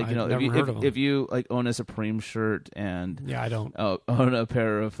on. Like, I've never heard of him. if you like own a Supreme shirt and I don't. own a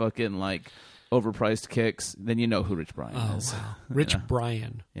pair of fucking like overpriced kicks, then you know who Rich Brian is. Wow. Rich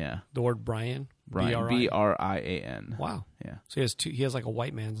Brian. Yeah. The word Brian? Brian. Brian. Wow. Yeah. So he has like a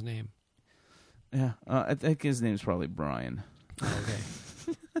white man's name. Yeah. I think his name's probably Brian. Okay.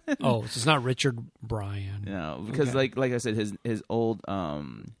 So it's not Richard Brian. No, because like I said, his old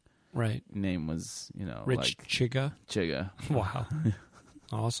right name was, Rich like Chiga. Chiga. Wow.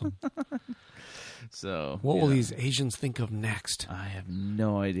 Awesome. So what will these Asians think of next? I have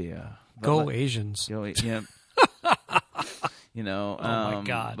no idea. But Go Asians. Yeah. Oh my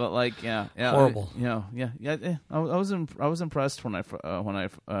God. But like, yeah, horrible. I was impressed when I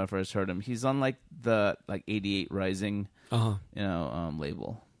first heard him. He's on like the 88 Rising,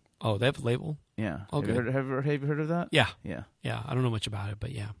 label. Oh, they have a label. Yeah. Okay. Have you heard of that? Yeah. Yeah. Yeah. I don't know much about it,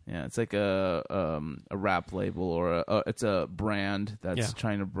 but yeah. Yeah, it's like a rap label or it's a brand that's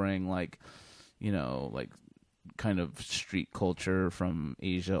trying to bring like, like kind of street culture from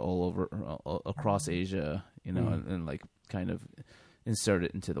Asia all over across Asia, and like kind of insert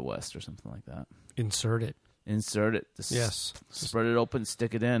it into the West or something like that. Insert it. Yes. Spread it open,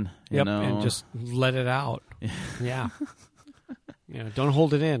 stick it in. And just let it out. Yeah. Don't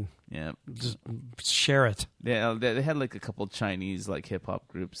hold it in. Yeah. Just share it. Yeah, they had like a couple Chinese like hip hop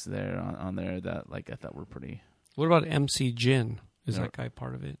groups there on there that like I thought were pretty. What about MC Jin? Is that guy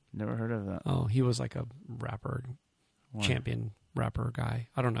part of it? Never heard of that. Oh, he was like a rapper, champion rapper guy.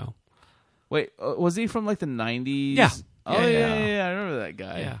 I don't know. Wait, was he from like the 90s? Yeah. Oh, yeah. I remember that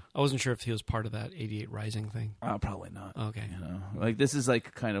guy. Yeah. I wasn't sure if he was part of that 88 Rising thing. Probably not. Okay. Like this is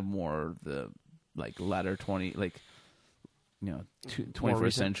like kind of more the like latter 20, like,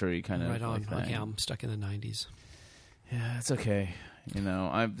 21st century kind of right on. Like thing. Okay, I'm stuck in the 90s. Yeah, it's okay.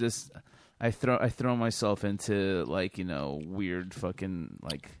 I throw myself into like, weird fucking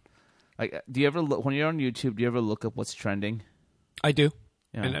like do you ever look when you're on YouTube, do you ever look up what's trending? I do.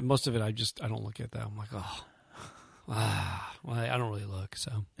 Yeah. And most of it I don't look at that. I'm like, well, I don't really look,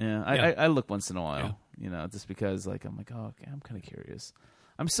 so. Yeah, I look once in a while, just because like I'm like, oh, okay, I'm kind of curious.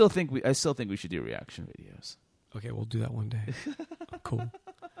 I still think we should do reaction videos. Okay, we'll do that one day. Cool.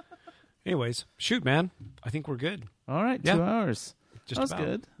 Anyways, shoot, man. I think we're good. All right, 2 hours. That's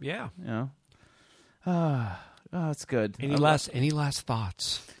good. Yeah. That's good. Any last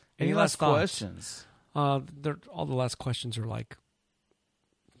thoughts? Any last questions? All the last questions are like,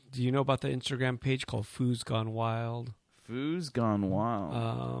 do you know about the Instagram page called Foos Gone Wild? Foos Gone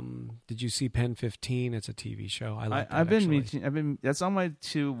Wild. Did you see Pen 15? It's a TV show. I like that. I've been that's on my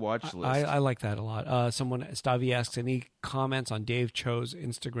to watch list. I like that a lot. Stavi asks, any comments on Dave Cho's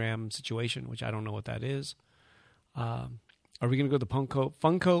Instagram situation, which I don't know what that is. Are we going to go to the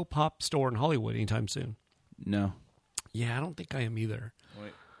Funko Pop store in Hollywood anytime soon? No. Yeah, I don't think I am either.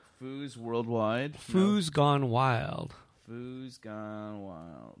 Wait, Foos Worldwide? Foos Gone Wild. Foos Gone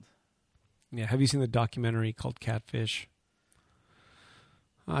Wild. Yeah, have you seen the documentary called Catfish?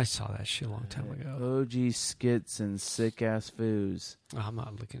 I saw that shit a long time ago. OG skits and sick-ass foos. Oh, I'm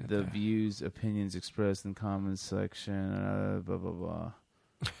not looking at the that. Views, opinions expressed in comments section, blah, blah, blah.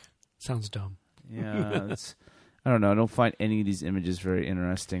 Sounds dumb. Yeah, I don't know. I don't find any of these images very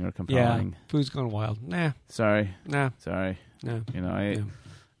interesting or compelling. Yeah, Foos Gone Wild. Nah. Sorry. Nah. Sorry. No. The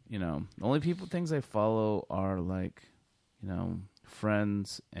only things I follow are like,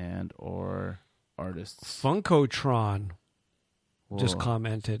 friends and or artists. Funkotron Whoa. just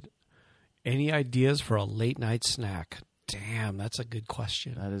commented, any ideas for a late night snack? Damn, that's a good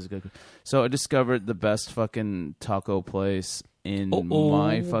question. That is a good. So I discovered the best fucking taco place in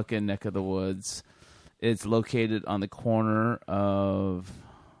my fucking neck of the woods. It's located on the corner of,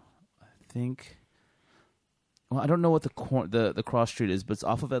 I think. Well, I don't know what the cross street is, but it's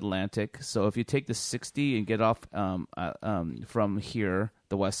off of Atlantic. So if you take the 60 and get off from here,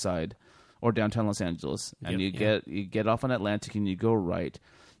 the west side, or downtown Los Angeles, and you get off on Atlantic and you go right,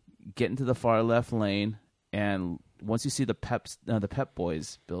 get into the far left lane, and once you see the Pep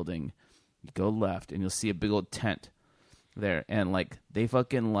Boys building, you go left and you'll see a big old tent there, and like they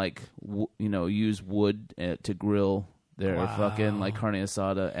fucking like use wood to grill their fucking like carne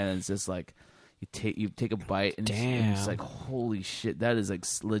asada, and it's just like you take a bite and it's like, holy shit, that is like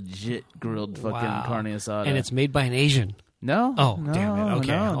legit grilled fucking carne asada, and it's made by an Asian. No. Damn it.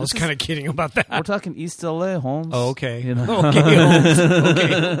 Okay. I was kind of kidding about that. We're talking East LA, Holmes. Oh, okay. You know? Okay,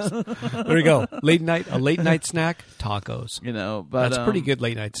 Holmes. There we go. A late night snack, tacos. But that's a pretty good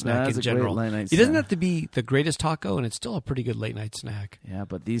late night snack in general. It doesn't have to be the greatest taco, and it's still a pretty good late night snack. Yeah,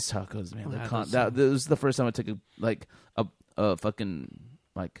 but these tacos, man, that was the first time I took a fucking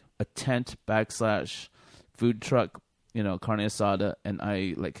like a tent / food truck, carne asada, and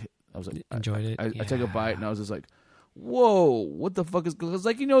I was like, enjoyed it. I took a bite and I was just like, whoa, what the fuck is going on?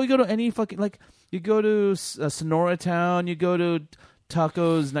 Because, you go to any fucking, you go to Sonora Town, you go to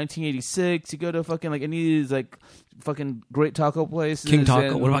Tacos 1986, you go to fucking, any of these, fucking great taco places. King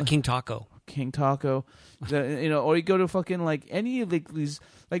Taco. What about King Taco? King Taco. Or you go to fucking, any of these,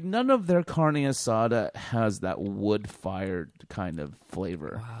 none of their carne asada has that wood-fired kind of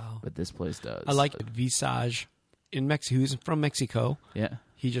flavor. Wow. But this place does. I like Visage in Mexico. Who's from Mexico. Yeah.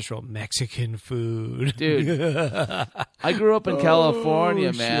 He just wrote Mexican food. Dude, I grew up in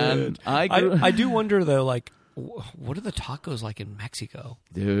California, man. I do wonder, though, what are the tacos like in Mexico?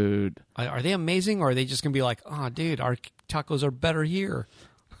 Dude. Are they amazing, or are they just going to be like, oh, dude, our tacos are better here?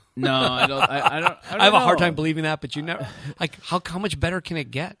 No, I don't. I have a hard time believing that, but how much better can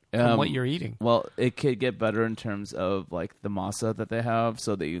it get from what you're eating? Well, it could get better in terms of, the masa that they have,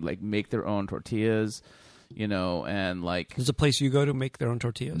 so they, make their own tortillas. And there's a place you go to make their own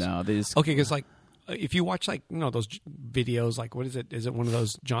tortillas. No, they just because if you watch those videos, what is it? Is it one of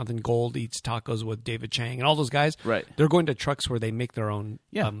those Jonathan Gold eats tacos with David Chang and all those guys? Right. They're going to trucks where they make their own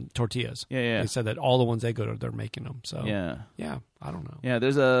tortillas. Yeah. They said that all the ones they go to, they're making them. So yeah. I don't know. Yeah,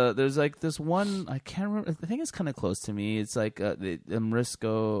 there's this one, I can't remember. I think it's kind of close to me. It's the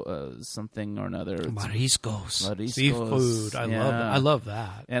Marisco something or another. Mariscos. Seafood. I love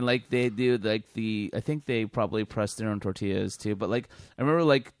that. And they do I think they probably press their own tortillas too. But I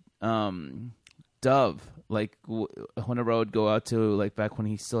remember Dove, whenever I would go out to back when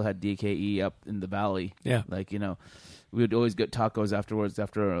he still had DKE up in the valley. Yeah. We would always get tacos afterwards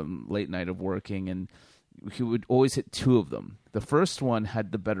after a late night of working, and he would always hit two of them. The first one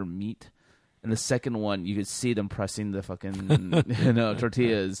had the better meat, and the second one you could see them pressing the fucking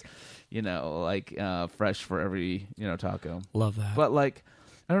tortillas, fresh for every taco. Love that. But I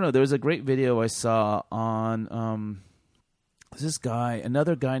don't know. There was a great video I saw on this guy,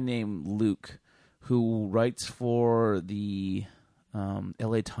 another guy named Luke, who writes for the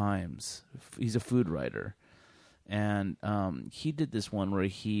LA Times. He's a food writer. And he did this one where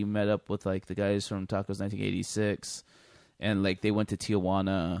he met up with the guys from Tacos 1986, and they went to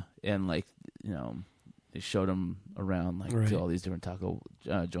Tijuana, and they showed him around to all these different taco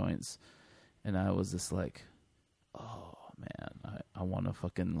joints, and I was just oh man, I want to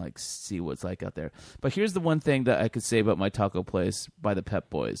fucking see what's out there. But here's the one thing that I could say about my taco place by the Pep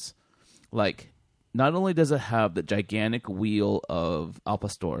Boys, not only does it have the gigantic wheel of Al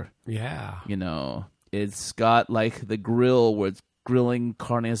Pastor, it's got the grill where it's grilling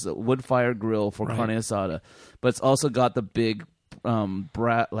carne asada, wood fire grill for carne asada, but it's also got the big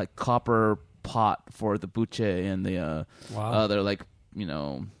copper pot for the buche and the other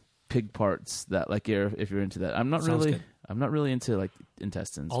pig parts that if you're into that. I'm not really into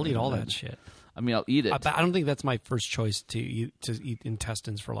intestines. I'll eat all that shit. I mean, I'll eat it. I don't think that's my first choice to eat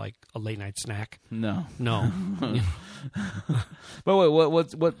intestines for a late night snack. No. But wait,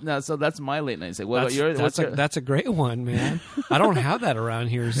 what? Now, so that's my late night snack. What about yours? That's a great one, man. I don't have that around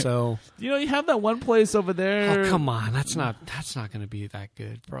here, so you have that one place over there. Oh, come on, that's not going to be that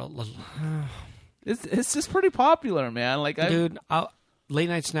good, bro. It's just pretty popular, man. Dude, late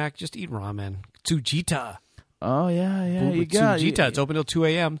night snack, just eat ramen. Tsujita. Oh yeah, you got Tsujita. It's open till 2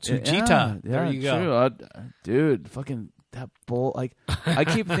 a.m. Tsujita. Yeah, there you go, dude. Fucking that bowl. Like I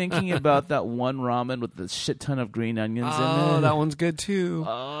keep thinking about that one ramen with the shit ton of green onions in it. Oh, that one's good too.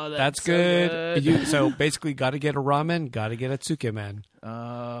 Oh, that's so good. So basically, got to get a ramen, got to get a tsukemen.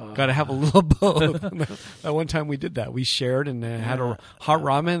 Got to have a little both. That one time we did that. We shared and had a hot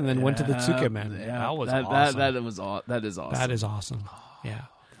ramen, and then went to the tsukemen. Yeah. That was awesome. That is awesome. That is awesome. Yeah.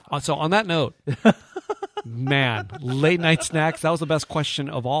 So on that note, man, late night snacks. That was the best question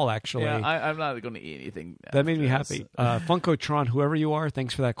of all, actually. Yeah, I'm not going to eat anything. That made me happy. Funkotron, whoever you are,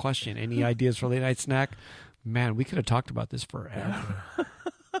 thanks for that question. Any ideas for late night snack? Man, we could have talked about this forever.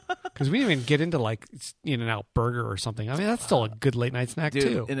 Because we didn't even get into like In-N-Out Burger or something. I mean, that's still a good late night snack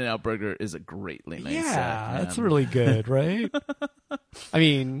too. In-N-Out Burger is a great late night snack. Yeah, that's really good, right? I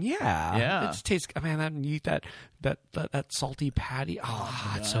mean, yeah. It just tastes. I mean, you eat that salty patty.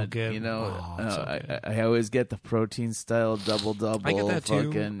 Oh, it's so good. You know, so good. I always get the protein style double. I get that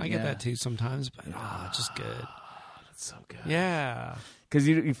too. I get that too sometimes, but it's just good. It's so good. Yeah, because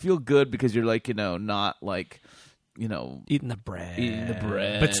you feel good because you're like not like. Eating the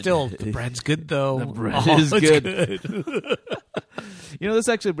bread. But still, the bread's good, though. The bread is good. This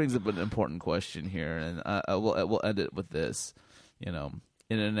actually brings up an important question here, and we'll end it with this.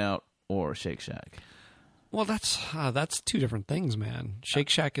 In-N-Out or Shake Shack? Well, that's two different things, man. Shake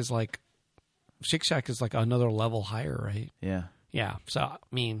Shack is like another level higher, right? Yeah. Yeah. So, I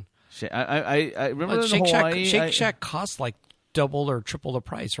mean... I remember Shake Hawaii... Shake Shack costs like double or triple the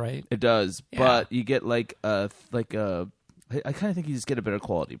price, right? It does, but you get I kind of think you just get a better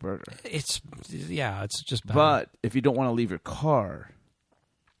quality burger. It's just better. But if you don't want to leave your car,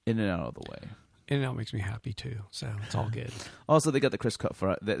 In-N-Out all the way. In-N-Out makes me happy too, so it's all good. Also, they got the crisp cut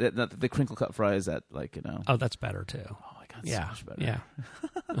fry, the crinkle cut fries that Oh, that's better too. Oh my god, so much better.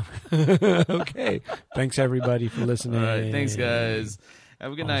 Yeah. Okay. Thanks everybody for listening. All right, thanks guys.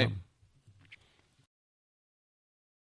 Have a good night.